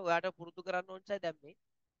යන එකම ඔයාලට පුරුදු කරන්න ඕන නිසා දැන් මේ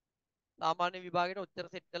සාමාන්‍ය විභාගයට ඔච්චර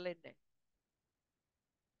සෙට් කරලා එන්නේ නැහැ.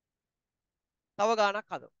 තව ගාණක්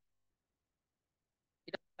හදමු.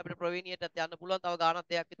 ඊට පස්සේ අපිට ප්‍රවීණියටත් යන්න පුළුවන් තව ගාණක්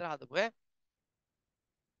දෙකක් විතර හදමු ඈ.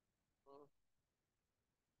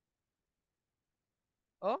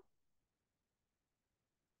 ඔව්.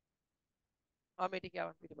 මේ ටික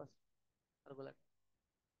යවන්න පිටිපස්ස. අර බලන්න.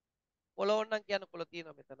 කොළ ඕන්නම් කියන්න කොළ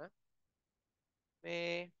තියෙනවා මෙතන.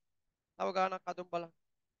 මේ තව ගාණක් හදමු බලන්න.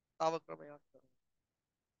 තව ක්‍රමයක් කරමු.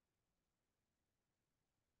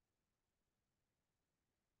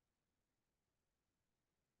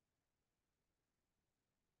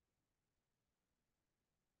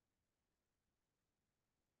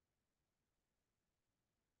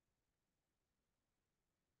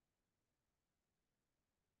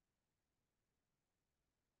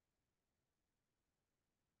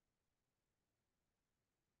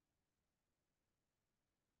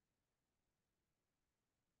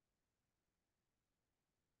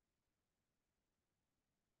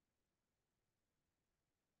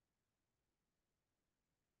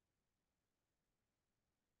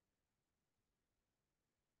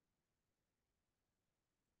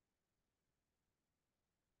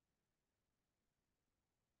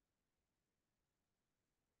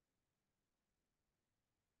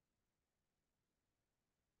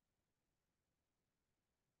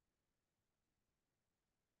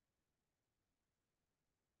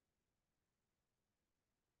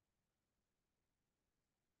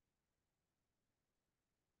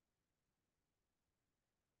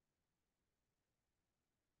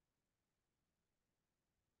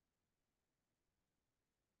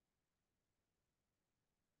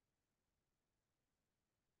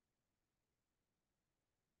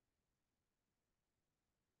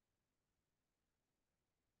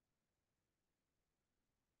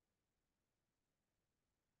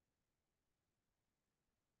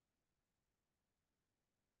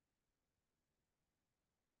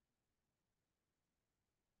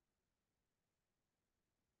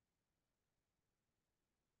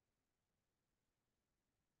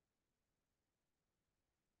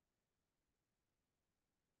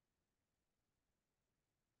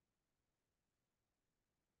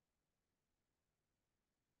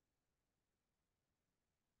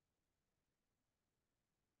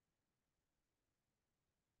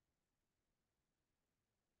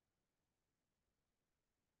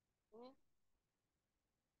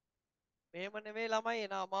 මෙහෙම නෙවෙයි ළමයි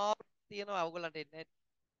එන අමාරු තියෙනවා ඔයගොල්ලන්ට එන්නේ නැති.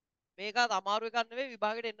 මේකත් අමාරු එකක් නෙවෙයි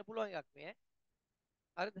විභාගෙට එන්න පුළුවන් එකක් මේ ඈ.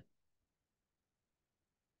 හරිද?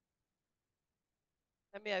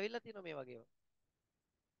 දැන් මේ ඇවිල්ලා තියෙනවා මේ වගේම.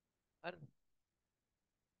 හරිද?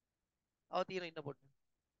 තව තියෙන ඉන්න පොඩ්ඩක්.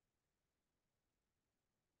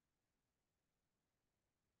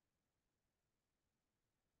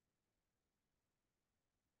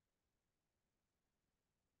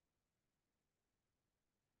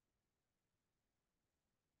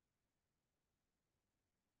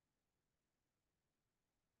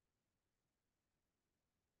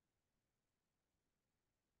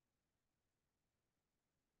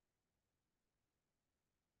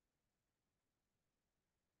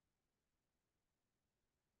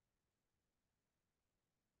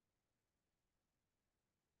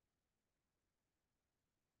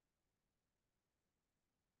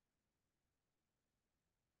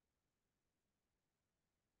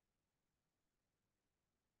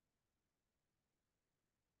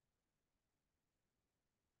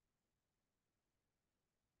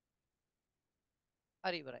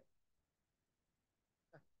 හරි ඉවරයි.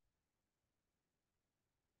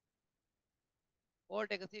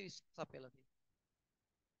 වෝල්ට් 120 අපේලා තියෙනවා.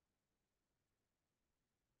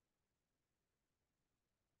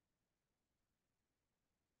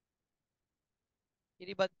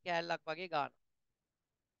 කිරිබත් කෑල්ලක් වගේ ගන්න.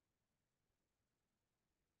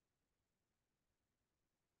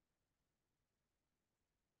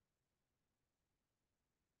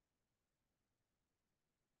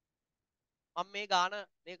 මම මේ ගාන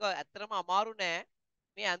මේක ඇත්තටම අමාරු නෑ.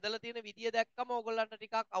 මේ ඇඳලා තියෙන විදිය දැක්කම ඕගොල්ලන්ට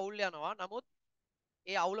ටිකක් අවුල් යනවා. නමුත්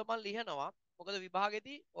ඒ අවුල මම ලියනවා. මොකද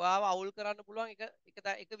විභාගෙදී ඔයාව අවුල් කරන්න පුළුවන්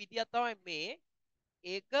එක විදියක් තමයි මේ.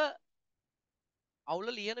 ඒක අවුල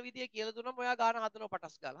ලියන විදිය කියලා දුන්නම ඔයා ගාන හදනවා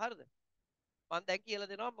පටස් ගාලා. හරිද? මම දැන් කියලා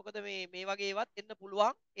දෙනවා. මොකද මේ වගේ ඒවත් එන්න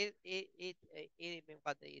පුළුවන්. මේ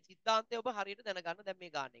මොකද්ද? ඒ સિદ્ધාන්තය ඔබ හරියට දැනගන්න දැන්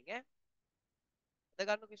මේ ගානෙන් ඈ.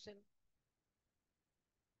 දැනගන්නකො ඉස්සෙල්ලා.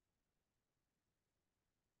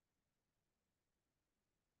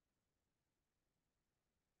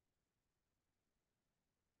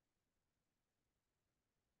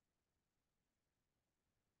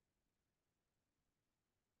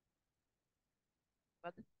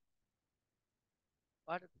 මොකද්ද?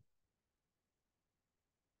 පාඩද?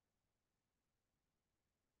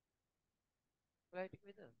 ඔයා ටික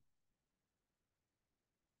විතරද?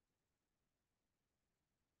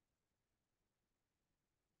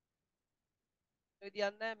 ඒ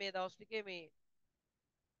විදියක් නැහැ මේ දවස් ටිකේ මේ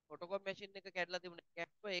ෆොටෝකොපි මැෂින් එක කැඩලා තිබුණා.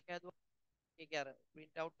 ඒක හැදුවා. ඒක අර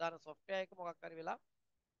print out දාන software එක මොකක් හරි වෙලා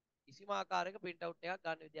කිසිම ආකාරයක print out එකක්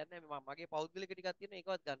ගන්න විදියක් නැහැ. මගේ පෞද්ගලික ටිකක් තියෙන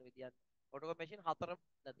ඒකවත් ගන්න විදියක් නැහැ. ෆොටෝකොපි මැෂින් හතරම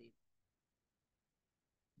ඉඳලා තියෙනවා.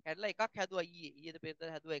 කැඩලා එකක් හැදුවා ඊයේ. ඊයේද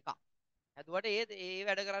පෙරේද හැදුවා එකක්. හැදුවට ඒ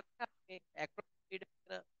වැඩ කරන්නේ මේ Acrobat කියන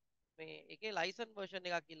මේ එකේ ලයිසන් version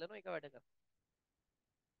එකක් ඉල්ලනවා ඒක වැඩ කරනවා.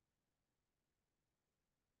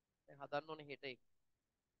 දැන් හදන්න ඕනේ හෙට ඒක.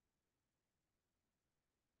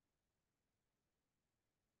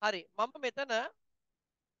 හරි මම මෙතන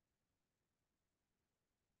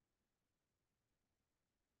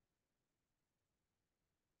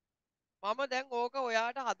මම දැන් ඕක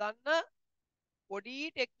ඔයාට හදන්න පොඩි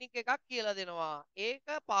ටෙක්නික් එකක් කියලා දෙනවා. ඒක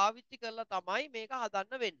පාවිච්චි කරලා තමයි මේක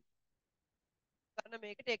හදන්න වෙන්නේ. ගන්න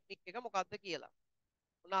මේක ටෙක්නික් එක මොකක්ද කියලා.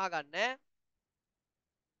 උනා ගන්න ඈ.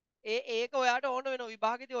 ඒක ඔයාට ඕන වෙනවා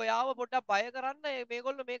විභාගෙදී ඔයාව පොඩ්ඩක් බය කරන්න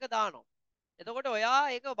මේගොල්ලෝ මේක දානවා. එතකොට ඔයා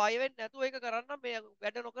ඒක බය වෙන්නේ නැතුව ඒක කරන්න මේ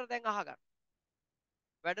වැඩ නොකර දැන් අහගන්න.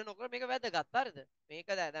 වැඩ නොකර මේක වැදගත් හරිද? මේක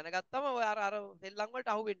දැනගත්තම ඔය අර සෙල්ලම්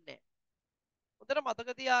වලට අහු වෙන්නේ නැහැ. හොඳට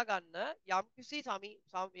මතක තියාගන්න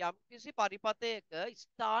යම්කිසි පරිපතයක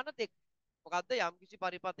ස්ථාන දෙක. මොකද්ද යම්කිසි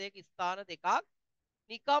පරිපතයක ස්ථාන දෙකක්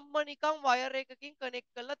නිකම් වයර් එකකින් කනෙක්ට්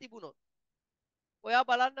කරලා තිබුණොත්. ඔයා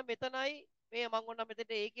බලන්න මෙතනයි මේ මම ඔන්න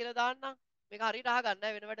මෙතනට A කියලා දාන්නම්. මේක හරියට අහගන්න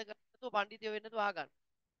වෙන වැඩ කරන්න නැතුව පඬිතිය වෙන්න නැතුව අහගන්න.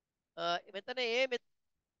 මෙතන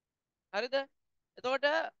හරිද? එතකොට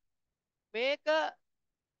මේක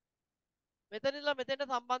මෙතනilla මෙතෙන්ට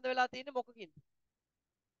සම්බන්ධ වෙලා තියෙන්නේ මොකකින්ද?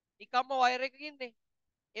 නිකම්ම වයර් එකකින්නේ.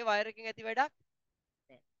 ඒ වයර් එකකින් ඇති වැඩක්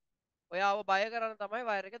නැහැ. ඔයාව බය කරන්න තමයි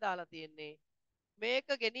වයර් එක දාලා තියෙන්නේ. මේක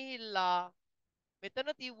ගෙනිහිල්ලා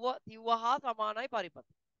මෙතන තිව්වහා සමානයි පරිපත.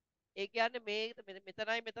 ඒ කියන්නේ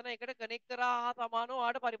මෙතනයි මෙතන එකට කනෙක්ට් කරා හා සමානව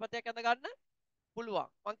ඔයාලට පරිපතයක් ඇඳ ගන්න පුළුවන්.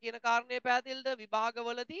 මං කියන කාරණේ පැහැදිලිද?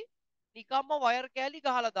 විභාගවලදී නිකම්ම වයර් කෑලි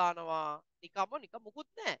ගහලා දානවා. නිකම් මුකුත්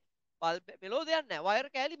නැහැ. මෙලෝ දෙයක් නැහැ. වයර්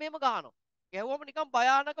කෑලි මෙහෙම ගහනවා. ගැහුවම නිකම්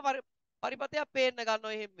භයානක පරිපතයක් පේන්න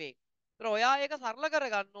ගන්නවා එහෙම මේ. ඒතර ඔයා ඒක සරල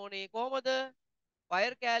කරගන්න ඕනේ කොහොමද?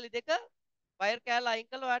 වයර් කෑලි දෙක වයර් කෑල්ල අයින්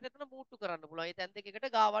කරලා ඔයාට එතන මූට්ටු කරන්න පුළුවන්. ඒ තැන් දෙක එකට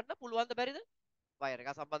ගාවන්න පුළුවන්ද බැරිද? වයර්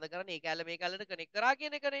එක සම්බන්ධ කරන්නේ ඒ කැල්ල මේ කැල්ලට කනෙක්ට් කරා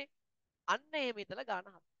කියන එකනේ. අන්න එහෙම හිතලා ගාන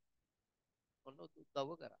හදන්න. ඔන්න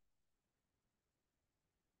උදව්ව කරා.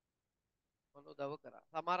 ඔන්න උදව්ව කරා.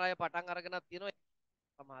 සමහර අය පටන් අරගෙනත් තියෙනවා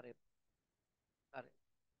සමහර ඒවා. හරි.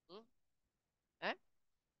 හ්ම් ඈ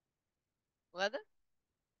මොකද?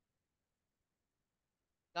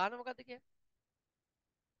 ගාන මොකද්ද කියන්නේ?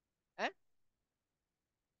 ඈ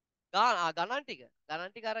ගණන් ටික.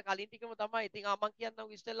 ගණන් ටික අර කලින් ටිකම තමයි. ඉතින් මම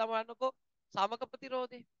කියන්නම් ඉස්සෙල්ලාම යන්නකෝ සමක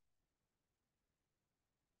ප්‍රතිරෝධේ.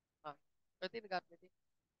 ආ. ප්‍රතින ගන්න ඉතින්.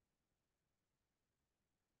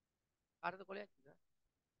 කාටද කොලයක් කිව්වා?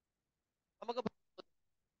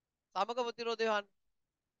 සමක ප්‍රතිරෝධය හොයන්න.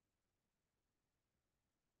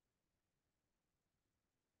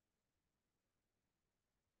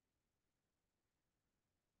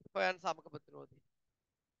 හොයන්න සමක ප්‍රතිරෝධය.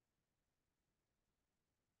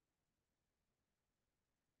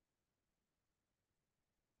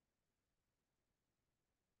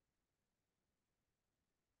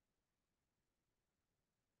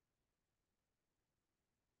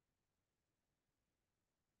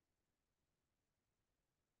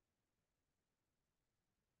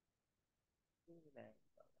 නෑ.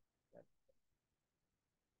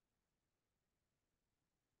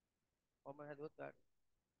 කොහොම හැදුවත් ගන්න.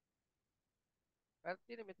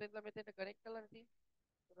 වැරදිනේ මෙතෙන්ලා මෙතෙන්ට කනෙක්ට් කරලා තියෙන්නේ.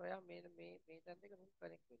 ඒතර ඔයා මේ තැන් දෙක මුන්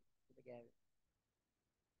කනෙක්ට් වෙන්න. ඉත ගෑවේ.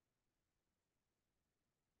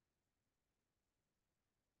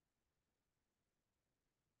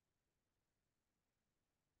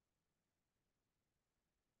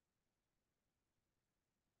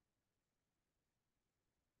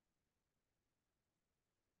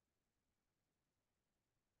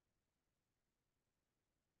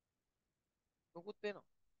 මොකුත් වෙනවා.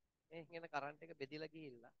 මේ හින කරන්ට් එක බෙදිලා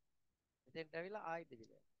ගිහිල්ලා මෙතෙන්ට ඇවිල්ලා ආයි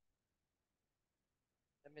බෙදිලා.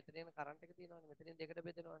 දැන් මෙතන එන කරන්ට් එක තියෙනවනේ. මෙතනින් දෙකට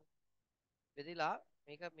බෙදෙනවනේ. බෙදිලා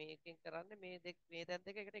මේකෙන් කරන්නේ මේ තැන්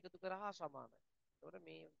දෙක එකට එකතු කරහා සමානයි. ඒතකොට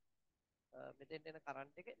මේ මෙතෙන්ට එන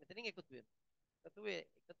කරන්ට් එක මෙතනින් එකතු වෙනවා.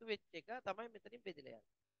 එකතු වෙච්ච එක තමයි මෙතනින් බෙදිලා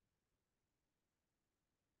යන්නේ.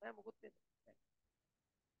 නෑ මොකුත් වෙන්නේ නෑ.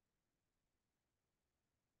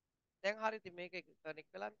 දැන් හරි ඉතින් මේක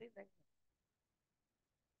කනෙක්ට් කරලා තියෙන දැන්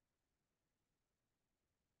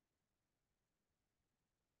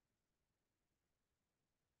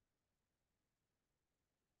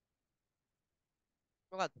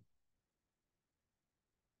මොකද්ද?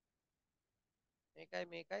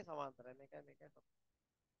 මේකයි සමාන්තරයි. මේකයි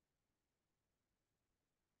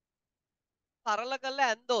සරල කරලා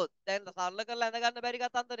ඇන්දොත් දැන් සරල කරලා ඇඳ ගන්න බැරි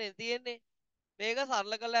කතන්දරේ තියෙන්නේ. මේක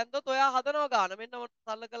සරල කරලා ඇන්දොත් ඔයා හදනවා ගාන. මෙන්න ඔන්න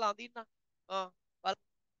සරල කරලා අඳින්න. ආ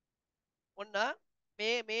ඔන්න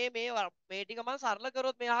මේ ටික මම සරල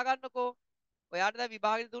කරොත් මේ අහගන්නකෝ. ඔයාට දැන්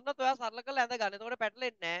විභාගෙට දුන්නත් ඔයා සරල කරලා ඇඳ ගන්න. එතකොට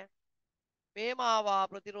පැටලෙන්නේ නැහැ. මේම ආවා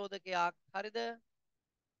ප්‍රතිරෝධකයක්. හරිද?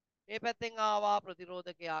 මේ පැත්තෙන් ආවා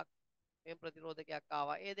ප්‍රතිරෝධකයක්. මේ ප්‍රතිරෝධකයක්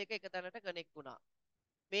ආවා. ඒ දෙක එක තැනට කනෙක්ට් වුණා.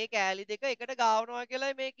 මේ කෑලි දෙක එකට ගාවනවා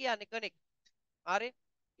කියලා මේ කියන්නේ කනෙක්ට්. හරි?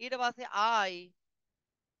 ඊට පස්සේ ආයි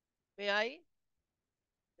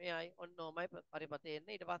මෙයයි ඔන්න ඕමයි පරිපතේ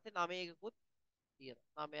එන්නේ. ඊට පස්සේ 9කුත්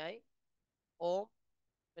තියෙනවා. 9යි ඕම්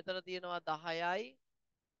මෙතන තියෙනවා 10යි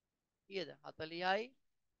කීයද 40යි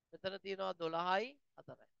මෙතන තියෙනවා 12යි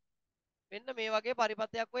 4යි. මෙන්න මේ වගේ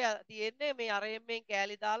පරිපතයක් ඔය තියෙන්නේ මේ RMN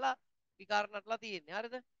කෑලි දාලා විකාරණටලා තියෙන්නේ.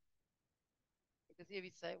 හරිද?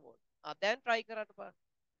 120යි වෝල්ට්. දැන් try කරන්න බලන්න.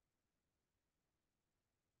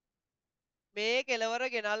 මේ කෙලවර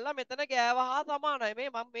ගෙනල්ලා මෙතන ගෑවා හා සමානයි. මේ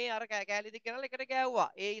මම මේ අර කෑලි දෙක ගෙනල්ලා එකට ගෑවුවා.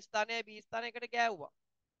 A ස්ථානයයි B ස්ථානය එකට ගෑවුවා.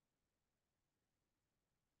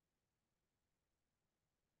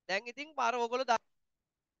 දැන් ඉතින් පාර ඕගොල්ලෝ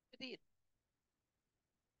තියෙන්නේ.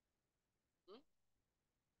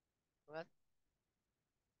 මොකක්ද?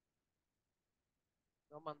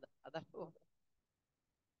 මම අදහෝ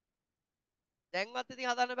දැන්වත් ඉතින්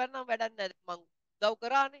හදන්න බැන්න නම් වැඩක් නැහැ. මං උදව්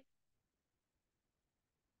කරානේ.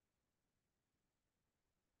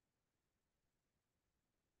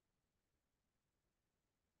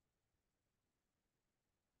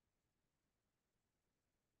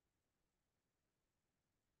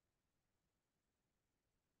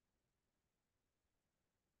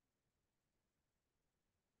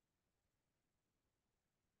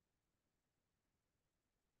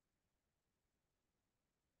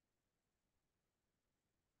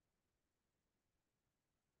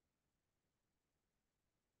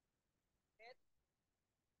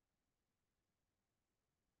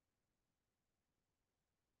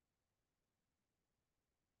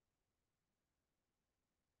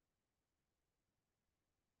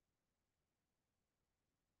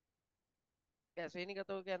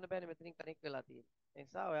 ශ්‍රේණිගතව කියන්න බෑනේ මෙතනින් කනෙක්ට් වෙලා තියෙන්නේ. ඒ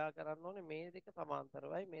නිසා ඔයා කරන්න ඕනේ මේ දෙක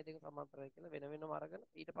සමාන්තරවයි මේ දෙක සමාන්තරවයි කියලා වෙන වෙනම අරගෙන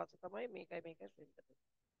ඊට පස්සේ තමයි මේකයි මේකයි ශ්‍රේණිගත වෙන්නේ.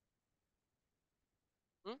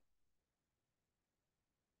 හ්ම්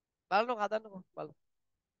බලන්නකො හදන්නකො බලමු.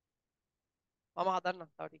 මම හදන්නම්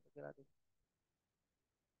තව ටිකක් වෙලා තියෙනවා.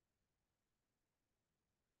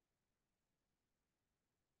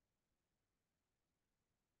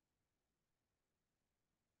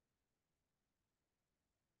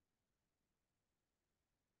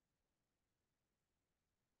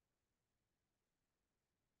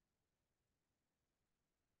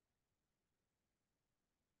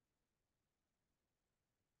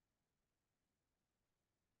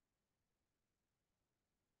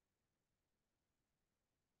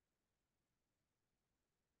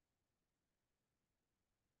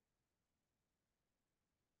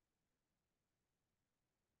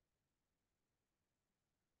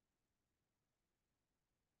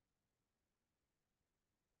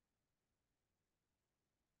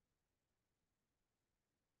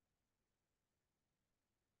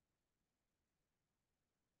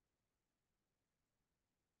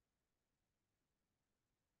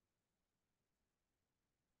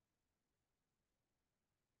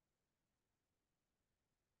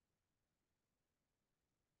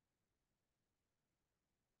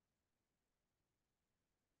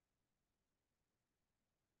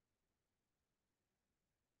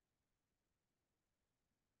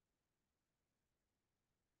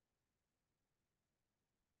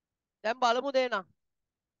 දැන් බලමු දේනා.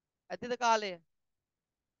 ඇතිද කාලය?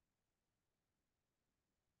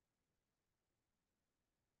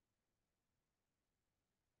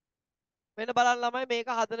 මෙන්න බලන්න ළමයි මේක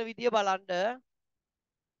හදන විදිය බලන්න.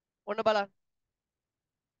 ඔන්න බලන්න.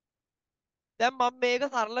 දැන් මම මේක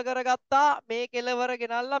සරල කරගත්තා මේ කෙලවර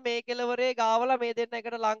ගෙනල්ලා මේ කෙලවරේ ගාවලා මේ දෙන්න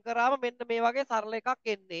එකට ලං කරාම මෙන්න මේ වගේ සරල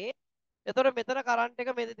එකක් එන්නේ. එතකොට මෙතන කරන්ට්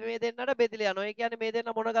එක මේ දෙන්නට බෙදලා යනවා. ඒ කියන්නේ මේ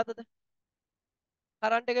දෙන්න මොන ගතද?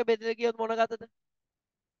 කරන්ට් එක බෙදලා ගියොත් මොන ගතද?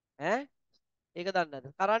 ඈ? ඒක දන්නේ නැද්ද?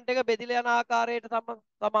 කරන්ට් එක බෙදලා යන ආකාරයට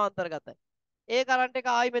සමාන්තරගතයි. ඒ කරන්ට් එක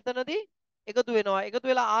ආයි මෙතනදී එකතු වෙනවා. එකතු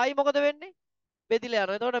වෙලා ආයි මොකද වෙන්නේ? බෙදලා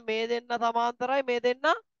යනවා. එතකොට මේ දෙන්න සමාන්තරයි මේ දෙන්න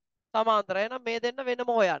සමාන්තරයි. එහෙනම් මේ දෙන්න වෙනම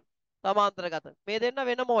හොයන්න. සමාන්තරගත. මේ දෙන්න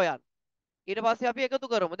වෙනම හොයන්න. ඊට පස්සේ අපි එකතු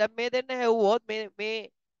කරමු. දැන් මේ දෙන්න හැවුවොත් මෙයයි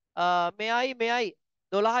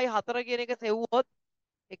 12යි 4 කියන එක සෙව්වොත්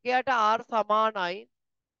එකයට r සමානයි.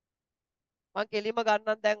 මම කෙලිම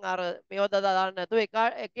ගන්නම් දැන් අර මේව දාන්න නැතුව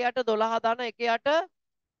එකයට 12 දාන එකයට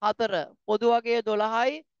 4 පොදු වගේ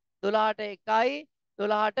 12යි 12ට 1යි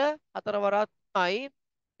 12ට 4 වරක් 3යි.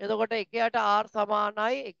 එතකොට එකයට r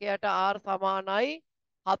සමානයි එකයට r සමානයි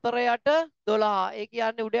 4යට 12. ඒ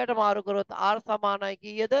කියන්නේ උඩයට මාරු කරොත් r සමානයි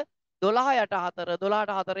කීයද? 12යට 4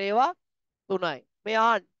 12ට 4 ඒවා 3යි. මේ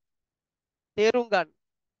ආන්න තේරුම් ගන්න.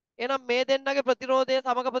 එහෙනම් මේ දෙන්නගේ ප්‍රතිරෝධය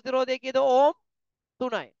සමග ප්‍රතිරෝධය කීයද? ඕම්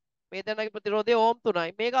 3යි. මේ දෙන්නගේ ප්‍රතිරෝධය ඕම්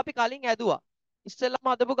 3යි. මේක අපි කලින් හැදුවා.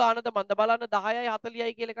 ඉස්සෙල්ලාම හදපු ගානද මන්ද බලන්න 10යි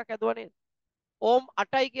 40යි කියලා එකක් හැදුවා නේද? ඕම්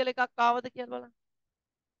 8යි කියලා එකක් ආවද කියලා බලන්න.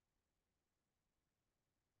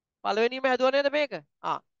 පළවෙනිම හැදුවා නේද මේක?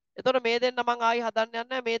 එතකොට මේ දෙන්න මං ආයි හදන්න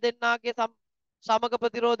යන්නේ මේ දෙන්නාගේ සමග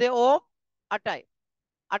ප්‍රතිරෝධය ඕම් 8යි.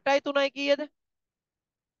 8යි 3යි කීයද?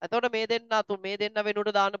 එතකොට මේ දෙන්න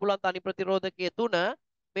වෙනුවට දාන්න පුළුවන් තනි ප්‍රතිරෝධකයේ 3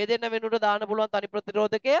 මේ දෙන්න වෙනුවට දාන්න පුළුවන් තනි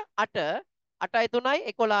ප්‍රතිරෝධකය 8 8යි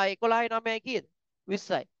 3යි 11යි 11යි 9යි කීයද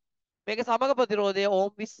 20යි මේකේ සමග ප්‍රතිරෝධය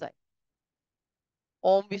ඕම් 20යි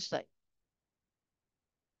ඕම් 20යි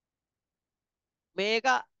මේක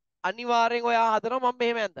අනිවාර්යෙන් ඔයා හදනවා මම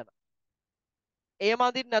මෙහෙම ඇඳනවා එහෙම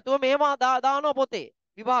අඳින්න නැතුව මෙහෙම දානවා පොතේ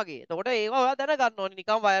විභාගයේ එතකොට ඒක ඔයා දැනගන්න ඕනේ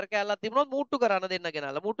නිකන් වයර් කෑල්ලක් තිබුණොත් මූට්ටු කරන්න දෙන්න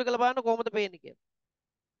ගෙනල්ලා මූට්ටු කරලා බලන්න කොහොමද පේන්නේ කියලා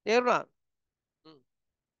තේරුණාද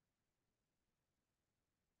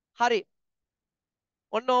හරි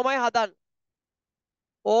ඔන්න ඕමයි හදන්න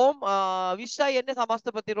ඕම් 20යි එන්නේ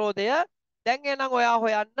සමස්ත ප්‍රතිරෝධය. දැන් එහෙනම් ඔයා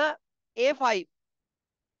හොයන්න A5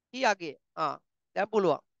 කීයගේ? දැන්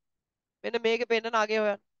පුළුවන්. මෙන්න මේකේ පෙන්නන අගේ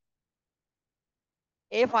හොයන්න.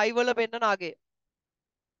 A5 වල පෙන්නන අගේ.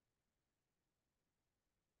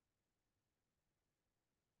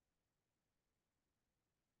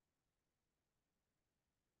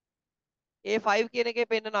 A5 කියන එකේ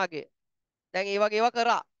පෙන්නන අගේ. දැන් ඒ වගේ ඒවා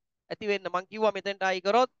කරා. ඇති වෙන්න මං කිව්වා මෙතෙන්ට ආයි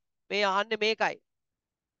කරොත් මේ අහන්නේ මේකයි.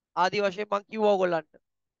 ආදි වශයෙන් මං කිව්වා ඕගොල්ලන්ට.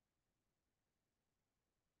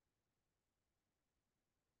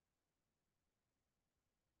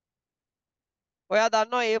 ඔයා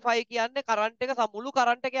දන්නවා A5 කියන්නේ කරන්ට් එක මුළු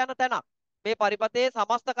කරන්ට් එක යන තැනක්. මේ පරිපතේ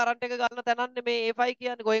සමස්ත කරන්ට් එක ගන්න තැනන්නේ මේ A5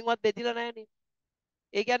 කියන්නේ කොහෙන්වත් බෙදිලා නැහනේ.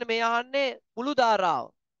 ඒ කියන්නේ මේ අහන්නේ මුළු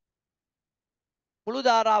ධාරාව. මුළු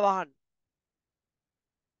ධාරාව අහන්නේ.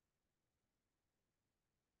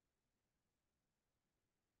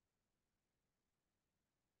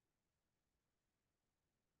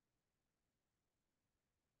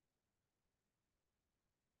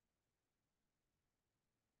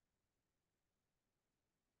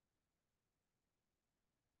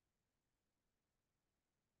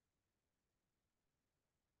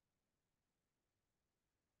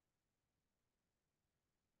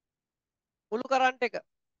 මුළු කරන්ට් එක.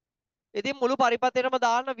 ඉතින් මුළු පරිපථයටම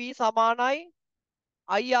දාන්න V සමානයි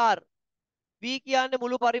IR. V කියන්නේ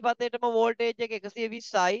මුළු පරිපථයටම වෝල්ටේජ් එක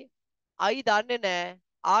 120යි. I දන්නේ නැහැ.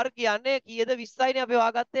 R කියන්නේ කීයද 20යිනේ අපි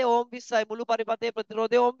හොයාගත්තේ ඕම් 20යි. මුළු පරිපථයේ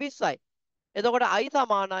ප්‍රතිරෝධය ඕම් 20යි. එතකොට I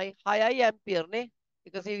සමානයි 6යි ඇම්පියර් නේ.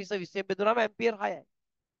 120 20ෙන් බෙදුනම ඇම්පියර් 6යි.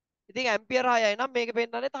 ඉතින් ඇම්පියර් 6යි නම් මේකේ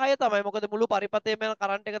පෙන්නන්නේ 6 තමයි. මොකද මුළු පරිපථයේම යන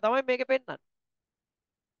කරන්ට් එක තමයි මේකේ පෙන්නන්නේ.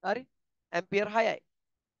 හරි? ඇම්පියර් 6යි.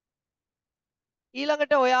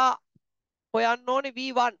 ඊළඟට ඔයා හොයන්න ඕනේ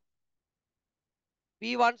V1.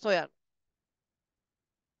 V1 සොයන්න.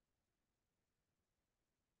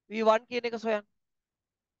 V1 කියන එක සොයන්න.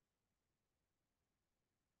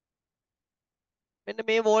 මෙන්න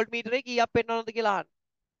මේ වෝල්ට් මීටරේ කීයක් පෙන්වනවද කියලා අහන්න.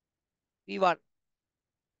 V1.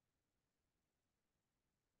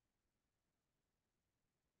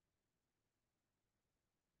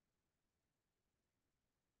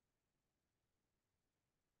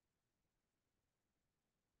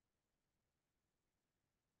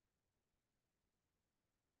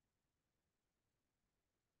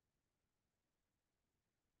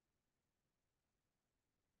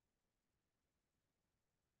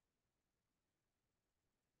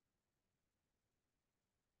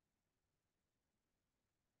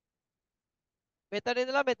 මෙතන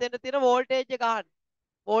ඉඳලා මෙතෙන්ට තියෙන වෝල්ටේජ් එක අහන්න.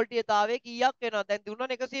 වෝල්ටීයතාවය කීයක් වෙනවද? දැන්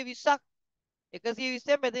දුන්නනේ 120ක්.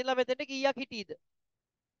 120ෙන් මෙතන ඉඳලා මෙතෙන්ට කීයක් හිටීද?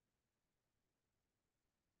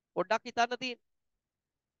 පොඩ්ඩක් හිතන්න තියෙන.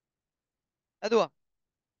 ඇදුවා.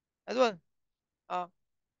 ඇදුවද? ආ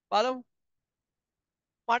බලමු.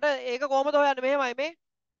 මට ඒක කොහොමද හොයන්නේ? මෙහෙමයි මේ.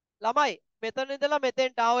 ළමයි මෙතන ඉඳලා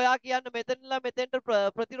මෙතෙන්ට ඔයා කියන්න මෙතන ඉඳලා මෙතෙන්ට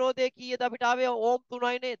ප්‍රතිරෝධය කීයද අපිට ආවේ ඕම්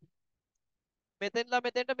 3යි නේද? මෙතන ඉඳලා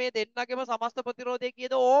මෙතෙන්ට මේ දෙන්නගෙම සමස්ත ප්‍රතිරෝධය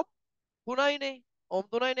කීයද ඕම් 3යිනේ. ඕම්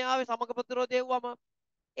 3යිනේ ආවේ සමග ප්‍රතිරෝධය වුවම.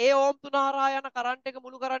 ඒ ඕම් 3 හරහා යන කරන්ට් එක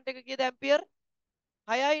මුළු කරන්ට් එක කීයද ඇම්පියර්?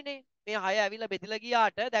 6යිනේ. මේ 6 ඇවිල්ලා බෙදලා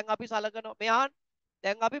ගියාට දැන් අපි සලකනවා. මෙහාන්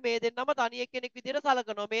දැන් අපි මේ දෙන්නම තනි එක්කෙනෙක් විදිහට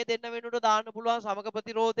සලකනවා. මේ දෙන්න වෙනුවට දාන්න පුළුවන් සමග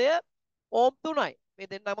ප්‍රතිරෝධය ඕම් 3යි. මේ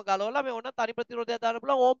දෙන්නම ගලවලා මේ ඕන තනි ප්‍රතිරෝධයක් දාන්න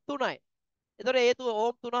පුළුවන් ඕම් 3යි. එතකොට හේතුව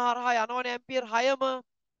ඕම් 3 හරහා යනවනේ ඇම්පියර් 6ම.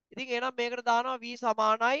 ඉතින් එහෙනම් මේකට දානවා V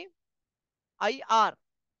සමානයි IR.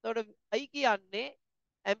 එතකොට I කියන්නේ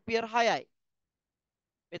ඇම්පියර් 6යි.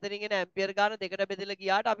 මෙතනින් එන ඇම්පියර් ගාන දෙකට බෙදලා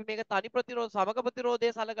ගියාට අපි මේක තනි ප්‍රතිරෝධ සමග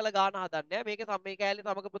ප්‍රතිරෝධය සලකලා ගාන හදන්නේ. මේක මේ කෑල්ලේ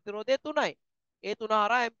සමග ප්‍රතිරෝධය 3යි. ඒ 3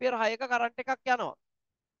 හරහා ඇම්පියර් 6ක කරන්ට් එකක් යනවා.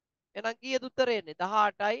 එහෙනම් කීයද උත්තරේ එන්නේ?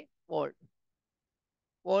 18යි වෝල්ට්.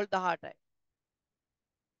 වෝල්ට් 18යි.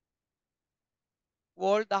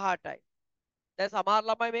 වෝල්ට් 18යි. දැන් සමහර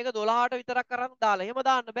ළමයි මේක 12ට විතරක් කරන් දාලා. එහෙම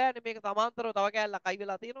දාන්න බෑනේ. මේක සමාන්තරව තව කෑල්ලක් අයි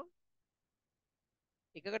වෙලා තියෙනවා.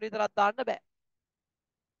 එකකට විතරක් දාන්න බෑ.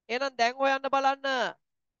 එහෙනම් දැන් හොයන්න බලන්න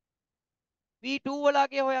V2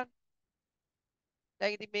 වලගේ හොයන්න.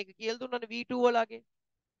 දැන් ඉතින් මේක කියලා දුන්නානේ V2 වලගේ.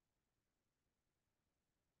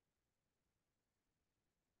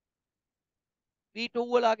 V2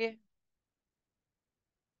 වලගේ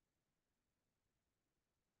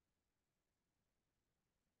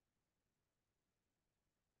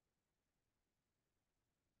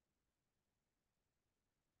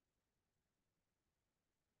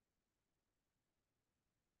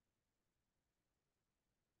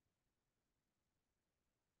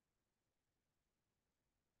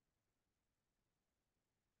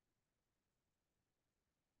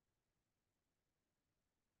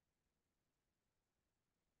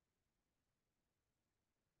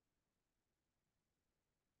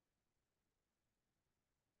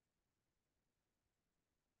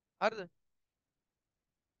හරිද?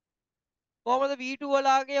 කොහොමද V2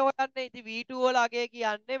 වලගේ හොයන්නේ? ඉතින් V2 වලගේ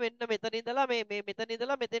කියන්නේ මෙන්න මෙතන ඉඳලා මේ මෙතන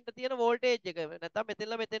ඉඳලා මෙතෙන්ට තියෙන වෝල්ටේජ් එක. නැත්නම්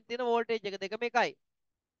මෙතනලා මෙතෙන් තියෙන වෝල්ටේජ් එක දෙකම එකයි.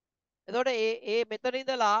 එතකොට ඒ මෙතන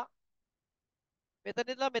ඉඳලා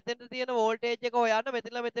මෙතෙන්ට තියෙන වෝල්ටේජ් එක හොයන්න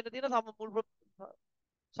මෙතනලා මෙතෙන්ට තියෙන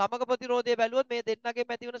සමග ප්‍රතිරෝධය බැලුවොත් මේ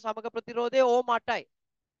දෙන්නගෙම ඇති වෙන සමග ප්‍රතිරෝධය ඕම් 8යි.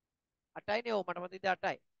 8යිනේ ඕම් මට මතකයි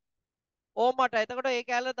 8යි. ඕම් 8යි. එතකොට ඒ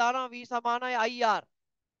කැලේ දානවා V සමානයි IR.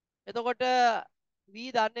 එතකොට V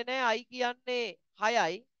දන්නේ නැහැ I කියන්නේ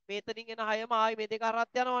 6යි. මෙතනින් එන 6ම ආයි මේ දෙක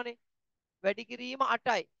අරත් යනවනේ. වැඩි කිරීම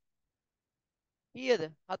 8යි. කීයද?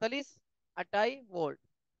 48යි වෝල්ට්.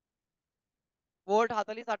 වෝල්ට්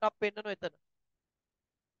 48ක් පෙන්නන එතන.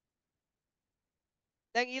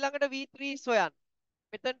 දැන් ඊළඟට V3 සොයන්න.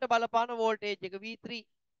 මෙතනට බලපාන වෝල්ටේජ් එක V3.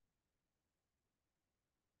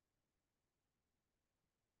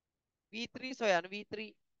 V3 සොයන්න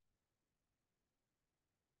V3.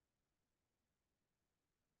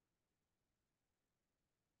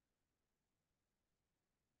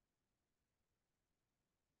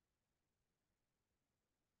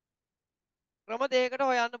 ක්‍රම දෙකකට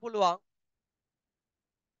හොයන්න පුළුවන්.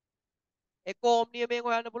 එක ඕම් නියමයෙන්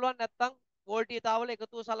හොයන්න පුළුවන් නැත්නම් වෝල්ටීයතාවල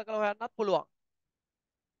එකතුව සලකලා හොයන්නත් පුළුවන්.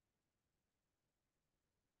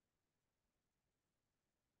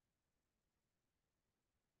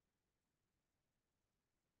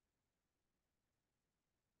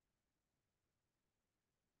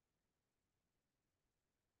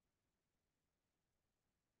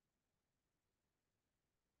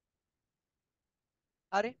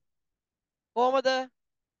 හරි. කොහොමද?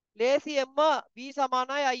 ලේසියෙන්ම V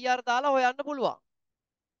සමානයි IR දාලා හොයන්න පුළුවන්.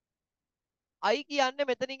 I කියන්නේ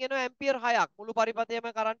මෙතනින් එන ඇම්පියර් 6ක්. මුළු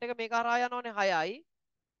පරිපථයේම කරන්ට් එක මේක හරහා යනවනේ 6යි.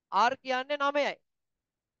 R කියන්නේ 9යි.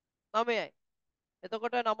 9යි.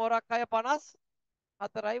 එතකොට 9 වරක් 6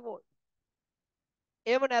 54යි වෝල්ට්.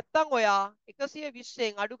 එහෙම නැත්නම් ඔයා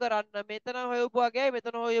 120න් අඩු කරන්න මෙතන හොයපු වගේ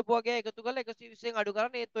මෙතන හොයපු වගේ එකතු කරලා 120න් අඩු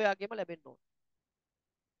කරන්න ඒත් ඔයාගෙම ලැබෙන්න ඕන.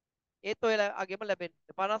 ඒත් ඔයාගෙම ලැබෙන්න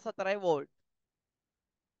 54යි වෝල්ට්.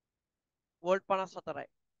 වෝල්ට් 54යි.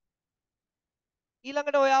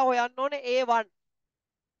 ඊළඟට ඔයා හොයන්න ඕනේ A1.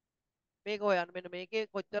 මේක හොයන්න. මෙන්න මේකේ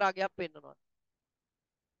කොච්චර අගයක් පෙන්නනවද?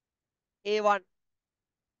 A1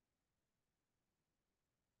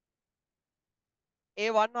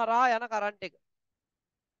 A1 හරහා යන කරන්ට් එක.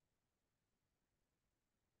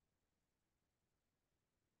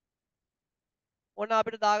 ඕන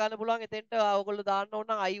අපිට දාගන්න පුළුවන් එතෙන්ට ඔයගොල්ලෝ දාන්න ඕන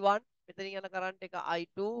නම් I1 මෙතනින් යන කරන්ට් එක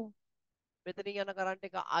I2 මෙතනින් යන කරන්ට්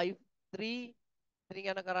එක I3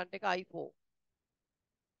 මෙතනින් යන කරන්ට් එක I4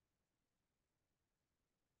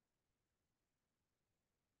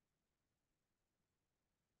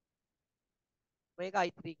 මේක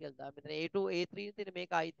I3 කියලා දාන්න. මෙතන A2 A3 තියෙන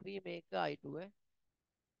මේක I3 මේක I2 ඈ.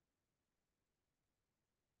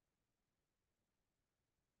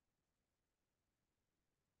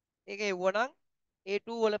 ඒක එවුවනම්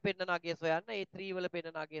A2 වල පෙන්නන අගය සොයන්න A3 වල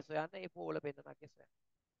පෙන්නන අගය සොයන්න A4 වල පෙන්නන අගය සොයන්න.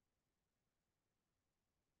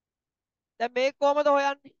 දැන් මේක කොහමද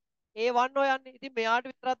හොයන්නේ? A1 හොයන්නේ. ඉතින් මෙයාට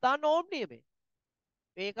විතරක් දාන්න ඕම් නියමේ.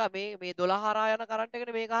 මේක මේ 12 හරහා යන කරන්ට්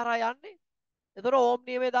එකනේ මේක හරහා යන්නේ. එතකොට ඕම්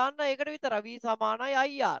නියමේ දාන්න ඒකට විතර V සමානයි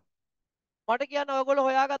IR. මට කියන්න ඔයගොල්ලෝ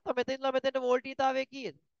හොයාගත්ත මෙතනලා මෙතෙන්ට වෝල්ටීයතාවය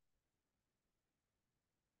කීයද?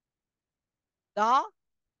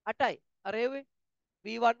 18යි. අර එව්වේ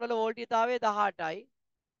V1 වල වෝල්ටීයතාවය 18යි.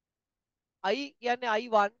 I කියන්නේ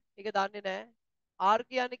I1 ඒක දන්නේ නැහැ. R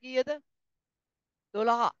කියන්නේ කීයද?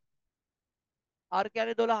 12. R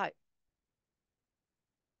කියන්නේ 12යි.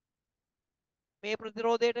 මේ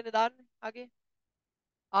ප්‍රතිරෝධයටනේ දාන්නේ අගේ.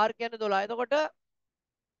 R කියන්නේ 12. එතකොට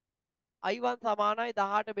I1 සමානයි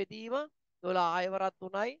 18 බෙදීම 12. අයවරක්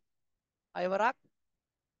 3යි. අයවරක්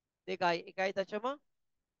 2යි. 1.5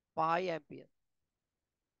 ඇම්පියර්.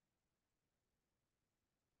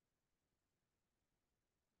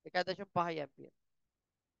 1.5 ඇම්පියර්.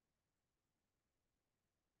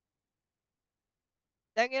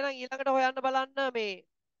 දැන් එහෙනම් ඊළඟට හොයන්න බලන්න මේ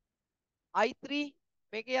I3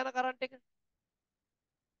 මේකේ යන කරන්ට් එක.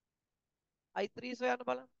 I3 සොයන්න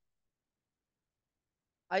බලන්න.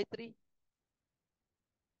 I3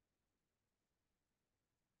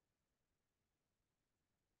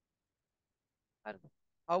 හරිද?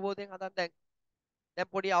 අවබෝධයෙන් හදන්න දැන්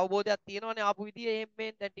පොඩි අවබෝධයක් තියෙනවනේ ආපු විදිය එහෙම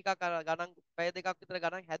මේ දැන් ටිකක් අර ගණන් පැය දෙකක් විතර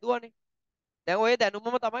ගණන් හැදුවානේ. දැන් ඔය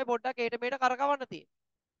දැනුමම තමයි පොඩ්ඩක් ඒට මේට කරකවන්න තියෙන්නේ.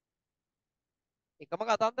 එකම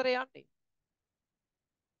කතන්දරේ යන්නේ.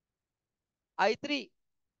 I3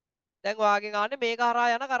 දැන් ඔයාගෙන් ආන්නේ මේක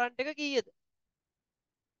හරහා යන කරන්ට් එක කීයද?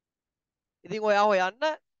 ඉතින් ඔයා හොයන්න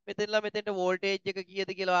මෙතනලා මෙතෙන්ට වෝල්ටේජ් එක කීයද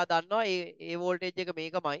කියලා ඔයා දන්නවා. ඒ වෝල්ටේජ් එක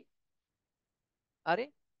මේකමයි. හරි?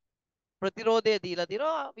 ප්‍රතිරෝධය දීලා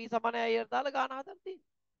තිනවා V සමානයි IR දාලා ගාන හදන්න තියෙන්නේ.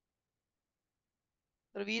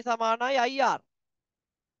 ඒතර V සමානයි IR.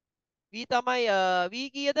 V තමයි V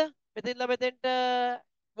කීයද? මෙතනලා මෙතෙන්ට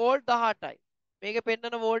වෝල්ට් 18යි. මේකේ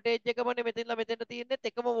පෙන්නන වෝල්ටේජ් එකමනේ මෙතනලා මෙතෙන්ට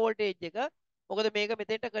තියෙන්නේ එකම වෝල්ටේජ් එක. මොකද මේක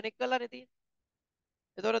මෙතෙන්ට කනෙක්ට් කරලානේ තියෙන්නේ.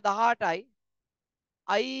 එතකොට 18යි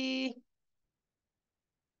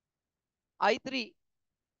I3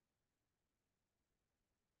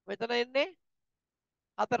 මෙතන එන්නේ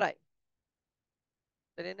 4යි.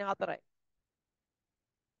 මෙතන එන්නේ 4යි.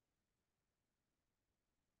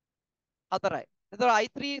 4යි. එතකොට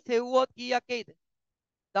I3 සෙව්වොත් කීයක් එයිද?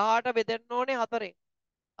 18 බෙදෙන්න ඕනේ 4ෙන්.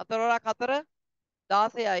 4 වරක් 4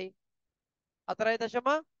 16යි.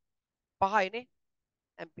 4.5යිනේ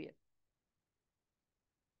ඇම්පියර්.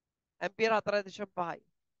 ඇම්පියර් 4.5යි.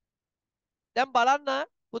 දැන් බලන්න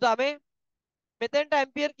පුතා මේ මෙතෙන්ට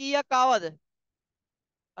ඇම්පියර් කීයක් ආවද?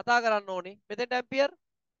 කතා කරන්න ඕනේ. මෙතෙන්ට ඇම්පියර්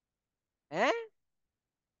ඈ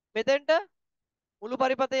මෙතෙන්ට මුළු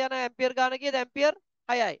පරිපතේ යන ඇම්පියර් ගාන කීයද? ඇම්පියර්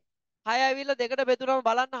 6යි. 6 ඇවිල්ලා දෙකට බෙදුනම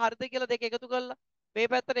බලන්න හරිද කියලා දෙක එකතු කරලා මේ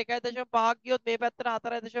පැත්තට 1.5ක් ගියොත් මේ පැත්තට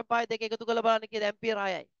 4.5 දෙක එකතු කරලා බලන්න කීයද? ඇම්පියර්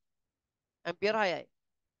 6යි. ඇම්පියර් 6යි.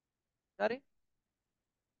 හරි?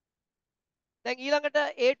 දැන් ඊළඟට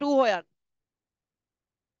A2 හොයන්න.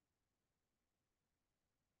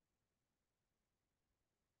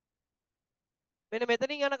 මෙන්න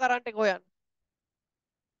මෙතනින් යන කරන්ට් එක හොයන්න.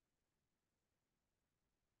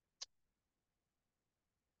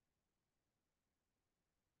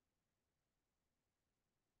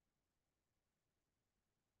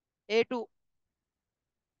 A2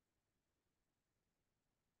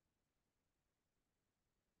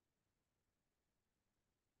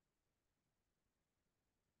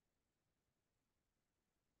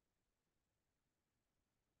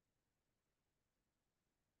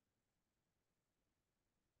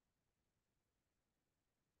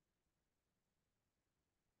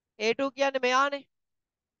 A2 කියන්නේ මෙයානේ.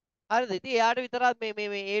 හරිද? ඉතින් එයාට විතරක්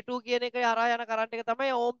මේ A2 කියන එක හරහා යන කරන්ට් එක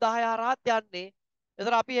තමයි ඕම් 10 හරහාත් යන්නේ.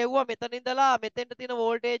 එතකොට අපි හෙව්වා මෙතන ඉඳලා මෙතෙන්ට තියෙන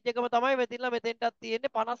වෝල්ටේජ් එකම තමයි මෙතනලා මෙතෙන්ටත්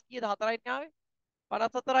තියෙන්නේ 50 කීයද 4යිනේ ආවේ.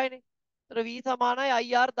 54යිනේ. එතකොට V සමානයි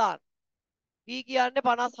IR දාන්න. V කියන්නේ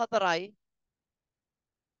 54යි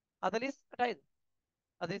 48යිද?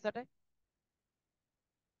 48යි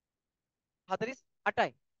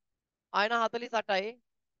 48යි. ආයන 48යි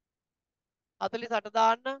 48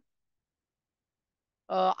 දාන්න.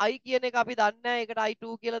 I කියන එක අපි දන්නේ නැහැ. ඒකට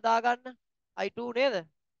I2 කියලා දාගන්න. I2 නේද?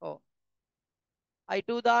 ඔව්.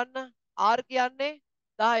 I2 දාන්න. R කියන්නේ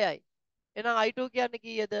 10යි. එහෙනම් I2 කියන්නේ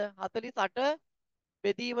කීයද? 48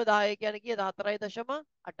 බෙදීම 10 කියන්නේ කීයද?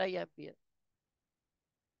 4.8යි ඇම්පියර්.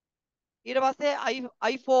 ඊට පස්සේ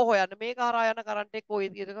I4 හොයන්න. මේක හරහා යන කරන්ට් එක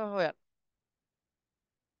කොයිද කියන එක හොයන්න.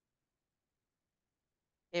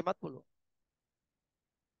 එහෙමත් පුළුවන්.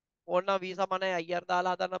 ඕනනම් V සමානයි IR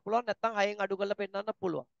දාලා හදන්න පුළුවන්. නැත්නම් 6න් අඩු කරලා පෙන්නන්න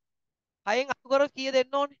පුළුවන්. 6න් අඩු කරොත් කීයද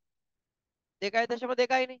එන්න ඕනේ?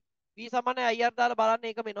 2.2යිනේ. V සමානයි IR දාලා බලන්න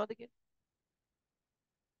ඒක මෙනවද කියලා.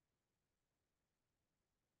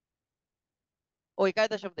 ඔය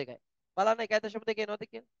 1.2යි. බලන්න 1.2 එනවද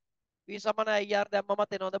කියලා. V සමානයි IR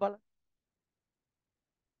දැම්මමත් එනවද බලන්න.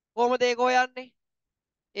 කොහොමද ඒක හොයන්නේ?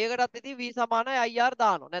 ඒකටත් ඉතින් V සමානයි IR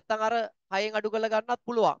දානවා. නැත්නම් අර 6න් අඩු කරලා ගන්නත්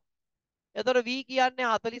පුළුවන්. එතකොට V කියන්නේ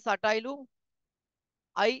 48යිලු.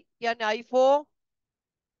 I කියන්නේ I4.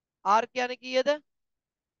 R කියන්නේ කීයද?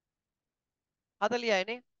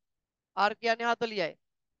 40යිනේ. R කියන්නේ 40යි.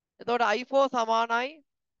 එතකොට I4 සමානයි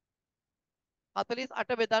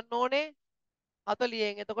 48 බෙදන්න ඕනේ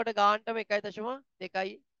 40න්. එතකොට ගානටම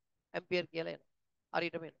 1.2 ඇම්පියර් කියලා එනවා.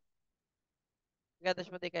 හරියටම එනවා.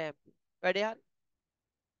 1.2 ඇම්පියර්. වැඩේ හරි.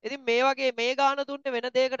 ඉතින් මේ වගේ මේ ගාන දුන්නේ වෙන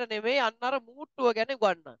දෙයකට නෙමෙයි අන්න අර මූට්ටුව ගැන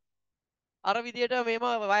ගන්න. අර විදියට මේම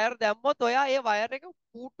වයර් දැම්මොත් ඔයා ඒ වයර් එක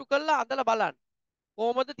පූට්ටු කරලා අඳලා බලන්න.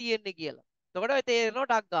 කොහොමද තියෙන්නේ කියලා. එතකොට ඔය තේරෙනවා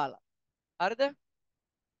ටක් ගාලා. හරිද?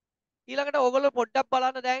 ඊළඟට ඕගොල්ලෝ පොඩ්ඩක්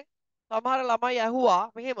බලන්න දැන් සමහර ළමයි ඇහුවා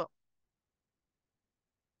මෙහෙම.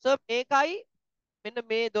 සර් මේකයි මෙන්න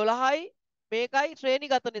මේ 12යි මේකයි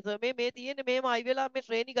ශ්‍රේණිගතනේ සර්. මේ තියෙන්නේ මේම අයි වෙලා මේ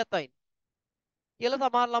ශ්‍රේණිගතයි කියලා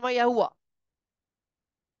සමහර ළමයි ඇහුවා.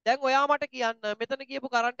 දැන් ඔයා මට කියන්න මෙතන කියපු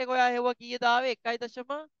කරන්ට් එක ඔයා හෙව්වා කීයද ආවේ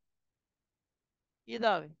 1. කීයද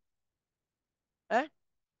ආවේ? ඈ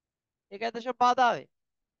 1.5 ආවේ.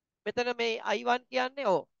 මෙතන මේ I1 කියන්නේ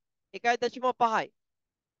ඕ 1.5යි.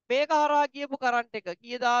 මේක හරහා කියපු කරන්ට් එක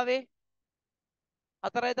කීයද ආවේ?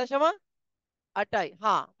 4.8යි.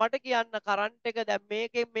 හා මට කියන්න කරන්ට් එක දැන්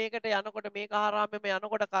මේකෙන් මේකට යනකොට මේක හරහා මෙම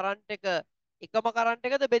යනකොට කරන්ට් එක එකම කරන්ට්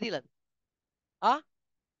එකද බෙදිලාද? ආ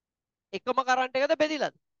එකම කරන්ට් එකද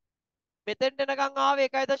බෙදිලාද? මෙතෙන්ට එනකන් ආවේ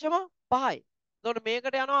 1.5යි. එතකොට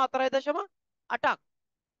මේකට යනවා 4.8ක්.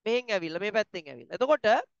 මෙහෙන් ඇවිල්ලා මේ පැත්තෙන් ඇවිල්ලා. එතකොට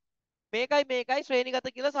මේකයි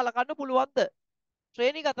ශ්‍රේණිගත කියලා සලකන්න පුළුවන්ද?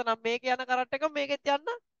 ශ්‍රේණිගත නම් මේක යන කරන්ට් එක මේකෙත්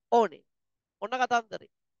යන්න ඕනේ. ඔන්න කතන්දරේ.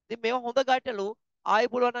 ඉතින් මේවා හොඳ ගැටලු ආයෙ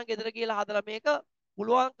පුළුවන් නම් ගෙදර කියලා හදලා මේක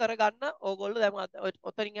පුළුවන් කරගන්න ඕගොල්ලෝ දැන්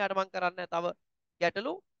ඔතනින් එහාට මම කරන්නේ තව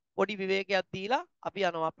ගැටලු පොඩි විවේකයක් දීලා අපි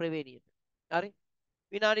යනවා ප්‍රවේණියට. හරි?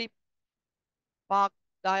 විනාඩි 5ක්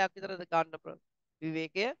 10ක් විතර ගන්න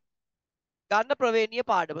විවේකය. ගන්න ප්‍රවේණීය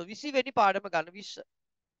පාඩම 20 වෙනි පාඩම ගන්න 20.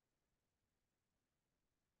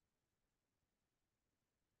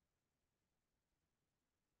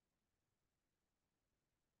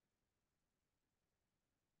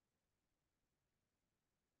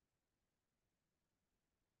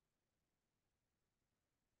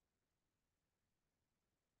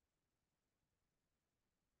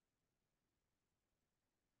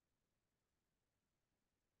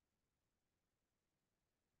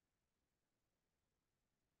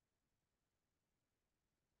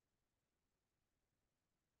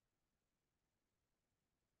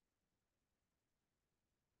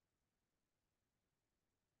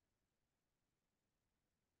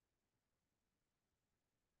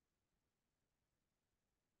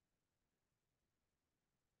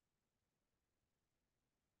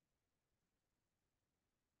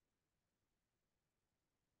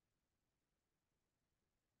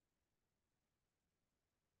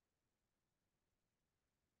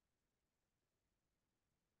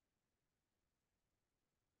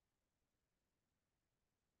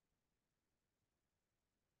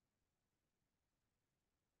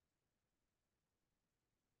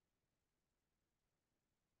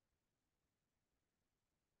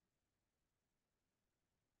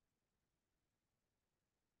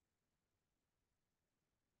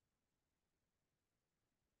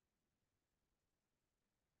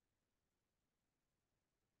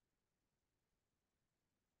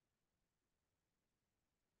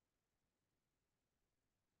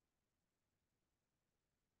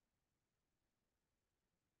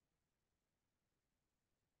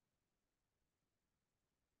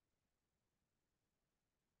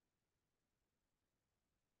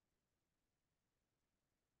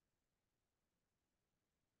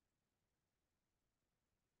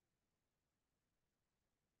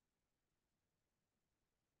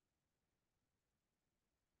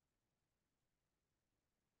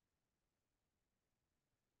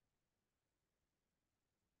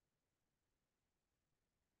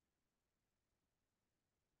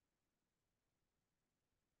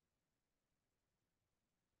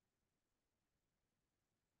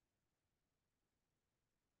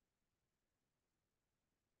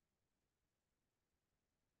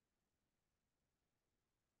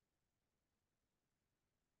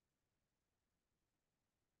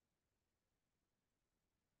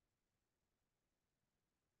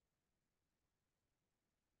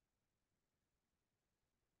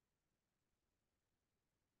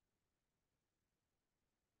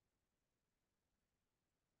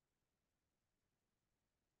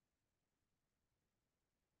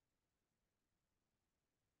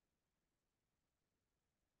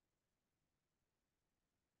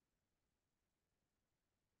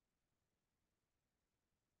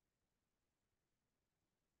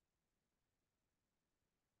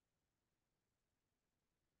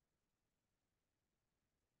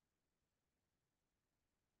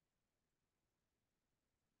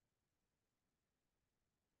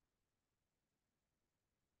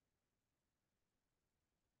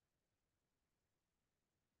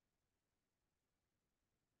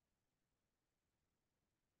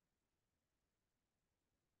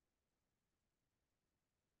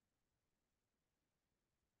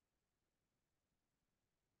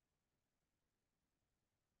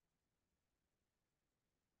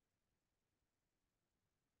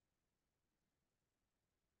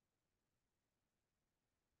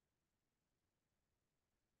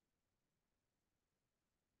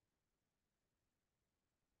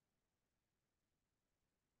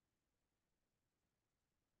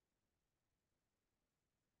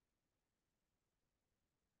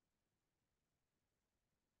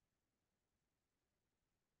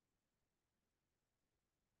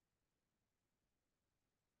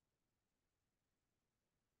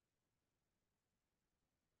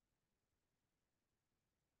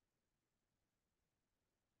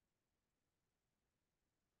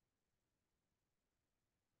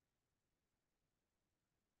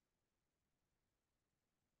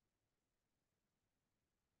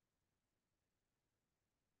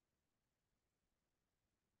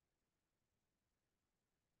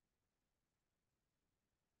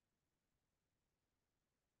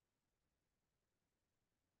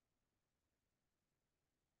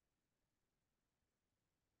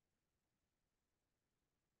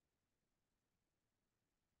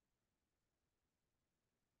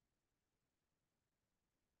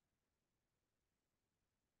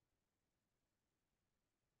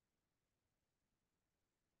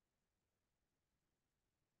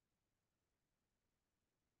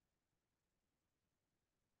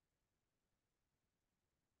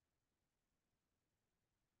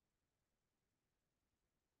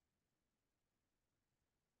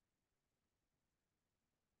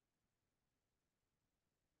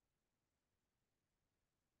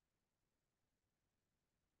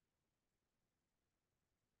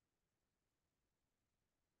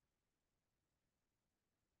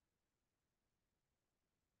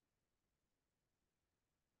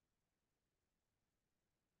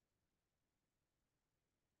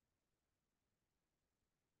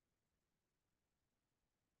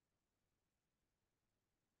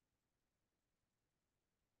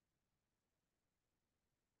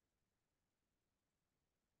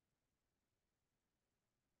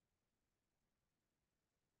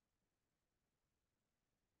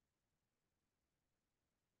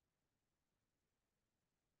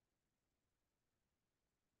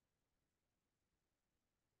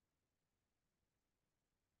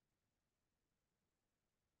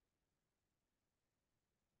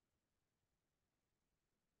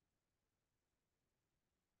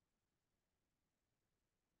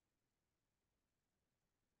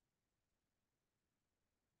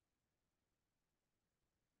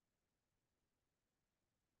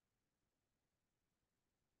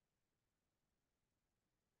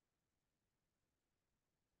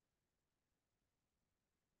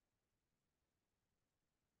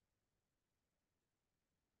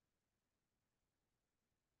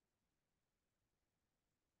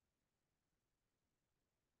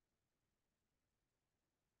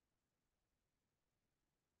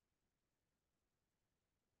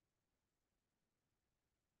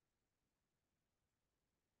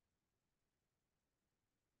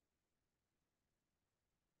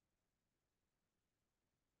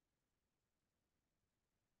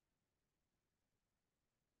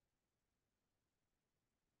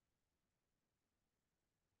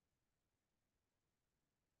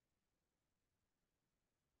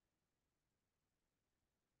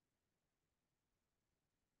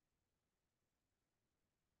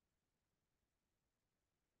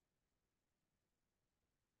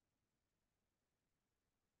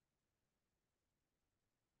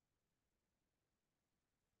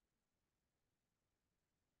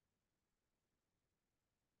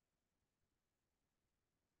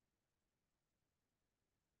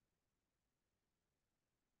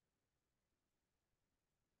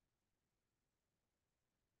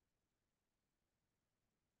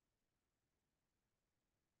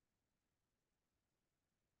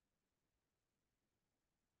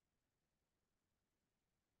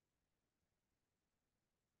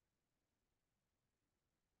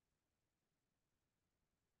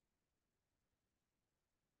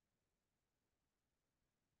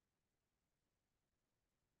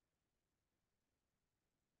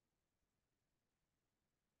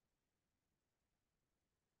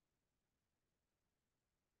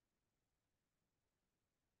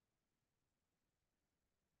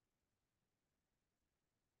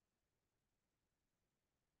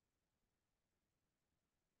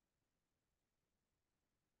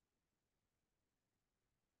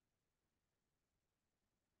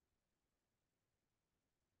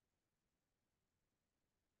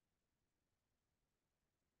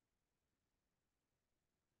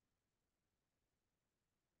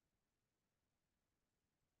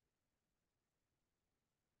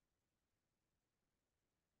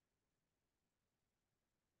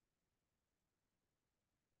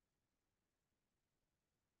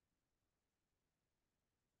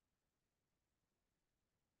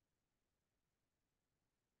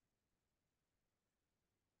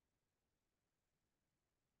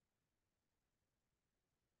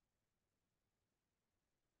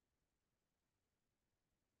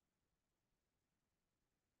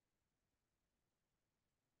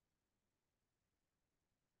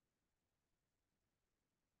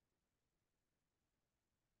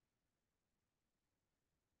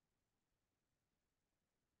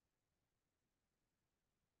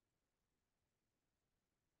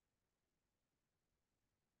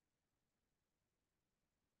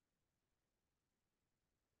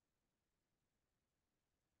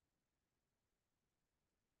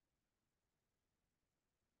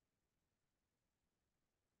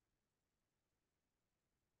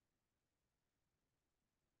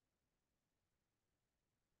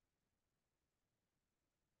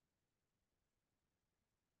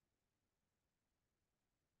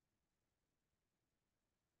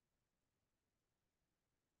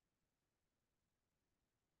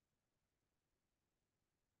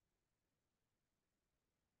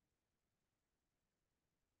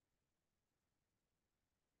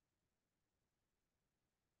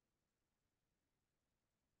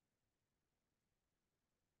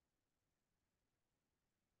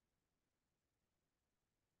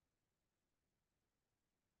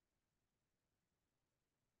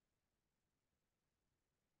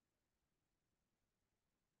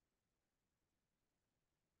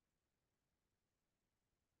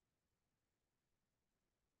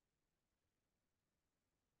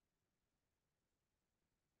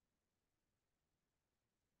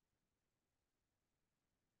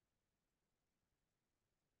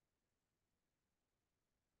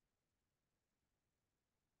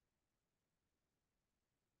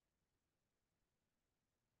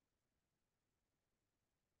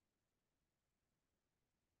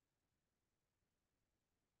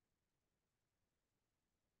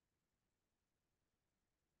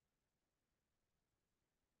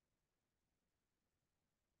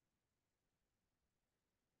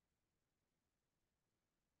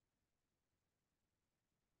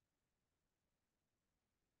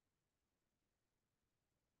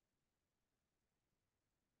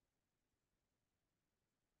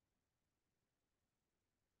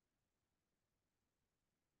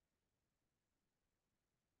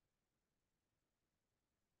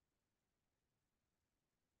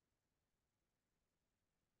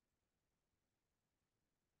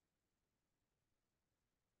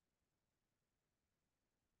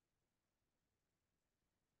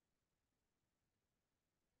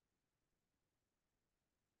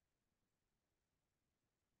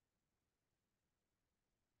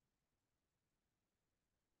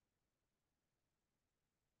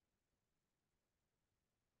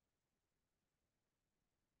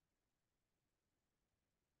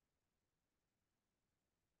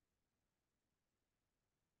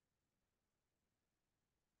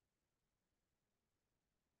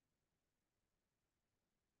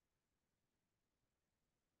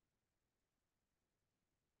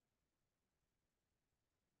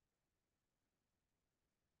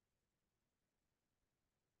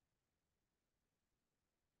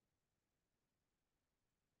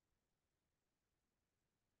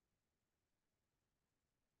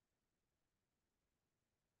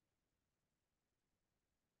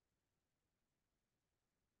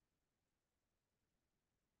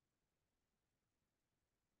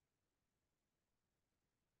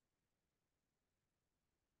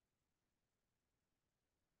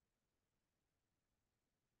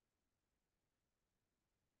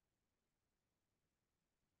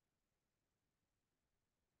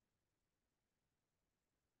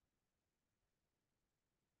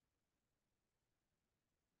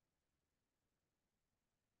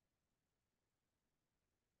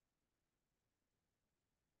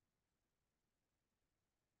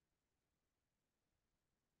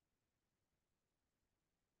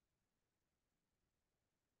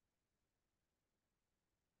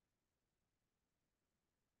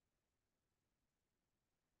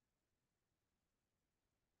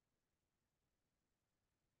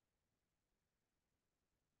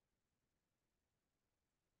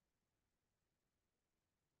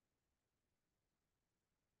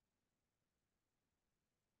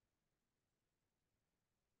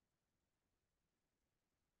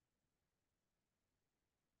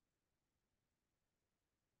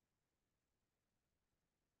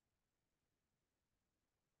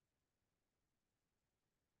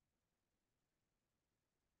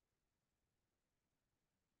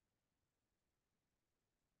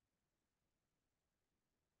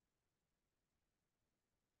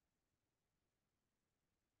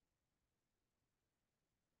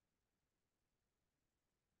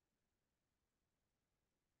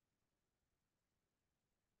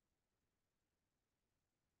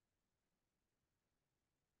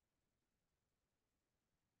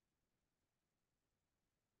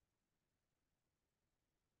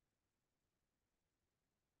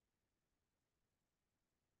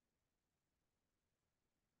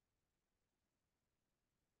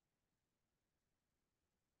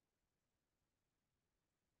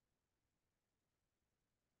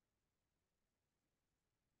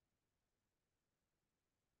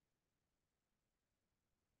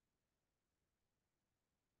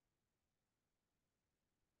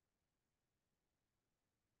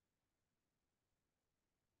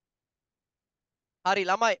 හරි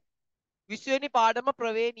ළමයි 20 වෙනි පාඩම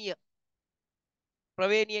ප්‍රවේණිය.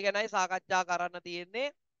 ප්‍රවේණිය ගැනයි සාකච්ඡා කරන්න තියෙන්නේ.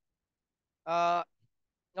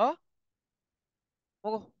 ඔව්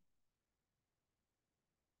මොකෝ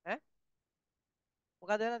ඈ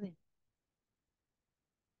මොකද වෙලා තියෙන්නේ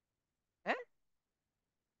ඈ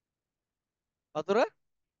වතුර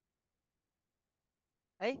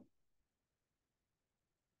ඇයි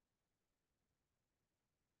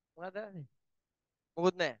මොකද වෙලා තියෙන්නේ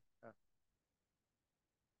මොකුත් නැහැ.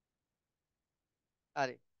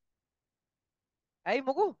 හරි ඇයි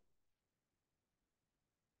මොකෝ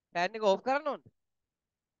ෆෑන් එක ඕෆ් කරන්න ඕනේ.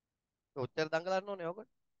 ඔච්චර දඟලන්න ඕනේ ඔක.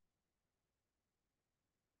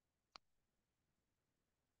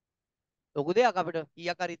 ලොකු දෙයක් අපිට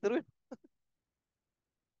කීයක් හරි ඉතුරු වෙනවා.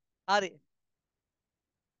 හරි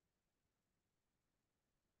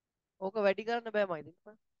ඕක වැඩි කරන්න බෑ මයිද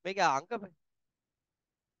මේක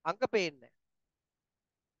අංක පේන්නේ නැහැ.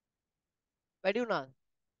 වැඩි වුණාද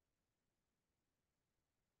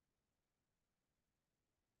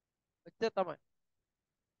ඔච්චර තමයි.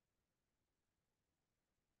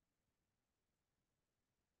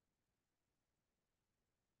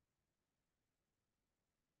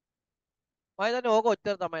 මම හිතන්නේ ඕක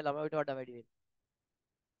ඔච්චර තමයි ළමයි ඊට වඩා වැඩි වෙන්නේ.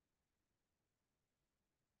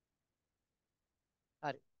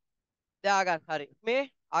 හරි දැන් ආගන්න හරි මේ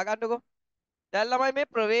ආගන්නකෝ. දැන් ළමයි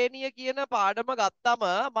මේ ප්‍රවේණිය කියන පාඩම ගත්තම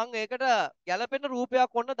මම ඒකට ගැළපෙන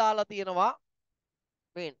රූපයක් ඔන්න දාලා තියෙනවා.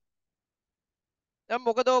 මේ දැන්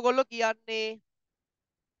මොකද ඕගොල්ලෝ කියන්නේ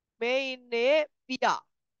මේ ඉන්නේ පියා.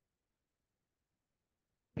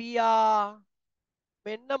 පියා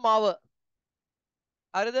මෙන්න මව.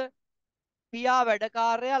 හරිද? පියා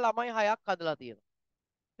වැඩකාරයා ළමයි 6ක් හදලා තියෙනවා.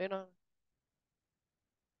 එනවා.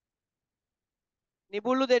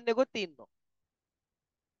 නිබුල්ලු දෙන්නෙකුත් ඉන්නවා.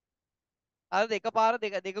 හරිද? එකපාර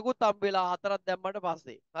දෙකකුත් හම්බ වෙලා හතරක් දැම්මට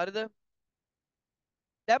පස්සේ. හරිද?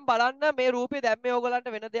 දැන් බලන්න මේ රූපේ දැන් මේ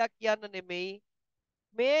ඕගලන්ට වෙන දෙයක් කියන්න නෙමෙයි.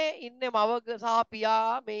 මේ ඉන්නේ මව සහ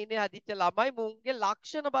පියා මේ ඉන්නේ හදිච්ච ළමයි මුන්ගේ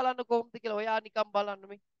ලක්ෂණ බලන්න කොහොමද කියලා ඔයා නිකන් බලන්න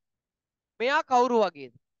මේ. මෙයා කවුරු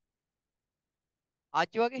වගේද?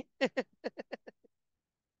 ආච්චි වගේ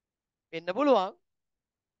වෙන්න පුළුවන්.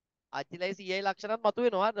 ආච්චිලයි සීයයි ලක්ෂණත්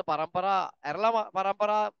මතුවෙනවා. හරිද? පරම්පරා ඇරලා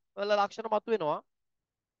පරම්පරා වල ලක්ෂණ මතුවෙනවා.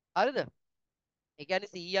 හරිද? ඒ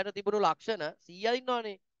කියන්නේ 100ට තිබුණු ලක්ෂණ 100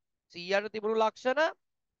 ඉන්නවනේ. 100ට තිබුණු ලක්ෂණ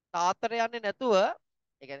තාත්තට යන්නේ නැතුව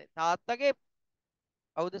ඒ කියන්නේ තාත්තගේ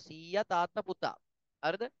කවුද 100 තාත්තා පුතා.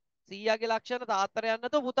 හරිද? 100ගේ ලක්ෂණ තාත්තට යන්නේ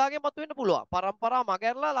නැතුව පුතාගේ මතුවෙන්න පුළුවන්. පරම්පරා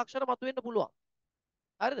මගහැරලා ලක්ෂණ මතුවෙන්න පුළුවන්.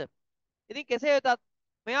 හරිද? ඉතින් කෙසේ වෙතත්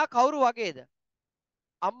මෙයා කවුරු වගේද?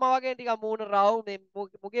 අම්මා වගේ ටිකක් මූණ රවුම් මේ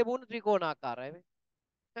මුගේ මූණ ත්‍රිකෝණාකාරයි මේ.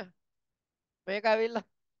 මේක ඇවිල්ලා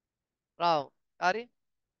රවුම්. හරි?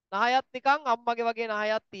 නහයත් නිකන් අම්මගේ වගේ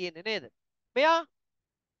නහයක් තියෙන්නේ නේද? මෙයා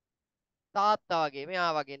තාත්තා වගේ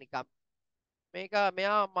මෙයා වගේ නිකන්. මේක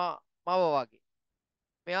මෙයා මව වගේ.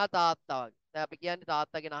 මෙයා තාත්තා වගේ. දැන් අපි කියන්නේ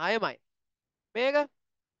තාත්තගේ නහයමයි. මේක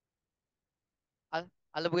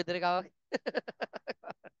අල්ලපු ගෙදර එකා වගේ.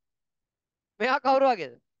 මෙයා කවුරු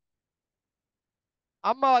වගේද?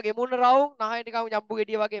 අම්මා වගේ මුණ රවුම් නහය නිකන් ජම්බු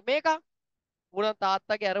ගෙඩිය වගේ. මේක මුණ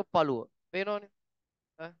තාත්තගේ අර පළුව. පේනවනේ.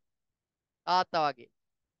 ඈ තාත්තා වගේ.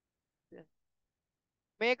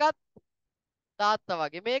 මේකත් තාත්තා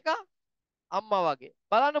වගේ. මේක අම්මා වගේ.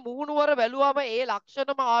 බලන්න මුහුණුවර බැලුවම ඒ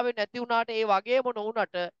ලක්ෂණම ආවේ නැති වුණාට ඒ වගේම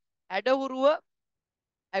නොවුනට ඇඩහුරුව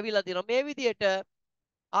ඇවිල්ලා තියෙනවා. මේ විදිහට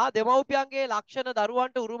දෙමව්පියන්ගේ ලක්ෂණ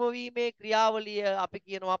දරුවන්ට උරුම වීමේ ක්‍රියාවලිය අපි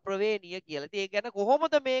කියනවා ප්‍රවේණිය කියලා. ඉතින් ඒ කියන්නේ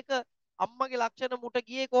කොහොමද මේක අම්මගේ ලක්ෂණ මුට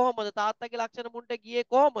ගියේ කොහොමද තාත්තගේ ලක්ෂණ මුන්ට ගියේ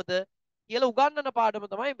කොහොමද කියලා උගන්වන පාඩම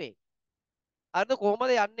තමයි මේ. හරිද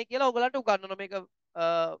කොහොමද යන්නේ කියලා ඔයගලන්ට උගන්වනවා. මේක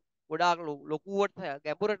ගොඩාක් ලොකුවට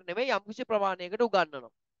ගැඹුරට නෙමෙයි යම්කිසි ප්‍රමාණයකට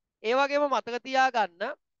උගන්වනවා. ඒ වගේම මතක තියාගන්න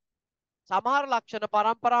සමහර ලක්ෂණ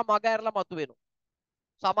පරම්පරා මග ඇරලා මතුවෙනවා.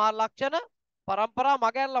 සමහර ලක්ෂණ පරම්පරා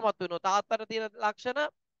මග ඇරලා මතුවෙනවා. තාත්තට තියෙන ලක්ෂණ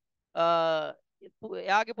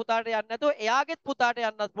එයාගේ පුතාට යන්නේ නැතුව එයාගෙත් පුතාට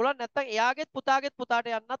යන්නත් පුළුවන් නැත්නම් එයාගෙත් පුතාගෙත් පුතාට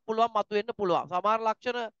යන්නත් පුළුවන් මතුවෙන්න පුළුවන්. සමහර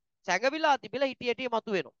ලක්ෂණ සැඟවිලා තිබිලා හිටි හිටි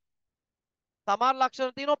මතුවෙනවා. සමහර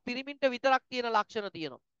ලක්ෂණ තියෙනවා පිරිමින්ට විතරක් තියෙන ලක්ෂණ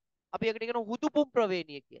තියෙනවා. අපි ඒකට කියනවා හුදුපුම්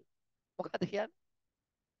ප්‍රවේණිය කියලා. මොකද කියන්නේ?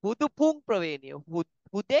 හුදුපුම් ප්‍රවේණිය.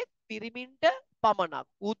 හුදෙක් පිරිමින්ට පමණක්.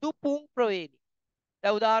 හුදුපුම් ප්‍රවේණිය.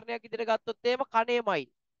 දැන් උදාහරණයක් විදිහට ගත්තොත් එහෙම කණේ මයිල්.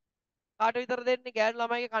 කාට විතර දෙන්නේ ගෑනු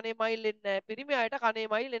ළමයිගේ කණේ මයිල් එන්නේ නැහැ. පිරිමි අයට කණේ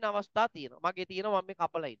මයිල් එන අවස්ථා තියෙනවා. මගේ තියෙනවා මම මේ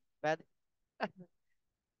කපලා ඉන්නේ. බෑද?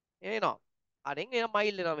 එනවා. අනෙන් එන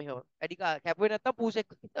මයිල් එනවා මෙහෙම. වැඩි කැපුවේ නැත්තම් පූසෙක්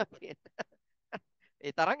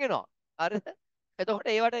ඒ තරම් එනවා. හරිද? එතකොට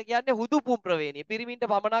ඒවට කියන්නේ හුදුපුම් ප්‍රවේණිය. පිරිමින්ට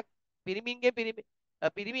පමණක් පිරිමින්ගේ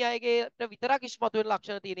පිරිමි අයගේට විතරක් ඉස්මතු වෙන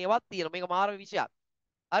ලක්ෂණ තියෙන ඒවාත් තියෙනවා. මේක මාර විෂයක්.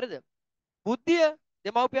 හරිද? බුද්ධිය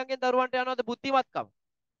දෙමව්පියන්ගෙන් දරුවන්ට යනවාද බුද්ධිමත්කම?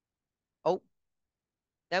 ඔව්.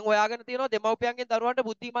 දැන් හොයාගෙන තියෙනවා දෙමව්පියන්ගෙන් දරුවන්ට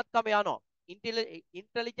බුද්ධිමත්කම යනවා.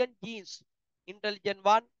 Intelligent jeans. Intelligent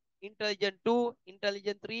 1, intelligent 2,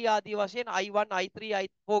 intelligent 3 ආදී වශයෙන් I1, I3,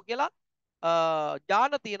 I4 කියලා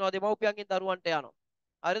ඥාන තියෙනවා දෙමව්පියන්ගෙන් දරුවන්ට යනවා.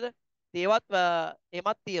 හරිද? ඒවත්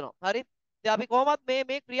එමත් තියෙනවා. හරි? ඉතින් අපි කොහොමත්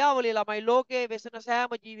මේ ක්‍රියාවලිය ළමයි ලෝකයේ වෙසෙන සෑම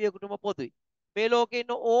ජීවියෙකුටම පොදුයි. මේ ලෝකේ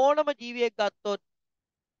ඉන්න ඕනම ජීවියෙක් ගත්තොත්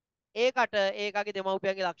ඒකට ඒකගේ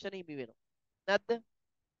දෙමව්පියන්ගේ ලක්ෂණ හිමි වෙනවා. නැද්ද?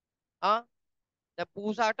 ආ දැන්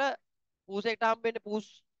පූසෙක්ට හම්බෙන්නේ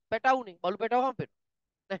පූස් පැටවුනේ බලු පැටව හම්බෙන්නේ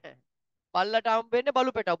නැහැ. බල්ලට හම්බෙන්නේ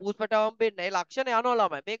බලු පැටව පූස් පැටව හම්බෙන්නේ නැහැ. ඒ ලක්ෂණ යනවා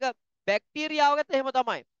ළමයි. මේක බැක්ටීරියාව ගත්තත් එහෙම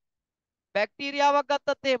තමයි. බැක්ටීරියාවක්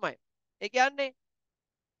ගත්තත් එහෙමයි. ඒ කියන්නේ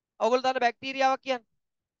ඔයගොල්ලෝ දන්න බැක්ටීරියාවක් කියන්නේ?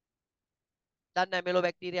 දන්නේ නැහැ මෙලෝ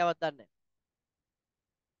බැක්ටීරියාවක් දන්නේ නැහැ.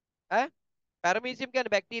 ඈ පැරමීසියම්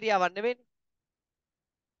කියන්නේ බැක්ටීරියාවක් නෙවෙයිනේ.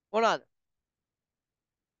 මොනවාද?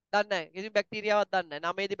 දන්නේ නැහැ. කිසිම බැක්ටීරියාවක් දන්නේ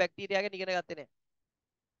නැහැ. නමේදී බැක්ටීරියා ගැන ඉගෙන ගත්තේ නැහැ.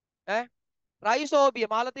 ඈ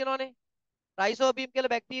රයිසෝබියම් අහලා තියෙනවනේ. රයිසෝබියම්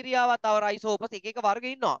කියලා බැක්ටීරියාවක් තව රයිසෝපස් එක එක වර්ග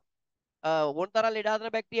ඉන්නවා. ඕන තරම් ලෙඩ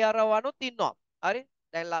හදන බැක්ටීරියාවනුත් ඉන්නවා. හරි?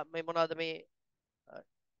 දැන් මේ මොනවද මේ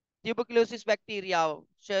ටියුබර්කියලෝසිස් බැක්ටීරියාව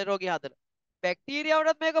ක්ෂය රෝගී හදන.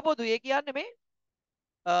 බැක්ටීරියාවටත් මේක පොදුයි. ඒ කියන්නේ මේ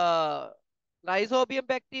රයිසෝබියම්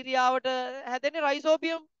බැක්ටීරියාවට හැදෙන්නේ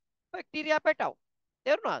රයිසෝබියම් බැක්ටීරියා පැටව.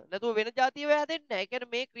 තේරුණාද? නැතුව වෙන જાතියව හැදෙන්නේ නැහැ. ඒ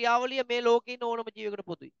කියන්නේ මේ ක්‍රියාවලිය මේ ලෝකේ ඉන්න ඕනම ජීවියෙකුට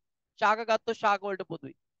පොදුයි. ශාක ගත්තොත් ශාක වලට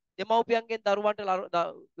පොදුයි. දෙමව්පියන්ගෙන් දරුවන්ට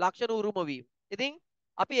ලක්ෂණ උරුම වීම. ඉතින්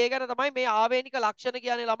අපි ඒ ගැන තමයි මේ ආවේනික ලක්ෂණ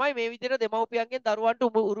කියන්නේ ළමයි මේ විදිහට දෙමව්පියන්ගෙන් දරුවන්ට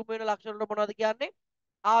උරුම වෙන ලක්ෂණ වල මොනවද කියන්නේ?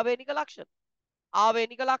 ආවේනික ලක්ෂණ.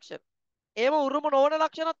 ආවේනික ලක්ෂණ. එහෙම උරුම නොවන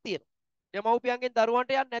ලක්ෂණක් තියෙනවා. දෙමව්පියන්ගෙන්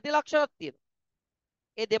දරුවන්ට යන්නේ නැති ලක්ෂණක් තියෙනවා.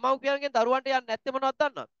 ඒ දෙමව්පියන්ගෙන් දරුවන්ට යන්නේ නැත්තේ මොනවද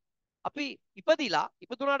දන්නවද? අපි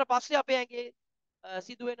ඉපදුනාට පස්සේ අපේ ඇඟේ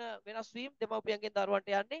සිදුවෙන වෙනස් වීම දෙමව්පියන්ගෙන් දරුවන්ට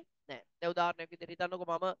යන්නේ නැහැ. දැන් උදාහරණයක් විදිහට හිතන්නකෝ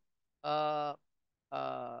මම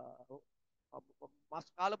මස්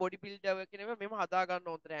කාලා බොඩි බිල්ඩර් කෙනෙක් මෙහෙම හදා ගන්න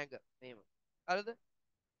ඕන ඇඟ මෙහෙම. හරිද?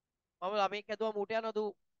 මම ළමෙක් හැදුවා මූට යනවද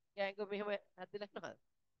ඇඟ මෙහෙම හැදිලා යනවද?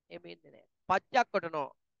 එහෙම ඉන්නේ නැහැ. පච්චයක් කොටනවා.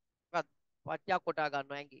 මොකක්ද? පච්චයක් කොටා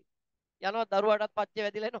ගන්නවා ඇඟේ. යනවා දරුවාටත් පච්චේ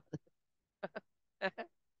වැදිලා එනවද?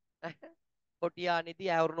 කොටියා නිදි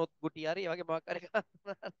ඇවරුනොත් ගුටි හරි ඒ වගේ මොකක් හරි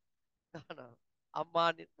ගන්නවා. අම්මා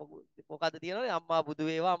මොකද්ද තියෙනවනේ අම්මා බුදු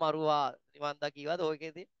වේවා මරුවා නිවන් දකීවාද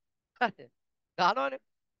ඔයකේදී. හරි. ගන්නවනේ.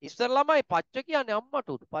 ඉස්සර ළමයි පච්ච කියන්නේ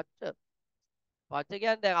අම්මට උඩු පච්ච. පච්ච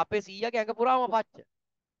කියන්නේ දැන් අපේ සීයාගේ ඇඟ පුරාම පච්ච.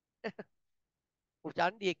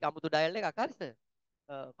 චන්ඩියෙක් අමුතු ඩයල් එකක් හරිද?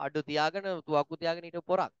 අඩු තියාගෙන තුවක්කු තියාගෙන හිටපු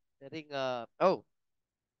පොරක්. ඉතින් ඔව්.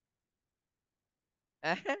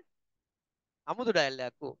 ඈ අමුතු ඩයල්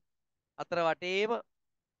එකක් ඕ. අතර වටේම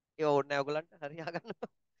ඒව ඕනේ නැහැ ඔයගලන්ට හරියා ගන්නවා.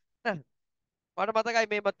 මට මතකයි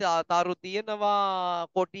මේ මත තාරු තියෙනවා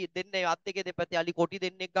කොටි දෙන්නේ අත් දෙකේ දෙපැත්තේ අලි කොටි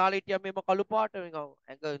දෙන්නෙක් ගහලා හිටියා මේම කළු පාට මේක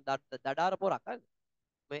ඇඟ දඩාර පොරක් හරි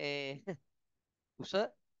මේ උස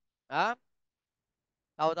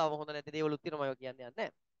තව හොඳ නැති දේවලුත් තියෙනවා මම කියන්නේ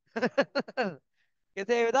නැහැ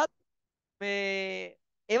කෙසේ වෙතත් මේ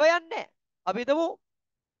ඒව යන්නේ නැහැ අපි හිතමු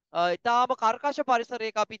ඊටාම කර්කශ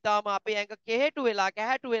පරිසරයක අපි ඊටාම අපේ ඇඟ කෙහෙටු වෙලා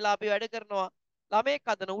කැහැටු වෙලා අපි වැඩ කරනවා ළමෙක්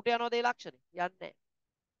හදන උට යනවාද ඒ ලක්ෂණේ යන්නේ නැහැ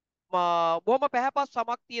බොහොම පැහැපත්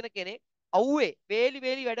සමක් තියෙන කෙනෙක් අවුවේ වේලි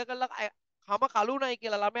වේලි වැඩ කළා හැම කලුණයි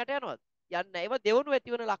කියලා ළමයට යනවද යන්නේ නැහැ ඒව දෙවනු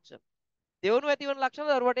ඇතිවන ලක්ෂණ දෙවනු ඇතිවන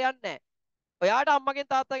ලක්ෂණ දරුවට යන්නේ නැහැ ඔයාට අම්මගෙන්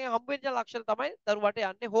තාත්තගෙන් හම්බෙච්ච ලක්ෂණ තමයි දරුවට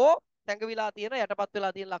යන්නේ හෝ සැඟවිලා තියෙන යටපත්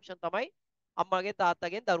වෙලා තියෙන ලක්ෂණ තමයි අම්මගෙන්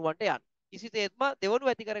තාත්තගෙන් දරුවන්ට යන්නේ කිසිසේත්ම දෙවනු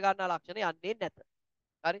ඇති කර ගන්නා ලක්ෂණ යන්නේ නැත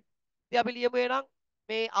හරි ඉතින් අපි ලියමු එහෙනම්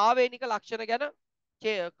මේ ආවේනික ලක්ෂණ ගැන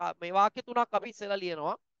මේ වාක්‍ය තුනක් අපි ඉස්සෙල්ලා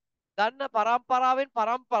ලියනවා ගන්න පරම්පරාවෙන්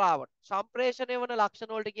පරම්පරාවට සම්ප්‍රේෂණය වන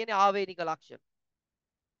ලක්ෂණ වලට කියන්නේ ආවේනික ලක්ෂණ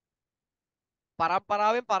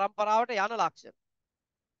පරම්පරාවෙන් පරම්පරාවට යන ලක්ෂණ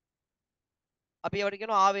අපි ඒවට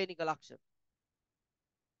කියනවා ආවේනික ලක්ෂණ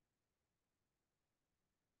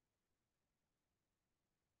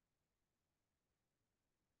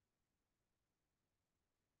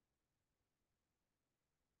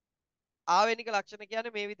ආවේනික ලක්ෂණ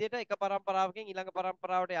කියන්නේ මේ විදිහට එක පරම්පරාවකින් ඊළඟ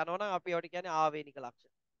පරම්පරාවට යනවා නම් අපි ඒවට කියන්නේ ආවේනික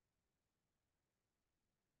ලක්ෂණ.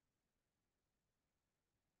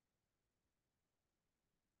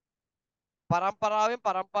 පරම්පරාවෙන්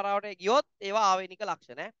පරම්පරාවට ගියොත් ඒවා ආවේනික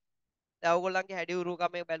ලක්ෂණ ඈ. දැන් ඕගොල්ලන්ගේ හැඩි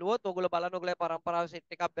උරුකම බැලුවොත් ඕගොල්ලෝ බලන ඕගොල්ලෝ පරම්පරාව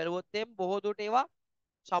සෙට් එකක් බැලුවොත් එම් බොහෝ දුරට ඒවා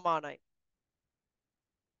සමානයි.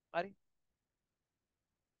 හරි.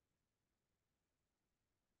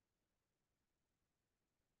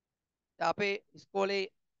 දැන් අපේ ඉස්කෝලේ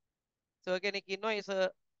සර් කෙනෙක් ඉන්නවා ඒ සර්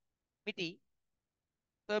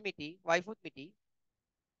මිටි වයිෆුත් මිටි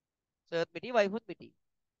සර්ත් මිටි වයිෆුත් මිටි.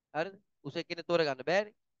 හරිද? උසෙක් කෙනෙක් තෝරගන්න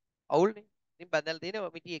බෑනේ. අවුල්නේ. ඉතින් බැඳලා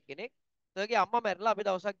තියෙන මිටියෙක් කෙනෙක්. සර්ගේ අම්මා මැරිලා අපි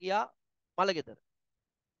දවසක් ගියා මලගෙදර.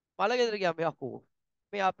 මලගෙදර ගියාම යකෝ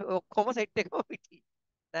මේ අපි ඔක්කොම සෙට් එකම මිටි.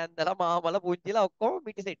 නැන්දලා මාමල පුංචිලා ඔක්කොම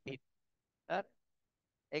මිටි සෙට් එක. හරි.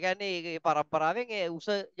 ඒ කියන්නේ ඒ පරම්පරාවෙන් ඒ උස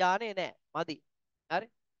යානේ නැහැ. මදි. හරි.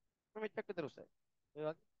 මෙච්චක් විතර උස. මේ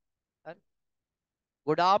වගේ. හරි.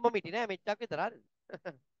 ගොඩාක්ම මිටි නෑ මෙච්චක් විතර හරිද?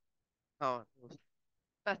 ආ.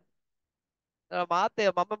 මාත්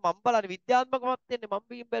මම බලන්නේ විද්‍යාත්මකවත් වෙන්නේ මම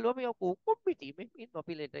බීම් බැලුවා මේ ඔක්කොම පිටි මේ ඉන්නවා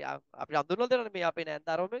පිළේට අපි අඳුරලා දෙනවනේ මේ අපේ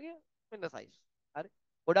නෑන්දාරෝම එක මෙන්න සයිස් හරි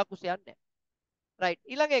ගොඩක් උස යන්නේ රයිට්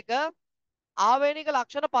ඊළඟ එක ආවේනික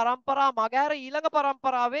ලක්ෂණ පරම්පරා මගහැර ඊළඟ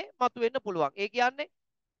පරම්පරාවේ මතුවෙන්න පුළුවන් ඒ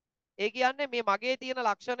කියන්නේ මේ මගේ තියෙන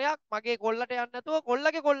ලක්ෂණයක් මගේ කොල්ලට යන්න නැතුව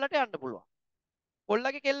කොල්ලගේ කොල්ලට යන්න පුළුවන්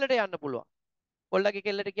කොල්ලගේ කෙල්ලට යන්න පුළුවන් කොල්ලගේ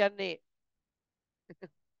කෙල්ලට කියන්නේ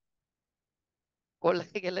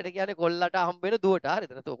කොල්ලගේ කෙල්ලට කියන්නේ කොල්ලට හම්බ වෙන දුවට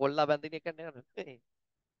හරිද නැතුව කොල්ලා බැඳින එක නෙවෙයි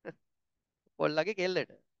කොල්ලගේ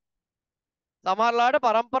කෙල්ලට. සමහරලාට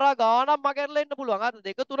પરම්පරා ගානක් මගහැරලා ඉන්න පුළුවන්. හරිද?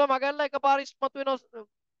 දෙක තුන මගහැරලා එකපාර ඉස්මතු වෙන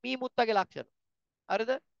මී මුත්තගේ ලක්ෂණ.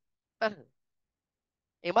 හරිද?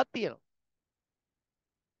 එමත් තියෙනවා.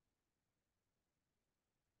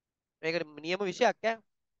 මේක නියම විෂයක් ඈ.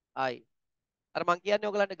 ආයි. අර මං කියන්නේ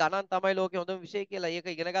ඔයගලන්ට ගණන් තමයි ලෝකේ හොඳම විෂය කියලා. ඒක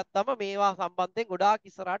ඉගෙන ගත්තම මේවා සම්බන්ධයෙන් ගොඩාක්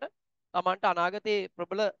ඉස්සරහට Tamanට අනාගතේ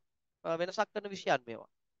ප්‍රබල වෙනසක් කරන විෂයන් මේවා.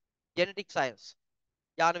 ජෙනටික් සයන්ස්,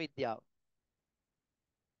 ඥාන විද්‍යාව.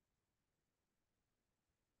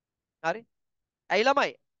 හරි? ඇයි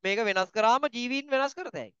ළමයි? මේක වෙනස් කරාම ජීවීන් වෙනස්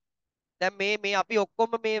කරතයි. දැන් මේ අපි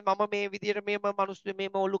ඔක්කොම මේ මම මේ විදියට මේම මිනිස්සු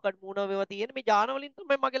මේම ඔලුකඩ මූණ වේවා තියෙන මේ ඥාන වලින්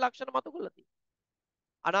තමයි මගේ ලක්ෂණ මතු කරලා තියෙන්නේ.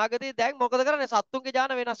 අනාගතේ දැන් මොකද කරන්නේ? සත්තුන්ගේ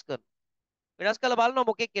ඥාන වෙනස් කරනවා. වෙනස් කරලා බලනවා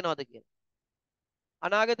මොකෙක් එනවද කියලා.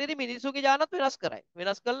 අනාගතේදී මිනිස්සුගේ ඥානත් වෙනස් කරයි.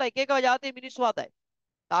 වෙනස් කරලා එක එක જાතියේ මිනිස්සු හදයි.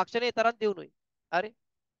 තාක්ෂණයේ තරම් දියුණුයි. හරි?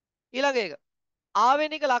 ඊළඟ එක.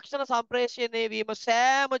 ආවේනික ලක්ෂණ සම්ප්‍රේෂණය වීම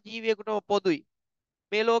සෑම ජීවියෙකුටම පොදුයි.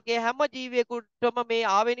 මේ ලෝකයේ හැම ජීවියෙකුටම මේ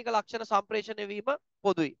ආවේනික ලක්ෂණ සම්ප්‍රේෂණය වීම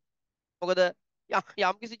පොදුයි. මොකද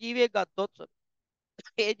යම් කිසි ජීවියෙක් ගත්තොත්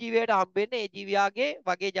ඒ ජීවියට හම්බෙන්නේ ඒ ජීවියාගේ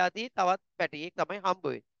වගේ જાති තවත් පැටියෙක් තමයි හම්බ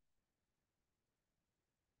වෙන්නේ.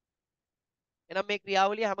 එහෙනම් මේ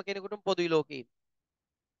ක්‍රියාවලිය හැම කෙනෙකුටම පොදුයි ලෝකේ.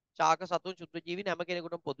 ශාක සතුන් ශුද්ධ ජීවීන් හැම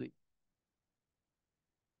කෙනෙකුටම පොදුයි.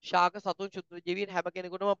 ශාක සතුන් ශුද්ධ ජීවීන් හැම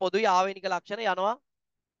කෙනෙකුටම පොදුයි ආවේනික ලක්ෂණ යනවා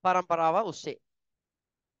පරම්පරාව ඔස්සේ.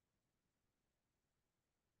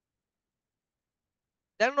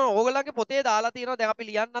 දැන් ඕගොල්ලන්ගේ පොතේ දාලා තියෙනවා දැන් අපි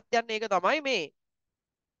ලියන්නත් යන්නේ ඒක තමයි මේ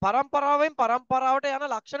පරම්පරාවෙන් පරම්පරාවට යන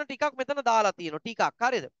ලක්ෂණ ටිකක් මෙතන දාලා තියෙනවා ටිකක්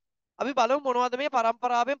හරිද? අපි බලමු මොනවද මේ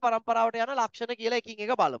පරම්පරාවෙන් පරම්පරාවට යන ලක්ෂණ කියලා එකින්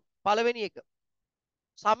එක බලමු. පළවෙනි එක.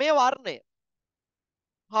 සමය වර්ණය.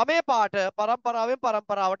 හැම පාට පරම්පරාවෙන්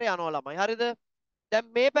පරම්පරාවට යනවා ළමයි. හරිද? දැන්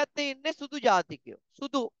මේ පැත්තේ ඉන්නේ සුදු ජාතිකයෝ.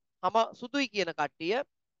 සුදුයි කියන කට්ටිය.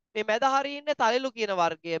 මේ මැද හරිය ඉන්නේ තලෙලු කියන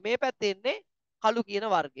වර්ගය. මේ පැත්තේ ඉන්නේ කළු කියන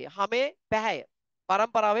වර්ගය. හැම පැහැය.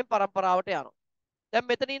 පරම්පරාවෙන් පරම්පරාවට යනවා. දැන්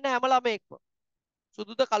මෙතන ඉන්න හැම ළමෙක්ම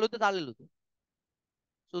සුදුද කළුද තලෙලුද?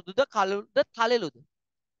 සුදුද කළුද තලෙලුද?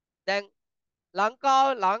 දැන්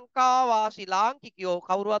ලංකා වාසී ලාංකිකයෝ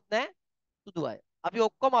කවුරුවත් නැහැ සුදු අය. අපි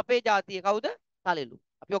ඔක්කොම අපේ ජාතිය කවුද? තලෙලු.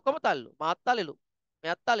 අපි ඔක්කොම තල්ලු. මාත් තලෙලු.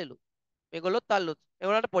 මෙයත් තලෙලු. මේගොල්ලොත් තල්ලු. ඒ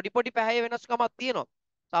වුණාට පොඩි පොඩි පැහැය වෙනස්කමක් තියෙනවා.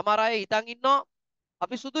 සමහර අය හිතන් ඉන්නවා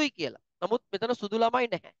අපි සුදුයි කියලා. නමුත් මෙතන සුදු ළමයි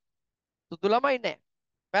නැහැ. සුදු ළමයි නැහැ.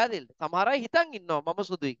 පැහැදිලිද? සමහර අය හිතන් ඉන්නවා මම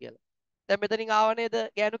සුදුයි කියලා. දැන් මෙතනින් ආව නේද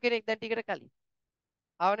ගෑනු කෙනෙක් දැන් ටිකට කලින්.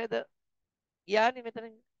 ආව නේද? ගියානේ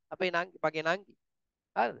මෙතනින්. අපේ නංගි මගේ නංගි.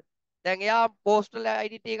 හරිද? දැන් එයා පෝස්ටල්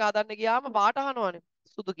ඩෙන්ටිටි එක හදන්න ගියාම පාට අහනවනේ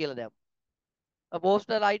සුදු කියලා දැම්ම.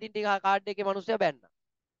 පෝස්ටල් ඩෙන්ටිටි කාඩ් එකේ මිනිස්සයා බැන්නා.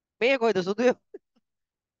 මේ කොයිද සුදු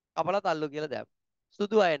කපලා තල්ලු කියලා දැම්ම.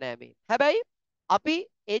 සුදු අය නෑ මේ. හැබැයි අපි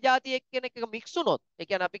ඒ જાති එක්කෙනෙක් එක මික්ස් වුණොත්, ඒ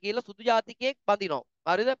කියන්නේ අපි කියලා සුදු જાතිකයෙක් බඳිනවා.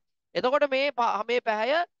 හරිද? එතකොට මේ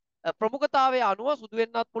පැහැය ප්‍රමුඛතාවයේ අනුව සුදු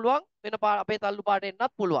වෙන්නත් පුළුවන්, වෙන අපේ තල්ලු පාට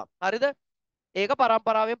එන්නත් පුළුවන්. හරිද? ඒක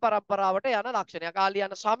පරම්පරාවෙන් පරම්පරාවට යන ලක්ෂණයක්.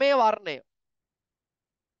 ආලියන සමේ වර්ණය.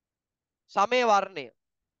 සමේ වර්ණය.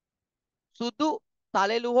 සුදු,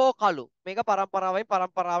 තලෙලු හෝ කළු. මේක පරම්පරාවෙන්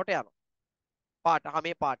පරම්පරාවට යනවා. පාට,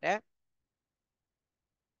 හැමේ පාට ඈ.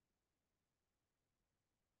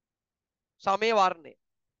 සමේ වර්ණය.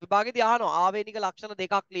 විභාගෙදී අහනවා ආවේනික ලක්ෂණ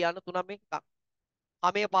දෙකක් ලියන්න තුනක් මේ එකක්.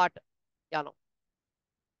 හැමේ පාට යනවා.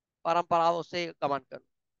 පරම්පරාව ඔස්සේ ගමන් කරනවා.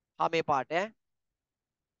 හැමේ පාට ඈ.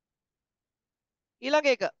 ඊළඟ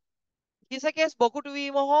එක. හිසකෙස් බොකුටු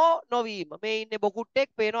වීම හෝ නොවීම. මේ ඉන්නේ බොකුට්ටෙක්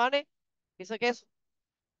පේනවනේ. හිසකෙස්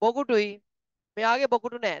බොකුටුයි. මෙයාගේ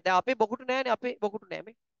බොකුටු නෑ. දැන් අපේ බොකුටු නෑනේ. අපේ බොකුටු නෑ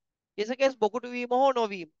මේ. හිසකෙස් බොකුටු වීම හෝ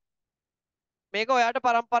නොවීම. මේක ඔයාට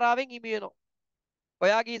පරම්පරාවෙන් හිමි වෙනවා.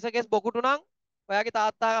 ඔයාගේ හිසකෙස් බොකුටු නම් ඔයාගේ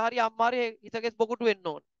තාත්තා හරි අම්මා හරි හිසකෙස් බොකුටු වෙන්න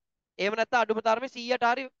ඕන. එහෙම නැත්නම් අඩුම තරමේ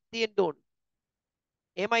 100ට හරි තියෙන්න ඕන.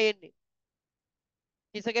 එහෙමයි එන්නේ.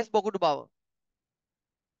 හිසකෙස් බොකුටු බව.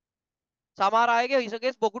 සමහර අයගේ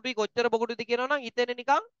හිසකෙස් බොකුටුයි කොච්චර බොකුටුද කියනවා නම් හිතෙන්නේ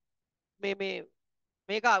නිකන් මේ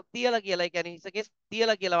මේක තියලා කියලා. ඒ කියන්නේ හිසකෙස්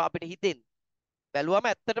තියලා කියලා අපිට හිතෙන්නේ. බැලුවම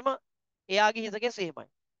ඇත්තටම එයාගේ හිසකෙස් එහෙමයි.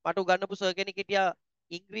 මට උගන්නපු සර් කෙනෙක් හිටියා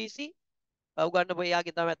ඉංග්‍රීසි උගන්නපු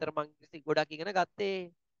එයාගේ තමයි අතර මං ඉංග්‍රීසි ගොඩක් ඉගෙන ගත්තේ.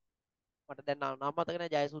 මට දැන් නම මතක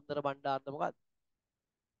නැහැ ජයසුන්දර බණ්ඩාරද මොකක්ද?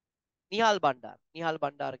 නිහාල් බණ්ඩාර. නිහාල්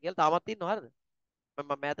බණ්ඩාර කියලා තාමත් ඉන්නව හරිද?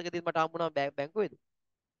 මම මෑතකදී මට හම්බුණා බැංකුවේදී.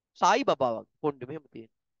 සායි බබා වගේ කොණ්ඩේ මෙහෙම තියෙන.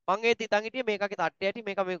 මං ඒ තිතන් හිටියේ මේකගේ තට්ටේ ඇටි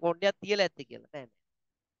මේක මේ කොණ්ඩයක් තියලා ඇත්තේ කියලා. නෑ නෑ.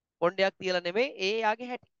 කොණ්ඩයක් තියලා නෙමෙයි ඒ යාගේ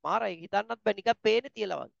හැටි. මාරයි හිතන්නත් බෑ නිකන් පේන්නේ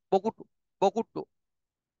තියලා වගේ. බොකුටු. බොකුට්ටු.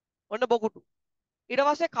 ඔන්න බොකුටු. ඊට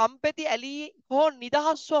පස්සේ කම්පෙති ඇලී හෝ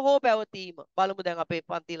නිදහස්ව හෝ පැවතීම. බලමු දැන් අපේ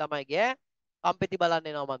පන්ති ළමයිගේ කම්පෙති බලන්න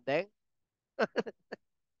එනවා මං දැන්.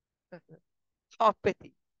 කම්පෙති.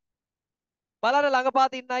 බලන්න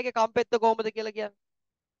ළඟපාත ඉන්න අයගේ කම්පෙත්ත කොහොමද කියලා කියන්නේ.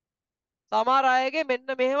 සමහර අයගේ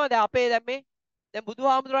මෙන්න මෙහෙම දැන් අපේ දැන් මේ දැන්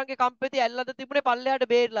බුදුහාමුදුරන්ගේ කම්පෙති ඇල්ලද තිබුණේ පල්ලෙහාට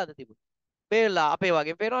බේරලාද තිබුණේ. බේරලා අපේ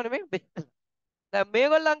වගේ පේනවනේ මේ. දැන්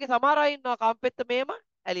මේගොල්ලන්ගේ සමහර අය ඉන්නවා කම්පෙත්ත මෙහෙම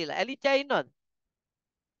ඇලිලා. ඇලිච්ච අය ඉන්නවද?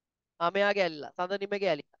 ආ මෙයාගේ ඇලිලා. සඳනිමගේ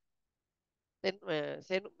ඇලිලා.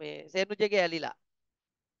 මේ සෙනුජගේ ඇලිලා.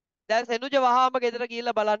 දැන් සෙනුජ වහාම ගෙදර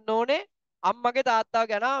ගිහිල්ලා බලන්න ඕනේ අම්මගේ තාත්තාව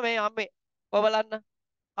ගැන මේ අම්මේ ඔය බලන්න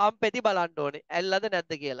කම්පෙති බලන්න ඕනේ ඇල්ලද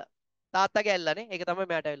නැද්ද කියලා. තාත්තගේ ඇල්ලනේ. ඒක තමයි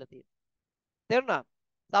මෙයාට ඇවිල්ලා තියෙන්නේ. තේරුණා?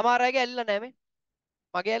 සමහර අයගේ ඇල්ලලා නැහැ මේ.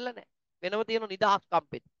 මගේ ඇල්ල නැහැ. වෙනම තියෙන නිදහස්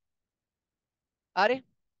කම්පෙති. හරි?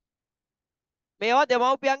 මේවා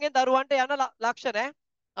දෙමව්පියන්ගෙන් දරුවන්ට යන ලක්ෂණ ඈ.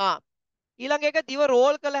 ආ ඊළඟ එක දිව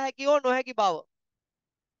රෝල් කළ හැකි හෝ නොහැකි බව.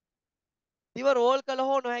 දිව රෝල් කළ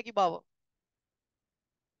හෝ නොහැකි බව.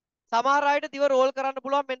 සමහර අයට දිව රෝල් කරන්න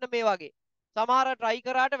පුළුවන් මෙන්න මේ වගේ. සමහර try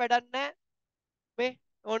කරාට වැඩක් නැහැ. මේ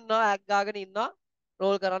ඔන්න ඇක් ගාගෙන ඉන්නවා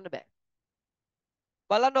රෝල් කරන්න බෑ.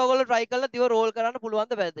 බලන්න ඕගොල්ලෝ try කරලා දිව රෝල් කරන්න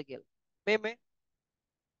පුළුවන්ද බැද්ද කියලා. මේ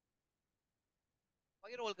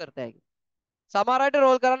වගේ රෝල් කරතයි. සමහර අයට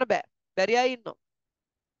රෝල් කරන්න බෑ. බැරි අය ඉන්නවා.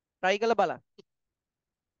 try කරලා බලන්න.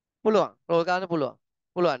 පුළුවන්. රෝල් කරන්න පුළුවන්.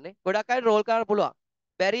 පුළුවන් නේ. ගොඩක් අය රෝල් කරන්න පුළුවන්.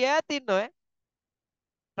 බැරි අයත් ඉන්නවා ඈ.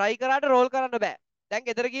 try කරාට රෝල් කරන්න බෑ. දැන්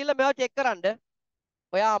ගෙදර ගිහිල්ලා මේවා චෙක් කරන්න.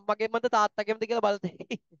 ඔයා අම්මගෙන්මද තාත්තගෙන්මද කියලා බලතේ.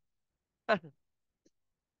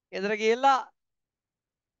 ගෙදර ගිහිල්ලා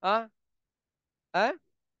ආ ඈ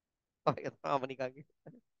ඔය තාම නිකන්.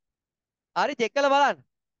 හරි චෙක් කරලා බලන්න.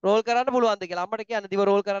 රෝල් කරන්න පුළුවන්ද කියලා. අම්මට කියන්න දිව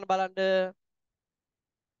රෝල් කරන්න බලන්න.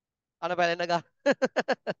 අන පැලෙන්න ගන්න.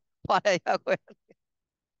 පායයක් හොයන්න.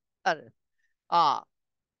 හරි. ආ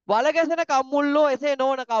වල ගැසෙන කම්මුල්ලෝ එසේ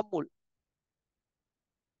නොවන කම්මුල්.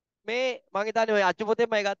 මේ මං හිතන්නේ ඔය අච්චු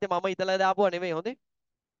පොතෙන්මයි ගත්තේ මම හිතලා දාපුවා නෙමෙයි හොඳේ.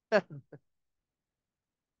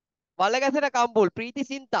 වල ගැසෙන කම්මුල් ප්‍රීති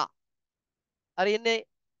සින්තා. හරි ඉන්නේ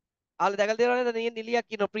ආල දැකලා තියෙනවද නිලියක්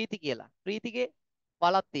කියනවා ප්‍රීති කියලා. ප්‍රීතිගේ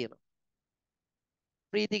වලක් තියෙනවා.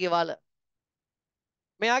 ප්‍රීතිගේ වල.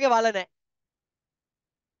 මෙයාගේ වල නැහැ.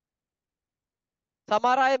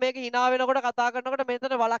 සමහර අය මේක hina වෙනකොට කතා කරනකොට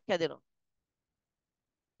මෙතන වලක් හැදෙනවා.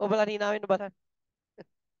 ඔබලා hina වෙන්න බලන්න.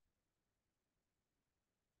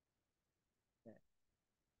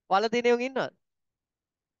 වල දිනෙුන් ඉන්නවද?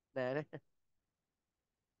 නෑ නේ.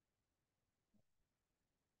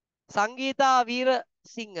 සංගීතා වීර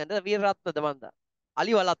සිංහද වීර රත්නද මන්ද?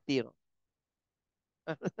 අලි වලක් තියෙනවා.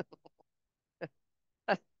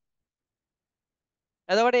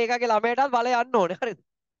 එතකොට ඒකගේ ළමයටත් වල යන්න ඕනේ. හරිද?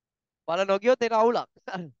 වල නොගියොත් ඒක අවුලක්.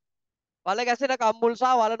 වල ගැසෙන කම්මුල්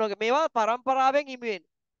සහ වල නොග මේවා පරම්පරාවෙන් හිමි වෙන්නේ.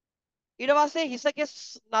 ඊට පස්සේ හිසකෙස්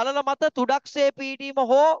නලල මත තුඩක්සේ පීටීම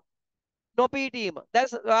හෝ නොපීටීම. දැන්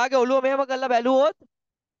ඔයාගේ ඔළුව මෙහෙම කරලා බැලුවොත්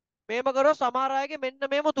මෙහෙම කරොත් සමහර අයගේ මෙන්න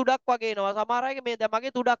මෙහෙම තුඩක් වගේ එනවා. සමහර අයගේ මේ දැන්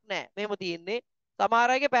මගේ තුඩක් නැහැ. මෙහෙම තියෙන්නේ. සමහර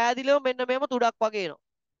අයගේ පෑදිලෙම මෙන්න මෙහෙම තුඩක් වගේ එනවා.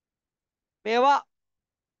 මේවා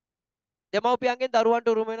දෙමව්පියන්ගෙන් දරුවන්ට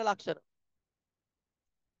උරුම වෙන ලක්ෂණ.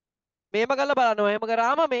 මෙහෙම කරලා බලන්න. එහෙම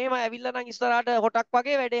කරාම මෙහෙම ඇවිල්ලා නම් ඉස්සරහට හොටක්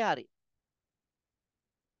වගේ වැඩේ හරි.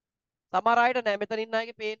 සමහර අයට නෑ. මෙතන ඉන්න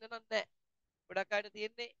අයගේ පේන්න නම් නෑ. ගොඩක් අයට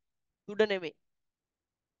තියෙන්නේ තුඩ නෙමෙයි.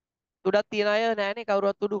 තුඩක් තියන අය නෑනේ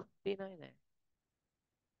කවුරුවත් තුඩු තියන අය නෑ.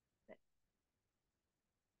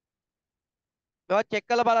 මේවා චෙක්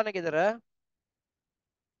කරලා බලන්න ගෙදර.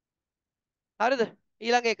 හරිද?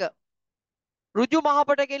 ඊළඟ එක. ඍජු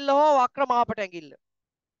මහපට ඇඟිල්ල හෝ වක්‍ර මහපට ඇඟිල්ල.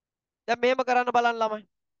 දැන් මෙහෙම කරන්න බලන්න ළමයි.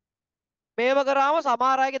 මෙහෙම කරාම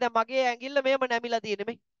සමහර අයගේ දැන් මගේ ඇඟිල්ල මෙහෙම නැමිලා තියෙන්නේ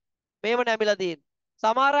මේ. මෙහෙම නැමිලා තියෙන්නේ.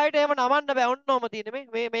 සමහර අයට එහෙම නවන්න බෑ. ඔන්නෝම තියෙන්නේ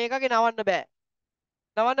මේ. මේකගේ නවන්න බෑ.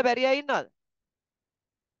 නවන්න බැරි අය ඉන්නවද?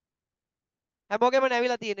 හැමෝගෙම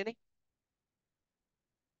නැවිලා තියෙන්නේ නේ.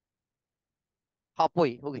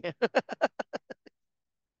 කපොයි උගේ.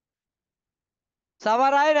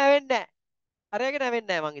 සමහර අය නැවෙන්නේ නැහැ. අරයක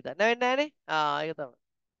නැවෙන්නේ නැහැ මං හිතන්නේ. නැවෙන්නේ නැහනේ. ඒක තමයි.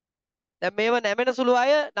 දැන් මේව නැමෙන සුළු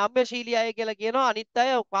අය නම්‍යශීලී අය කියලා කියනවා. අනිත්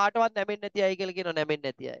අය කාටවත් නැමෙන්නේ නැති අය කියලා කියනවා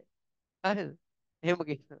නැමෙන්නේ නැති අය. හරිද? එහෙම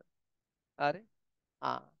කියනවා. හරි.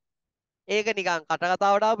 ආ. ඒක නිකන් කට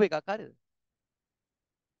කතාවට ආපු එකක් හරිද?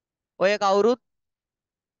 ඔය කවුරුත්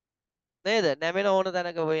නේද? නැමෙන ඕන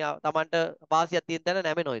තැනක ඔය Tamanට වාසියක් තියෙන තැන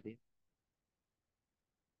නැමෙන ඔය ඉතින්.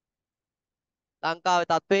 ලංකාවේ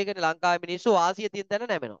තත්වයකනේ ලංකාවේ මිනිස්සු වාසිය තියෙන තැන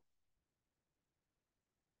නැමෙනවා.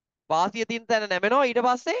 වාසිය තියෙන තැන නැමෙනවා ඊට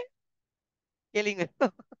පස්සේ කෙලින් වෙනවා.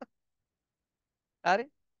 හරි?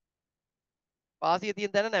 වාසිය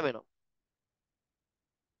තියෙන තැන නැමෙනවා.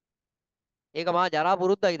 ඒක මහා ජරා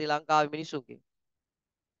පුරුද්දක් ඉතින් ලංකාවේ මිනිස්සුන්ගේ.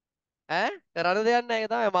 ඈ කරන්න දෙයක් නැහැ. ඒක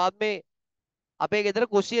තමයි මාත් මේ අපේ ගෙදර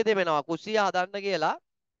කුස්සිය දෙමෙනවා. කුස්සිය හදන්න කියලා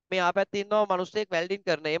මේ ආපැත්තේ ඉන්නවා මිනිස්සෙක් වෙල්ඩින්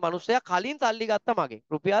කරන. ඒ මිනිස්සයා කලින් සල්ලි ගත්තා මගෙන්.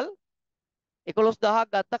 රුපියල් 11,000ක්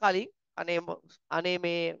ගත්ත කලින් අනේ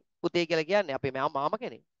මේ පුතේ කියලා කියන්නේ අපේ මාම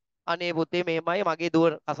කෙනෙක්. අනේ පුතේ මෙහෙමයි මගේ දුව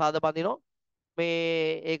කසාද බඳිනෝ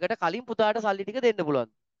මේ ඒකට කලින් පුතාට සල්ලි ටික දෙන්න පුළුවන්.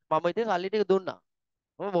 මම ඉතින් සල්ලි ටික දුන්නා.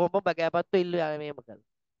 මම බොහොම බකෑපත්තු ඉල්ලුවා මෙහෙම කළා.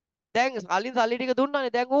 දැන් කලින් සල්ලි ටික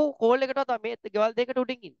දුන්නානේ. දැන් ඌ කෝල් එකටවත් මේ ගෙවල් දෙකට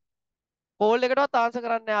උඩින් ඉන්නේ. කෝල් එකටවත් ආන්සර්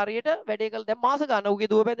කරන්නේ නැහැ හරියට වැඩේ කළා. දැන් මාස ගන්න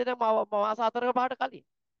ඌගේ දුව බැඳෙන මාස 4ක 5කට කලින්.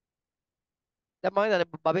 දැන් මම හිතන්නේ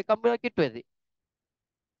බබෙක් කම්බිලා කිට්ටු වෙදී.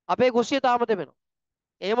 අපේ කුස්සිය තාම දෙමෙනවා.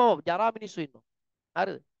 එහෙම ජරා මිනිස්සු ඉන්නවා.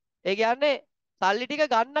 හරිද? ඒ කියන්නේ සල්ලි ටික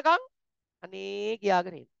ගන්නකම් අනේ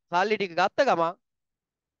කියාගෙන ඉන්න. සල්ලි ටික ගත්ත ගමන්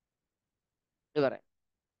ඉවරයි.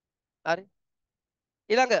 හරි.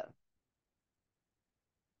 ඊළඟ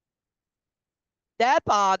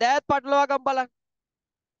දෑත් පටලවා ගම් බලන්න.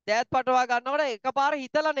 දෑත් පටලවා ගන්නකොට එකපාර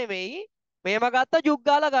හිතලා නෙමෙයි මේව ගත්ත ජුග්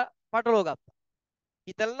ගාලා පටලව ගත්තා.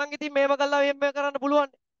 හිතලා නම් ඉතින් මේව කළා මේව කරන්න පුළුවන්.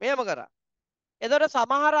 මේව කරා. එතකොට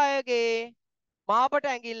සමහර අයගේ මාපට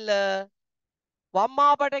ඇඟිල්ල වම්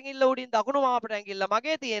මාපට ඇඟිල්ල උඩින් දකුණු මාපට ඇඟිල්ල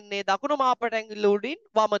මගේ තියෙන්නේ දකුණු මාපට ඇඟිල්ල උඩින්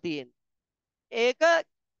වම තියෙන්නේ. ඒක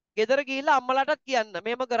ගෙදර ගිහිල්ලා අම්මලාටත් කියන්න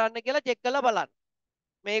මේව කරන්න කියලා චෙක් කරලා බලන්න.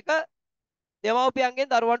 මේක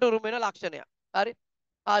දෙමව්පියන්ගෙන් දරුවන්ට උරුම වෙන ලක්ෂණයක්. හරි?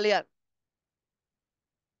 ආලියන්.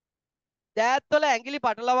 දෑත්වල ඇඟිලි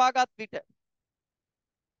පටලවාගත් විට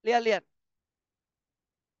ලියන්.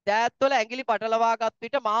 දෑත්වල ඇඟිලි පටලවාගත්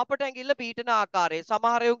විට මාපට ඇඟිල්ල පීඩන ආකාරය.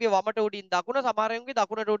 සමහර අයගේ වමට උඩින් දකුණ, සමහර අයගේ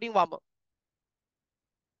දකුණට උඩින් වම.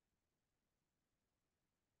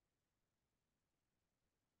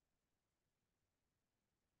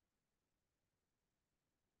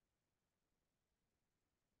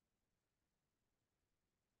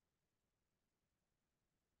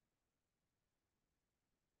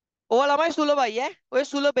 ඕවා ළමයි සුලභයි ඈ. ඔය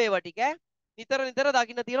සුලභ ඒවා ටික ඈ. නිතර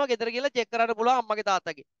දකින්න තියෙනවා. ගෙදර ගිහලා චෙක් කරන්න පුළුවන් අම්මගේ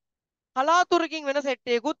තාත්තගේ. කලාතුරකින් වෙන සෙට්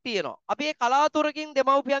එකකුත් තියෙනවා. අපි මේ කලාතුරකින්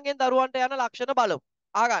දෙමව්පියන්ගෙන් දරුවන්ට යන ලක්ෂණ බලමු.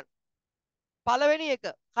 අහගන්න. පළවෙනි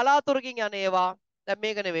එක කලාතුරකින් යන ඒවා. දැන්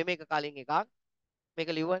මේක නෙමෙයි මේක කලින් එකක්. මේක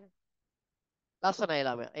ලිව්වනේ. ලස්සනයි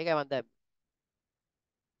ළමයා. ඒකයි මම දැම්මේ.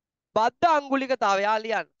 බද්ධ අංගුලිකතාවය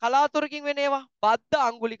ලියන්න. කලාතුරකින් වෙන ඒවා. බද්ධ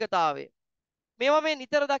අංගුලිකතාවය. මේවා මේ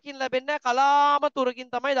නිතර දකින්න ලැබෙන්නේ නැහැ. කලාතුරකින්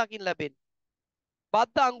තමයි දකින්න ලැබෙන්නේ.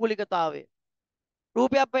 බද්ධ අංගුලිකතාවය.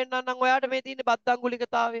 රූපයක් පෙන්වන්නම් ඔයාට මේ තියෙන බද්ධ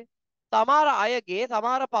අංගුලිකතාවය. සමහර අයගේ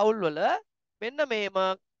සමහර පවුල්වල මෙන්න මේම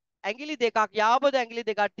ඇඟිලි දෙකක් යාබද ඇඟිලි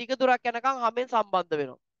දෙකක් ටික දුරක් යනකම් හැමෙන් සම්බන්ධ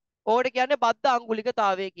වෙනවා. ඕකට කියන්නේ බද්ධ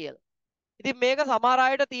අංගුලිකතාවය කියලා. ඉතින් මේක සමහර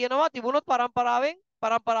අයට තියෙනවා තිබුණොත්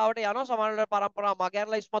පරම්පරාවට යනවා සමහරවල් පරම්පරාව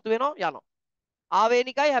මගහැරලා ඉස්මතු වෙනවා යනවා.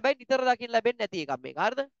 ආවේනිකයි හැබැයි නිතර දකින්න ලැබෙන්නේ නැති එකක් මේක.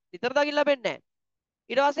 හරිද? නිතර දකින්න ලැබෙන්නේ නැහැ.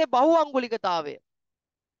 ඊට පස්සේ බහු අංගුලිකතාවය.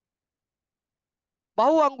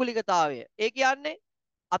 බහු අංගුලිකතාවය. ඒ කියන්නේ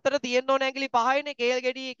අතර තියෙන්න ඕන ඇඟිලි පහයිනේ කේල්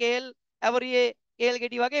ගෙඩි කේල් ඇවරියේ කේල්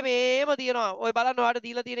ගෙඩි වගේ මේම තියෙනවා. ඔය බලන්න ඔයාලට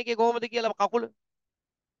දීලා තියෙන එකේ කොහොමද කියලා කකුල.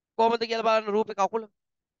 කොහොමද කියලා බලන්න රූපේ කකුල.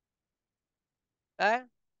 ඈ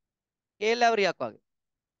කේල් ඇවරියක් වගේ.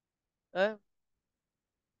 ඈ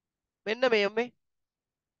මෙන්න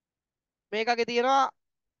මේකගේ තියෙනවා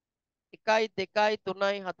 1යි 2යි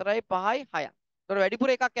 3යි 4යි 5යි 6යි. ඒතර වැඩිපුර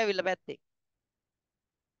එකක් ඇවිල්ලා පැත්තේ.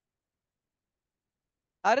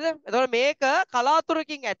 හරිද? එතකොට මේක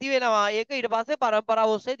කලාතුරකින් ඇති වෙනවා. ඒක ඊට පස්සේ පරම්පරාව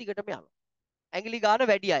ඔස්සේ දිගටම යනවා. ඇඟිලි ගන්න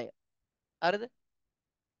වැඩි අය. හරිද?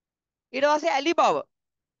 ඊට පස්සේ ඇලි බව.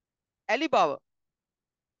 ඇලි බව.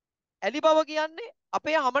 ඇලි බව කියන්නේ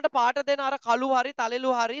අපේ හැමට පාට දෙන අර කළු හරි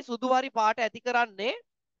තලෙලු හරි සුදු හරි පාට ඇති කරන්නේ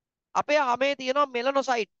අපේ හැමේ තියෙනවා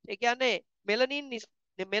මෙලනොසයිට්. ඒ කියන්නේ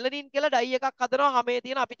මෙලනින් කියලා ඩයි එකක් හදනවා හැමේ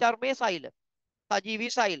තියෙන අපි චර්මයේ සෛල.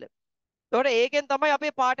 සජීවී සෛල. ඒකට ඒකෙන් තමයි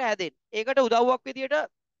අපේ පාට හැදෙන්නේ. ඒකට උදව්වක් විදියට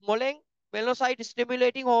මොලෙන් මෙලනොසයිට්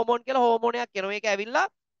ස්ටිමියුලේටිං හෝමෝන් කියලා හෝමෝනයක් එනවා. ඒක ඇවිල්ලා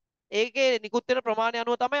ඒකේ නිකුත් වෙන ප්‍රමාණය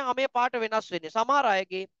අනුව තමයි හැම පාට වෙනස් වෙන්නේ. සමහර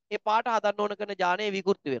අයගේ ඒ පාට හදන්න ඕන කරන ඥානය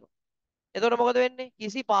විකෘති වෙනවා. එතකොට මොකද වෙන්නේ?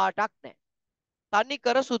 කිසි පාටක් නැහැ. තනි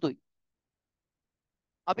කර සුදුයි.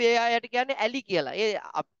 අපි ඒ අයට කියන්නේ ඇලි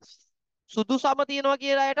කියලා. සුදු සම තියනවා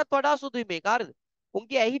කියලා අයටත් වඩා සුදුයි මේක. හරිද?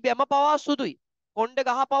 උන්ගේ ඇහි බැම පවා සුදුයි. කොණ්ඩ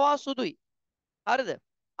ගහ පවා සුදුයි. හරිද?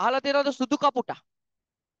 අහලා තියෙනවද සුදු කපුටා?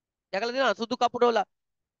 දැකලා තියෙනවද සුදු කපුට වල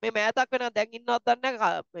මේ මෑතක් වෙනවා දැන් ඉන්නවද දන්නේ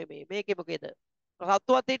නැහැ මේකේ මොකේද?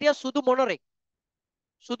 සත්තුවත් හිටිය සුදු මොනරෙක්.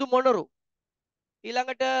 සුදු මොනරු.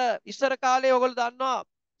 ඊළඟට ඉස්සර කාලේ ඔයගොල්ලෝ දන්නවා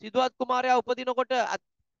සිදුවත් කුමාරයා උපදිනකොට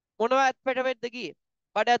මොනවා ඇත්පැට වෙද්ද ගියේ?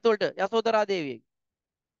 බඩ ඇතුළට යසෝදරා දේවියගේ.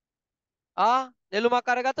 නෙළුමක්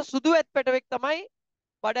අරගත්ත සුදු ඇත්පැටවෙක් තමයි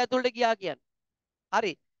බඩ ඇතුළට ගියා කියන්නේ.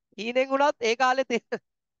 හරි. හීනෙන් උනත් ඒ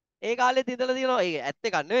කාලේ ඉඳලා තියෙනවා. ඒක ඇත්ත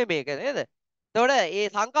එකක් නෙමෙයි මේක නේද? එතකොට ඒ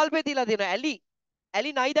සංකල්පේ තියලා තියෙනවා.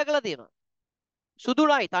 ඇලි නයි දැකලා තියෙනවා. සුදු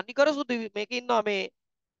නයි තනි කර සුදු මේකේ ඉන්නවා මේ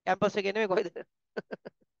කැම්පස් එකේ නෙමෙයි කොහෙද?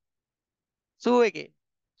 සූ එකේ.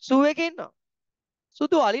 සූ එකේ ඉන්නවා.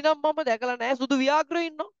 සුදු අලි නම් මම දැකලා නැහැ. සුදු ව්‍යාග්‍රය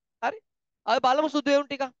ඉන්නවා. හරි. අපි බලමු සුදු එවුන්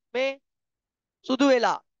ටික. මේ සුදු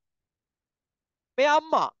වෙලා. මේ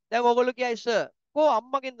අම්මා. දැන් ඔයගොල්ලෝ කියයි සර් කෝ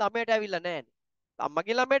අම්මගෙන් ළමයට ඇවිල්ලා නැහැ නේ.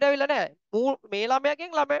 අම්මගෙන් ළමයට ඇවිල්ලා නැහැ. මේ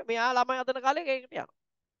ළමයාගෙන් මෙයා ළමයි හදන කාලේ ඒකට යනවා.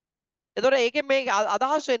 එතකොට ඒකෙන් මේ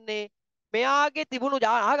අදහස් වෙන්නේ මෙයාගේ තිබුණු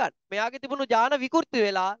ඥාන අහගන්න. මෙයාගේ තිබුණු ඥාන විකෘති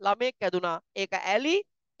වෙලා ළමෙක් ඇදුනා. ඒක ඇලි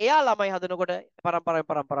එයා ළමයි හදනකොට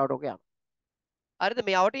පරම්පරාවට ඔක යනවා. හරිද?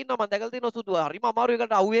 මේ අවට ඉන්නවා මම දැකලා තියෙනවා සුදු. හරිම අමාරු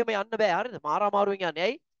එකට අවුවේම යන්න බෑ. හරිද? මාර අමාරුවෙන් යන්නේ.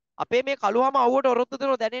 ඇයි? අපේ මේ කළුවම අවුවට ඔරොත්තු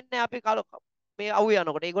දෙනව දැනෙන්නේ නැහැ අපි මේ අවුව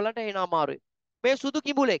යනකොට. ඒගොල්ලන්ට එන අමාරුයි. මේ සුදු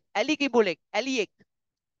කිඹුලෙක්, ඇලි කිඹුලෙක්, ඇලියෙක්.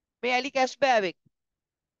 මේ ඇලි කැස්බෑවෙක්.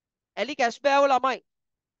 ඇලි කැස්බෑව ළමයි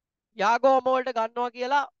යාගෝම වලට ගන්නවා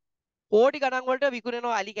කියලා කෝටි ගණන් වලට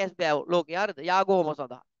විකුණනවා ඇලි කැස්බෑව ලෝකේ. හරිද? යාගෝම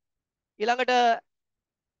සඳහා. ඊළඟට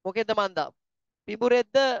මොකෙද්ද මන්දා?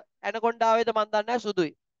 පිඹුරෙද්ද ඇනකොන්ඩාවේද මන් දන්නේ නැහැ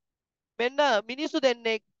සුදුයි. මෙන්න මිනිස්සු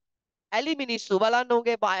දෙන්නේ ඇලි මිනිස්සු බලන්න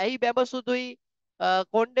උගේ ඇහි බැඹ සුදුයි,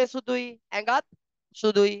 කොණ්ඩේ සුදුයි, ඇඟත්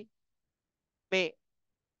සුදුයි. මේ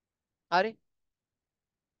හරි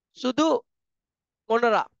සුදු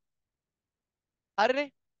මොනරා.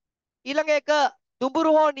 හරිනේ. ඊළඟ එක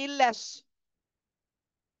දුඹුරු හෝ නිල් ඇස්.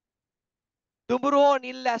 දුඹුරු හෝ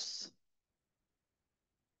නිල් ඇස්.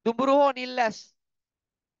 දුඹුරු හෝ නිල් ඇස්.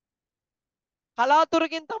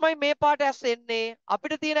 කලාතුරකින් තමයි මේ පාට ඇස් එන්නේ.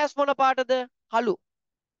 අපිට තියෙන ඇස් මොන පාටද? කළු.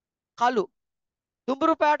 කළු.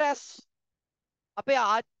 දුඹුරු පාට ඇස්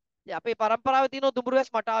අපේ පරම්පරාවේ තියෙන දුඹුරු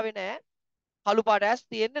ඇස් මට ආවේ නෑ. කළු පාට ඇස්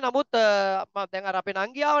තියෙන්නේ. නමුත් දැන් අර අපේ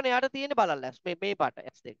නංගියාවනේ යාට තියෙන්නේ බලල් ඇස්. මේ පාට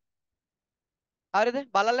ඇස් දෙක. හරිද?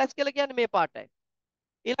 බලල් ඇස් කියලා කියන්නේ මේ පාටයි.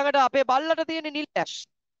 ඊළඟට අපේ බල්ලට තියෙන්නේ නිල් ඇස්.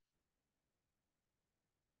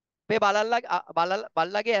 අපේ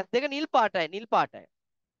බල්ලගේ ඇස් දෙක නිල් පාටයි. නිල් පාටයි.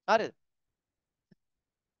 හරිද?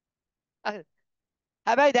 හරි.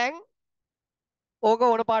 හැබැයි දැන් ඕක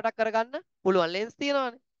ඕන පාටක් කරගන්න පුළුවන් ලෙන්ස්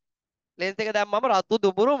තියෙනවානේ. ලෙන්ස් එක දැම්මම රතු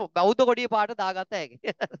දුඹුරු බෞද්ධ කොඩිය පාට දාගත්ත හැකි.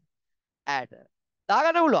 ඈට.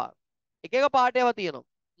 දාගන්න පුළුවන්. එක එක පාට ඒවා තියෙනවා.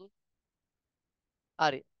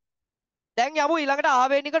 හරි. දැන් යමු ඊළඟට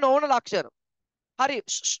ආවේනික නොවන ලක්ෂණ. හරි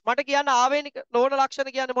මට කියන්න ආවේනික නොවන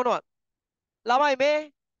ලක්ෂණ කියන්නේ මොනවද? ළමයි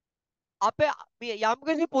මේ අපේ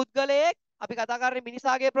යම්කිසි පුද්ගලයෙක් අපි කතා කරන්නේ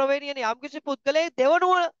මිනිසාගේ ප්‍රවේණියනේ යම්කිසි පුද්ගලයෙක්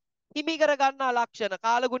දෙවනුව හිමි කර ගන්නා ලක්ෂණ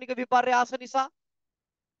කාලගුණික විපර්යාස නිසා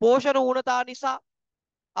පෝෂණ ඌනතා නිසා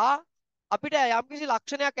අපිට යම්කිසි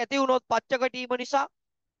ලක්ෂණයක් ඇති වුණොත් පච්චකටීම නිසා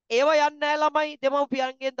ඒව යන්නේ නැහැ ළමයි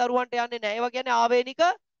දෙමව්පියන්ගෙන් දරුවන්ට යන්නේ නැහැ. ඒවා කියන්නේ ආවේනික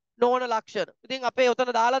නොවන ලක්ෂණ. ඉතින් අපේ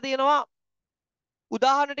උතන දාලා තියෙනවා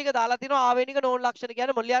උදාහරණ ටික දාලා තිනවා ආවේනික නෝන් ලක්ෂණ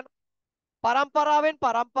කියන්නේ මොලියන්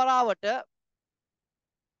පරම්පරාවට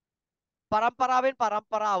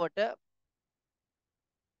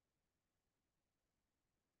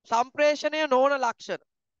සම්ප්‍රේෂණය නොවන ලක්ෂණ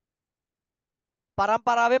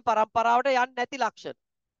පරම්පරාවෙන් පරම්පරාවට යන්නේ නැති ලක්ෂණ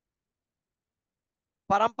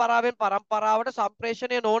පරම්පරාවෙන් පරම්පරාවට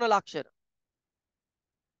සම්ප්‍රේෂණය නොවන ලක්ෂණ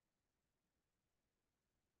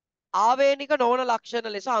ආවේනික නොවන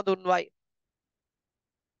ලක්ෂණ ලෙස හඳුන්වයි.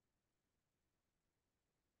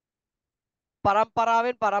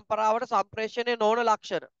 පරම්පරාවෙන් පරම්පරාවට සම්ප්‍රේෂණය නොවන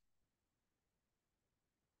ලක්ෂණ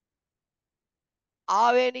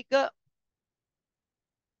ආවේනික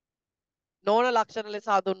නොවන ලක්ෂණ ලෙස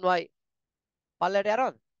හඳුන්වයි. පල්ලයට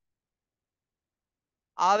යනවද?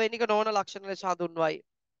 ආවේනික නොවන ලක්ෂණ ලෙස හඳුන්වයි.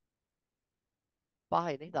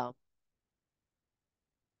 පහයිනේ තාම.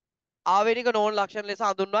 ආවේනික නොවන ලක්ෂණ ලෙස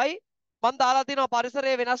හඳුන්වයි. මම දාලා තිනවා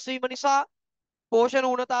පරිසරයේ වෙනස් වීම නිසා පෝෂණ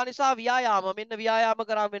ඌනතා නිසා ව්‍යායාම මෙන්න ව්‍යායාම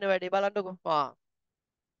කරාම වෙන වැඩේ බලන්නකෝ.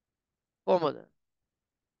 කොහමද?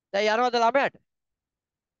 දැන් යනවද ළමයාට?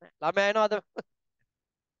 ළමයා එනවද?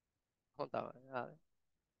 හොඳයි.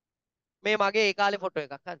 මේ මගේ ඒ කාලේ ෆොටෝ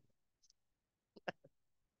එකක් හරි.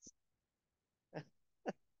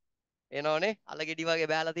 එනෝනේ අල ගෙඩි වගේ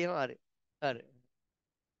බෑලා තියෙනවා හරි. හරි.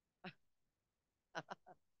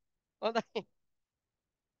 හොඳයි.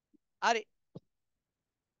 හරි.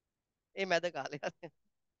 මේ මැද කාලේ.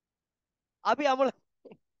 අපි අමුල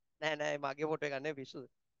නෑ නෑ මගේ ෆොටෝ එකක් නෙවෙයි පිස්සුද.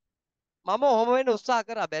 මම ඔහොම වෙන්න උත්සාහ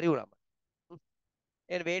කරා බැරි වුණා.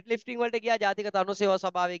 ඒ වේට් ලිෆ්ටිං වලට ගියා ජාතික තනු සේවා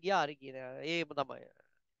සභාවේ ගියා හරි කියන ඒම තමයි.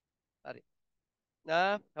 හරි.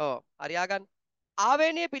 ඔව් හරියා ගන්න.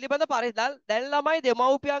 ආවේනිය පිළිබඳ පරිදල් දැන් ළමයි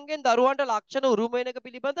දෙමව්පියන්ගෙන් දරුවන්ට ලක්ෂණ උරුම වෙන එක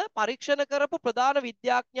පිළිබඳ පරීක්ෂණ කරපු ප්‍රධාන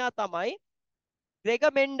විද්‍යාඥයා තමයි ග්‍රෙග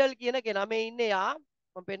මෙන්ඩල් කියන කෙනා. මේ ඉන්නේ යා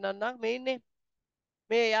මම පෙන්නන්නම් මේ ඉන්නේ.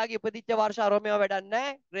 මේ එයාගේ ඉපදිච්ච වර්ෂ අරව මේවා වැඩක්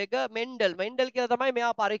නැහැ. ග්‍රෙග මෙන්ඩල් කියලා තමයි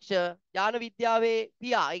මෙයා යාන විද්‍යාවේ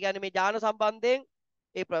පියා. ඒ කියන්නේ මේ යාන සම්බන්ධයෙන්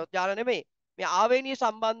යාන නෙමෙයි. මේ ආවේනිය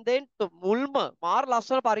සම්බන්ධයෙන් මුල්ම මාර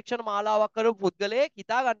ලස්සන පරීක්ෂණ මාලාවක් කරපු පුද්ගලයෙක්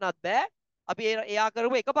හිතා ගන්නත් බෑ. අපි එයා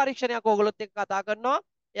කරපු එක පරීක්ෂණයක් ඕගොල්ලොත් එක්ක කතා කරනවා.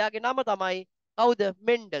 එයාගේ නම තමයි කවුද?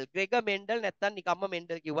 මෙන්ඩල්. ග්‍රෙග මෙන්ඩල් නැත්තම් නිකම්ම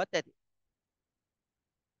මෙන්ඩල් කිව්වත් ඇති.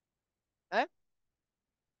 ඈ?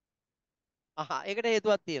 ඒකට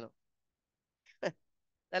හේතුවක් තියෙනවා.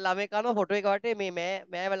 දැන් ළමයි කනවා ෆොටෝ එක වටේ මේ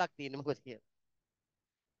මෑ වැලක් තියෙන මොකද කියලා.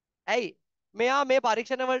 ඇයි? මෙයා මේ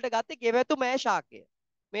පරීක්ෂණ වලට ගත්තේ ගෙවතු මෑ ශාකය.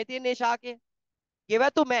 මේ තියෙන මේ ශාකය.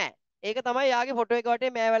 ගෙවතු මෑ. ඒක තමයි යාගේ ෆොටෝ එක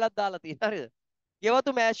වටේ මෑ වැලක් දාලා තියෙන්නේ. හරිද?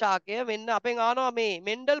 ගෙවතු මෑ ශාකය මෙන්න අපෙන් ආනවා මේ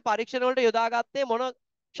මෙන්ඩල් පරීක්ෂණ වලට යොදාගත්තේ මොන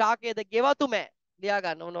ශාකයේද? ගෙවතු මෑ. ලියා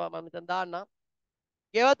ගන්න ඕනවා මම මෙතන දාන්නම්.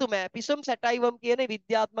 ගෙවතු මෑ පිසම් සැටයිවම් කියන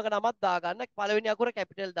විද්‍යාත්මක නමක් දාගන්න. පළවෙනි අකුර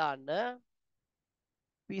කැපිටල් දාන්න.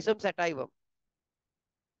 පිසම් සැටයිවම්.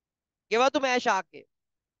 ගෙවතු මෑ ශාකය.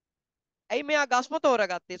 ඇයි මෙයා ගස්ම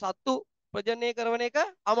තෝරගත්තේ? සත්තු ප්‍රජනනය කරන එක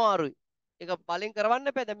අමාරුයි. ඒක බලෙන්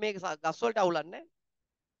කරවන්න බෑ. දැන් මේක ගස් වලට අවුලක් නැහැ.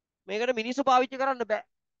 මේකට මිනිස්සු පාවිච්චි කරන්න බෑ.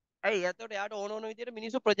 ඇයි? එතකොට යාට ඕන ඕන විදිහට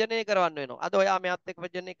මිනිස්සු ප්‍රජනනය කරවන්න වෙනවා. අද ඔයා මෙයාත් එක්ක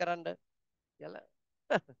ප්‍රජනනය කරන්න කියලා.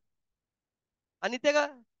 අනිත් එක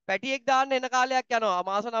පැටියෙක් දාන්න එන කාලයක් යනවා.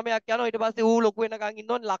 මාස 9ක් යනවා. ඊට පස්සේ ඌ ලොකු වෙනකන්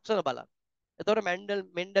ඉන්න ඕනේ ලක්ෂණ බලන්න. එතකොට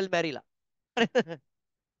මෙන්ඩල් මැරිලා.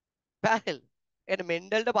 පැහැදිලි. එහෙනම්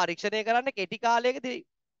මෙන්ඩල්ට පරීක්ෂණය කරන්න කෙටි කාලයකදී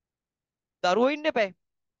දරුවෝ ඉන්න එපා.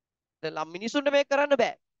 දැන් මිනිසුන්ට මේක කරන්න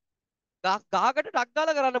බෑ. ගහකට ටක්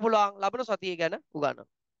ගාලා කරන්න පුළුවන් ලබන සතිය ගැන උගන්වනවා.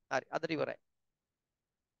 හරි අදට ඉවරයි.